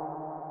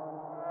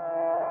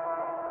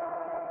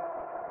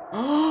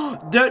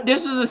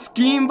 This is a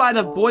scheme by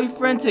the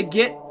boyfriend to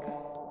get...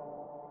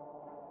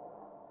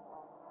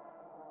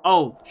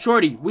 Oh,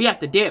 Shorty, we have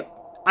to dip.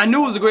 I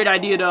knew it was a great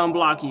idea to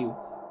unblock you.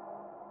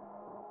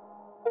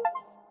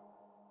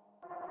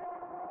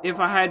 If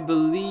I had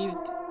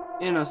believed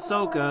in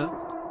Ahsoka...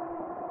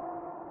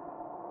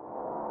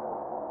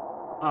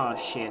 Oh,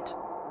 shit.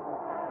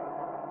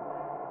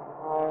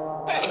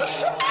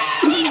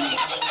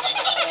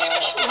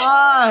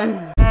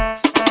 Why?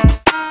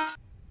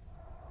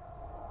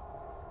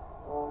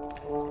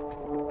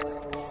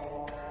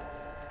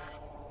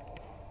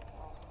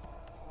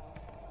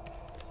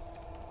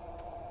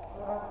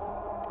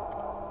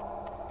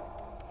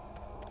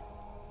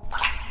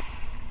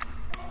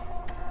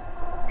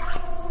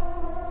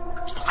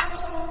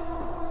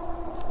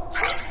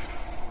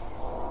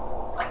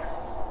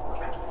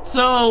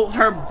 So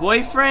her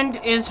boyfriend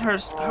is her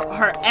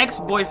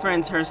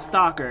ex-boyfriend's her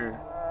stalker,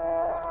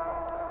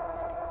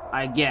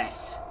 I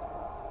guess.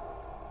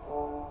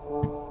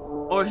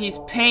 Or he's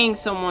paying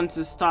someone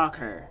to stalk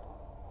her,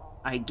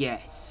 I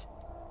guess.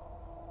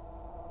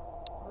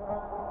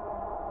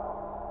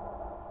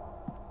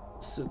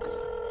 Suka.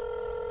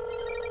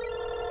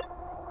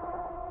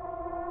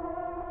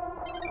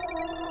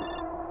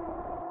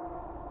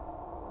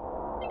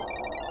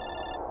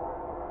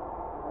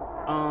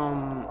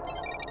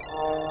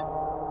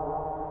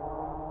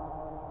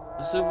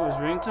 Asuka's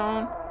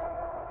ringtone?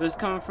 It was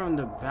coming from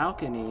the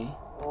balcony.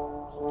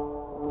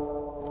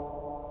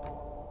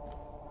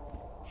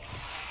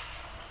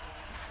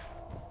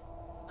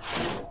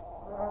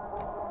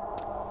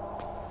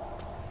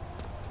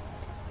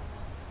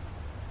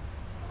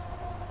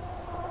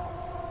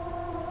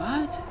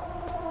 What?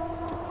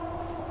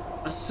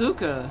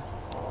 Asuka?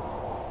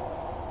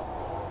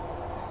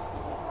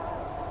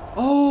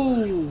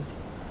 Oh!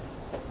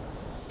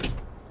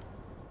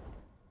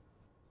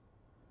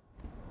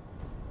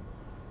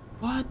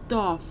 What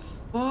the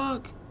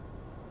fuck?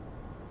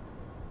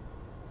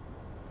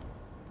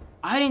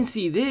 I didn't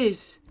see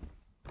this.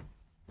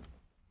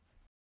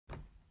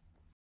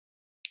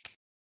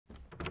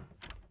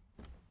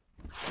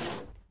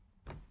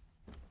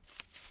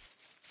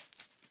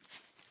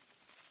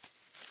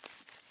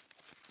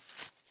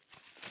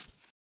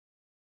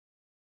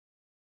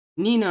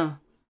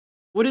 Nina,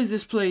 what is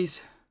this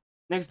place?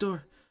 Next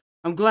door.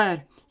 I'm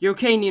glad. You're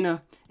okay,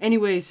 Nina.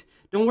 Anyways,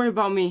 don't worry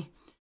about me.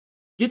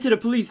 Get to the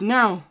police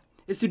now.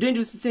 It's too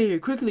dangerous to stay here.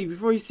 Quickly,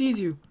 before he sees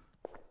you.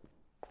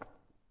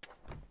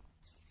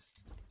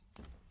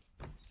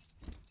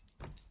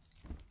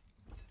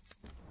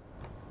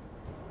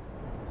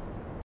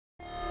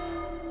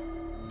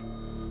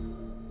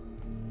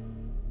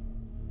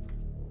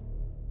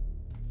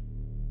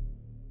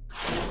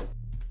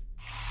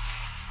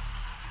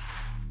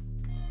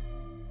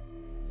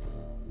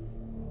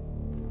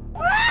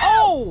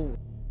 Oh!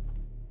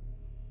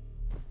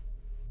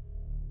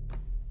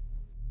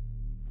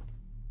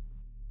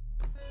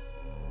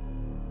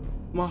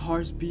 My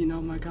heart's beating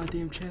out my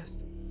goddamn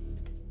chest.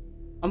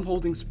 I'm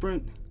holding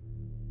sprint.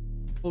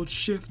 Hold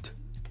shift.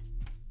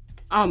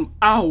 I'm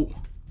out.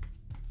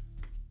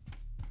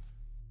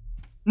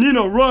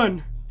 Nina,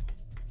 run!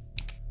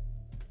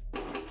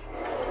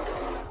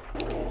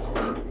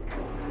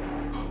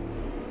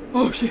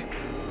 Oh shit.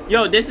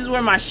 Yo, this is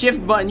where my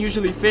shift button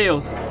usually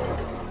fails.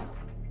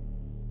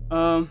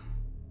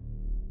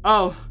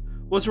 Oh,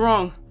 what's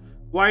wrong?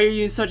 Why are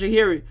you in such a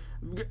hurry?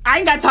 I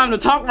ain't got time to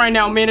talk right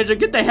now, manager.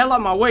 Get the hell out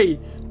of my way.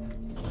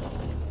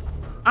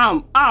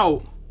 I'm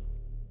out.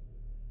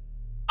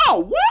 Oh,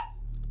 what?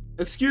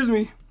 Excuse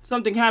me.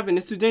 Something happened.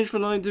 It's too dangerous for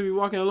Lily to be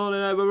walking alone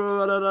at night. Blah,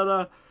 blah, blah, blah,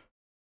 blah.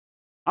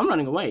 I'm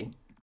running away.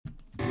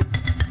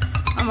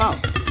 I'm out.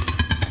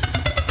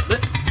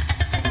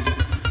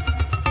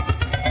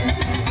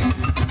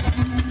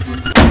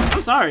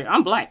 I'm sorry.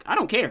 I'm black. I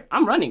don't care.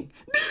 I'm running.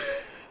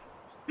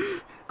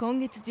 今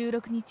月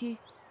16日、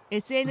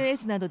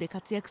SNS などで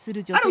活躍す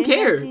る女性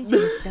配信者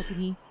の自宅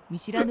に見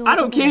知らぬ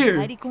男が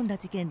入り込んだ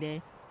事件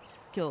で、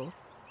今日、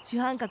主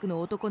犯格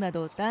の男な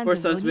ど男女5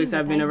人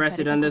が逮捕さ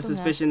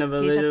れたことが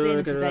警察へ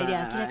の取材で明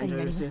らかにな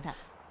りました。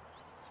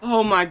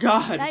Oh my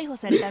God! 逮捕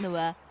されたの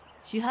は、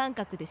主犯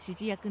格で指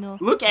示役の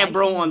Look at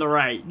bro on the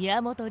right. 宮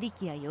本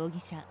力也容疑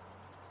者。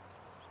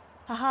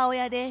母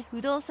親で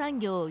不動産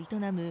業を営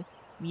む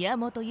宮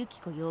本由紀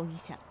子容疑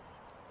者。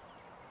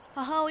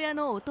母親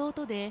の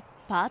弟で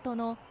パート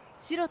の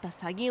白田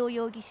詐欺夫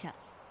容疑者、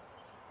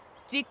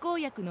実行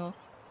役の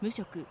無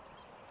職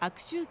悪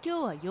臭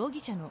共和容疑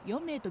者の4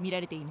名とみ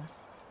られています。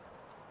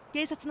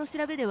警察の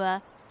調べで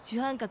は、主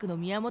犯格の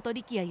宮本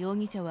力也容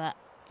疑者は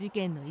事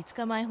件の5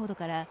日前ほど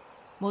から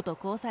元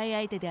交際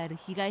相手である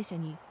被害者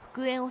に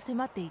復縁を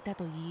迫っていた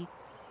といい、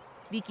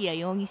力也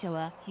容疑者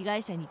は被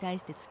害者に対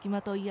して付き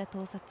まといや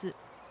盗撮、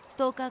ス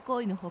トーカー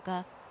行為のほ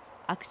か、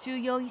悪臭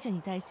容疑者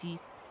に対し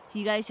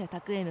被害者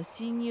宅への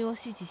侵入を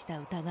指示した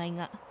疑い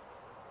が、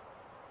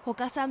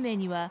他3名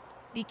には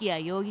力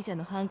也容疑者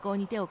の犯行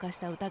に手を貸し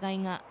た疑い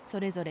がそ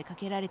れぞれか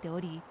けられてお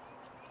り、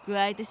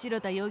加えて白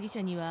田容疑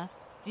者には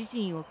自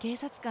身を警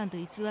察官と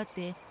偽っ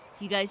て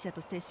被害者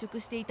と接触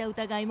していた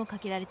疑いもか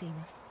けられてい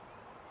ます。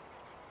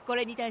こ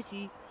れに対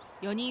し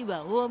4人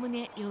はおおむ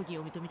ね容疑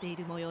を認めてい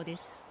る模様で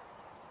す。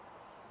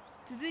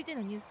続いて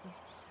のニュースです。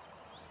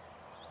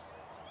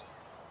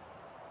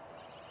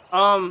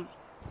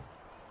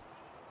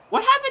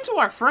What happened to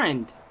our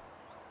friend?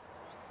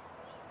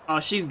 Oh,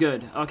 she's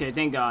good. Okay,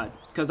 thank God.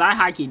 Cause I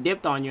high-key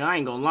dipped on you. I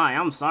ain't gonna lie.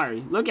 I'm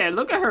sorry. Look at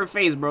her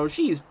face, bro.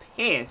 She's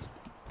pissed.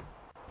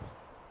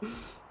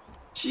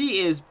 She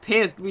is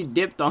pissed we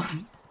dipped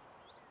on.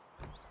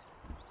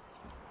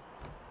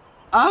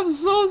 I'm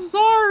so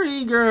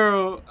sorry,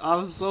 girl.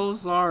 I'm so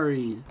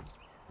sorry.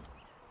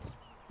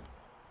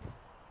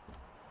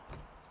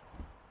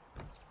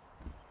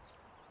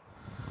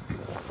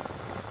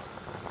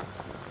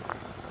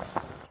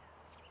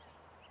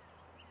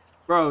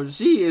 Bro,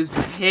 she is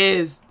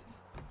pissed.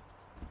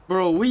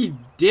 Bro, we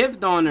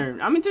dipped on her.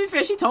 I mean, to be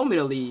fair, she told me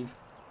to leave.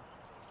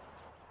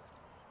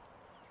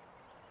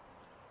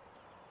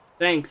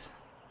 Thanks.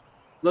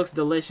 Looks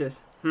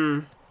delicious.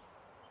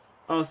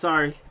 Oh,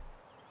 sorry.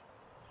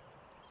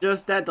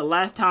 Just that the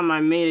last time I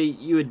made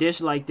you a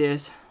dish like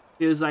this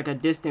feels like a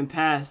distant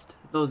past.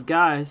 Those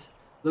guys,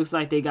 looks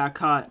like they got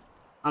caught.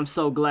 I'm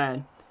so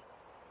glad.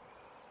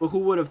 But who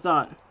would have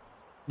thought?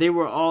 They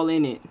were all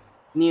in it.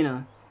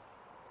 Nina.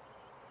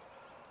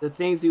 The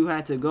things you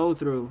had to go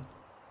through.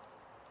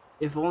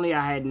 If only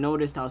I had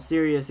noticed how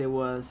serious it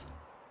was.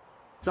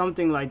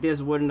 Something like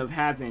this wouldn't have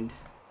happened.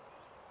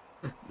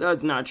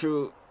 That's not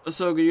true.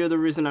 Ahsoka, you're the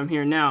reason I'm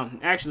here now.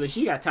 Actually,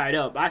 she got tied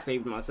up. I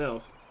saved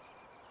myself.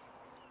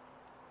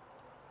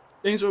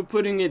 Thanks for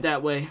putting it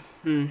that way.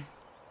 You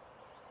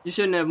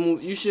shouldn't have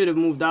moved. You should have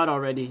moved out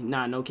already.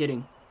 Nah, no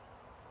kidding.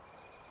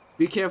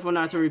 Be careful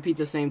not to repeat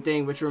the same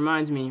thing. Which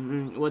reminds me,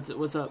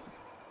 what's up?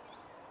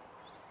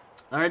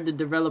 I heard the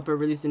developer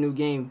released a new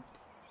game.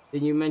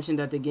 Did you mention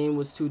that the game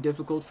was too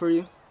difficult for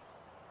you?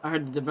 I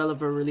heard the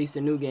developer released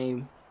a new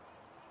game.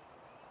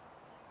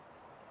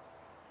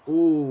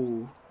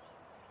 Ooh.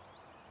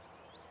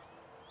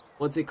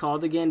 What's it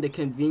called again? The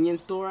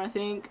convenience store, I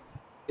think?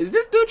 Is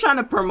this dude trying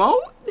to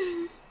promote?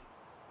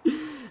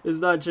 It's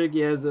not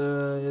tricky as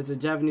it's a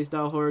Japanese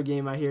style horror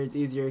game. I hear it's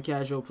easier for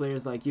casual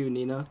players like you,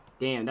 Nina.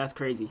 Damn, that's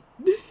crazy.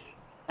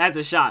 That's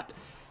a shot.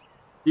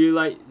 Do you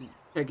like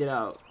check it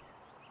out?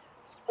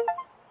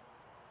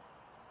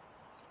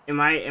 Am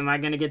I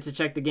gonna get to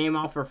check the game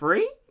out for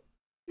free?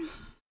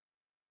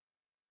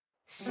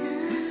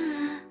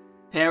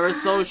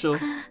 Parasocial.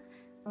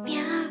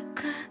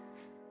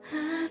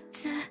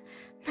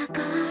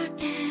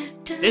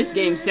 This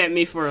game set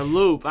me for a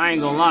loop, I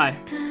ain't gonna lie.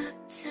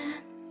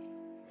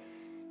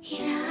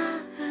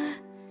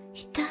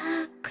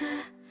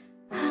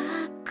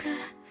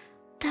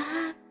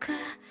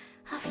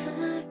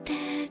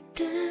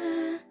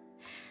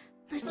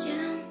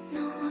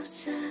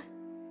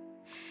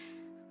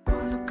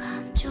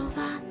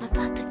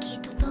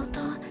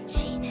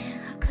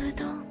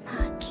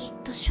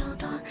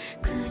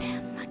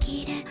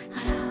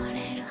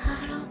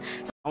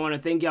 I want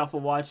to thank y'all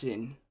for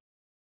watching.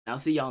 I'll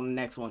see y'all in the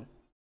next one.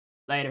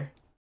 Later.